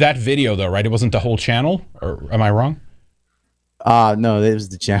that video, though, right? It wasn't the whole channel, or am I wrong? No, it was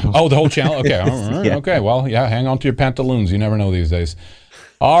the channel. Oh, the whole channel? Okay. Yeah. Okay. Well, yeah, hang on to your pantaloons. You never know these days.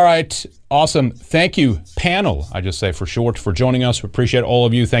 All right. Awesome. Thank you, panel, I just say for short, for joining us. We appreciate all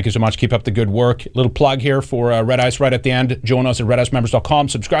of you. Thank you so much. Keep up the good work. Little plug here for Red Ice right at the end. Join us at redicemembers.com.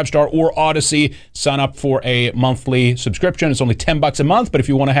 Subscribe Star or Odyssey. Sign up for a monthly subscription. It's only $10 a month, but if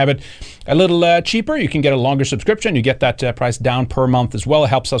you want to have it a little cheaper, you can get a longer subscription. You get that price down per month as well. It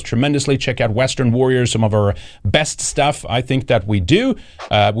helps us tremendously. Check out Western Warriors, some of our best stuff, I think, that we do.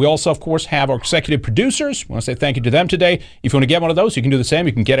 We also, of course, have our executive producers. We want to say thank you to them today. If you want to get one of those, you can do the same.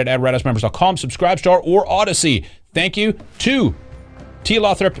 You can get it at redicemembers.com, Subscribe Star, or Odyssey. Thank you to T.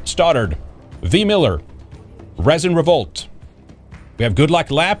 Lothrop Stoddard, V. Miller, Resin Revolt. We have Good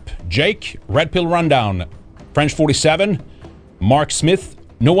Luck Lap, Jake, Red Pill Rundown, French 47, Mark Smith,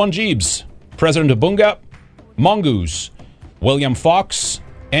 No One Jeebs, President of Bunga, Mongoose, William Fox,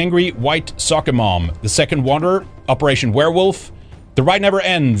 Angry White Soccer Mom, The Second Wanderer, Operation Werewolf, The Ride Never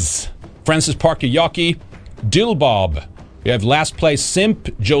Ends, Francis Parker Yockey, Dill Bob. We have Last Place Simp,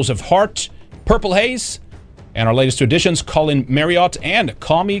 Joseph Hart, Purple Haze, And our latest two additions, Colin Marriott and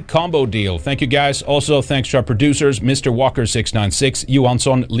Call Me Combo Deal. Thank you, guys. Also, thanks to our producers, Mr. Walker696,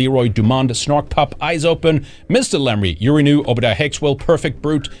 Johansson, Leroy Dumond, Snork Pup, Eyes Open, Mr. Lemry, Urinu, Obadiah Hickswell, Perfect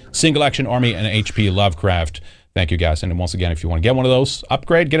Brute, Single Action Army, and HP Lovecraft. Thank you, guys. And once again, if you want to get one of those,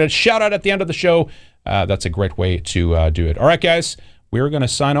 upgrade, get a shout out at the end of the show. That's a great way to do it. All right, guys, we're going to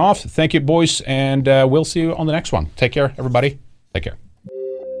sign off. Thank you, boys, and we'll see you on the next one. Take care, everybody. Take care.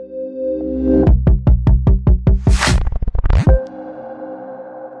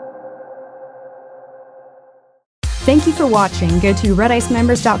 Thank you for watching. Go to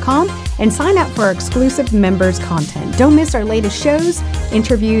redicemembers.com and sign up for our exclusive members content. Don't miss our latest shows,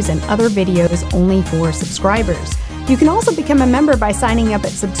 interviews, and other videos only for subscribers. You can also become a member by signing up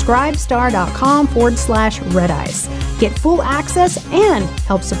at subscribestar.com/redice. Get full access and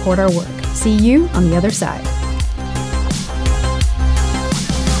help support our work. See you on the other side.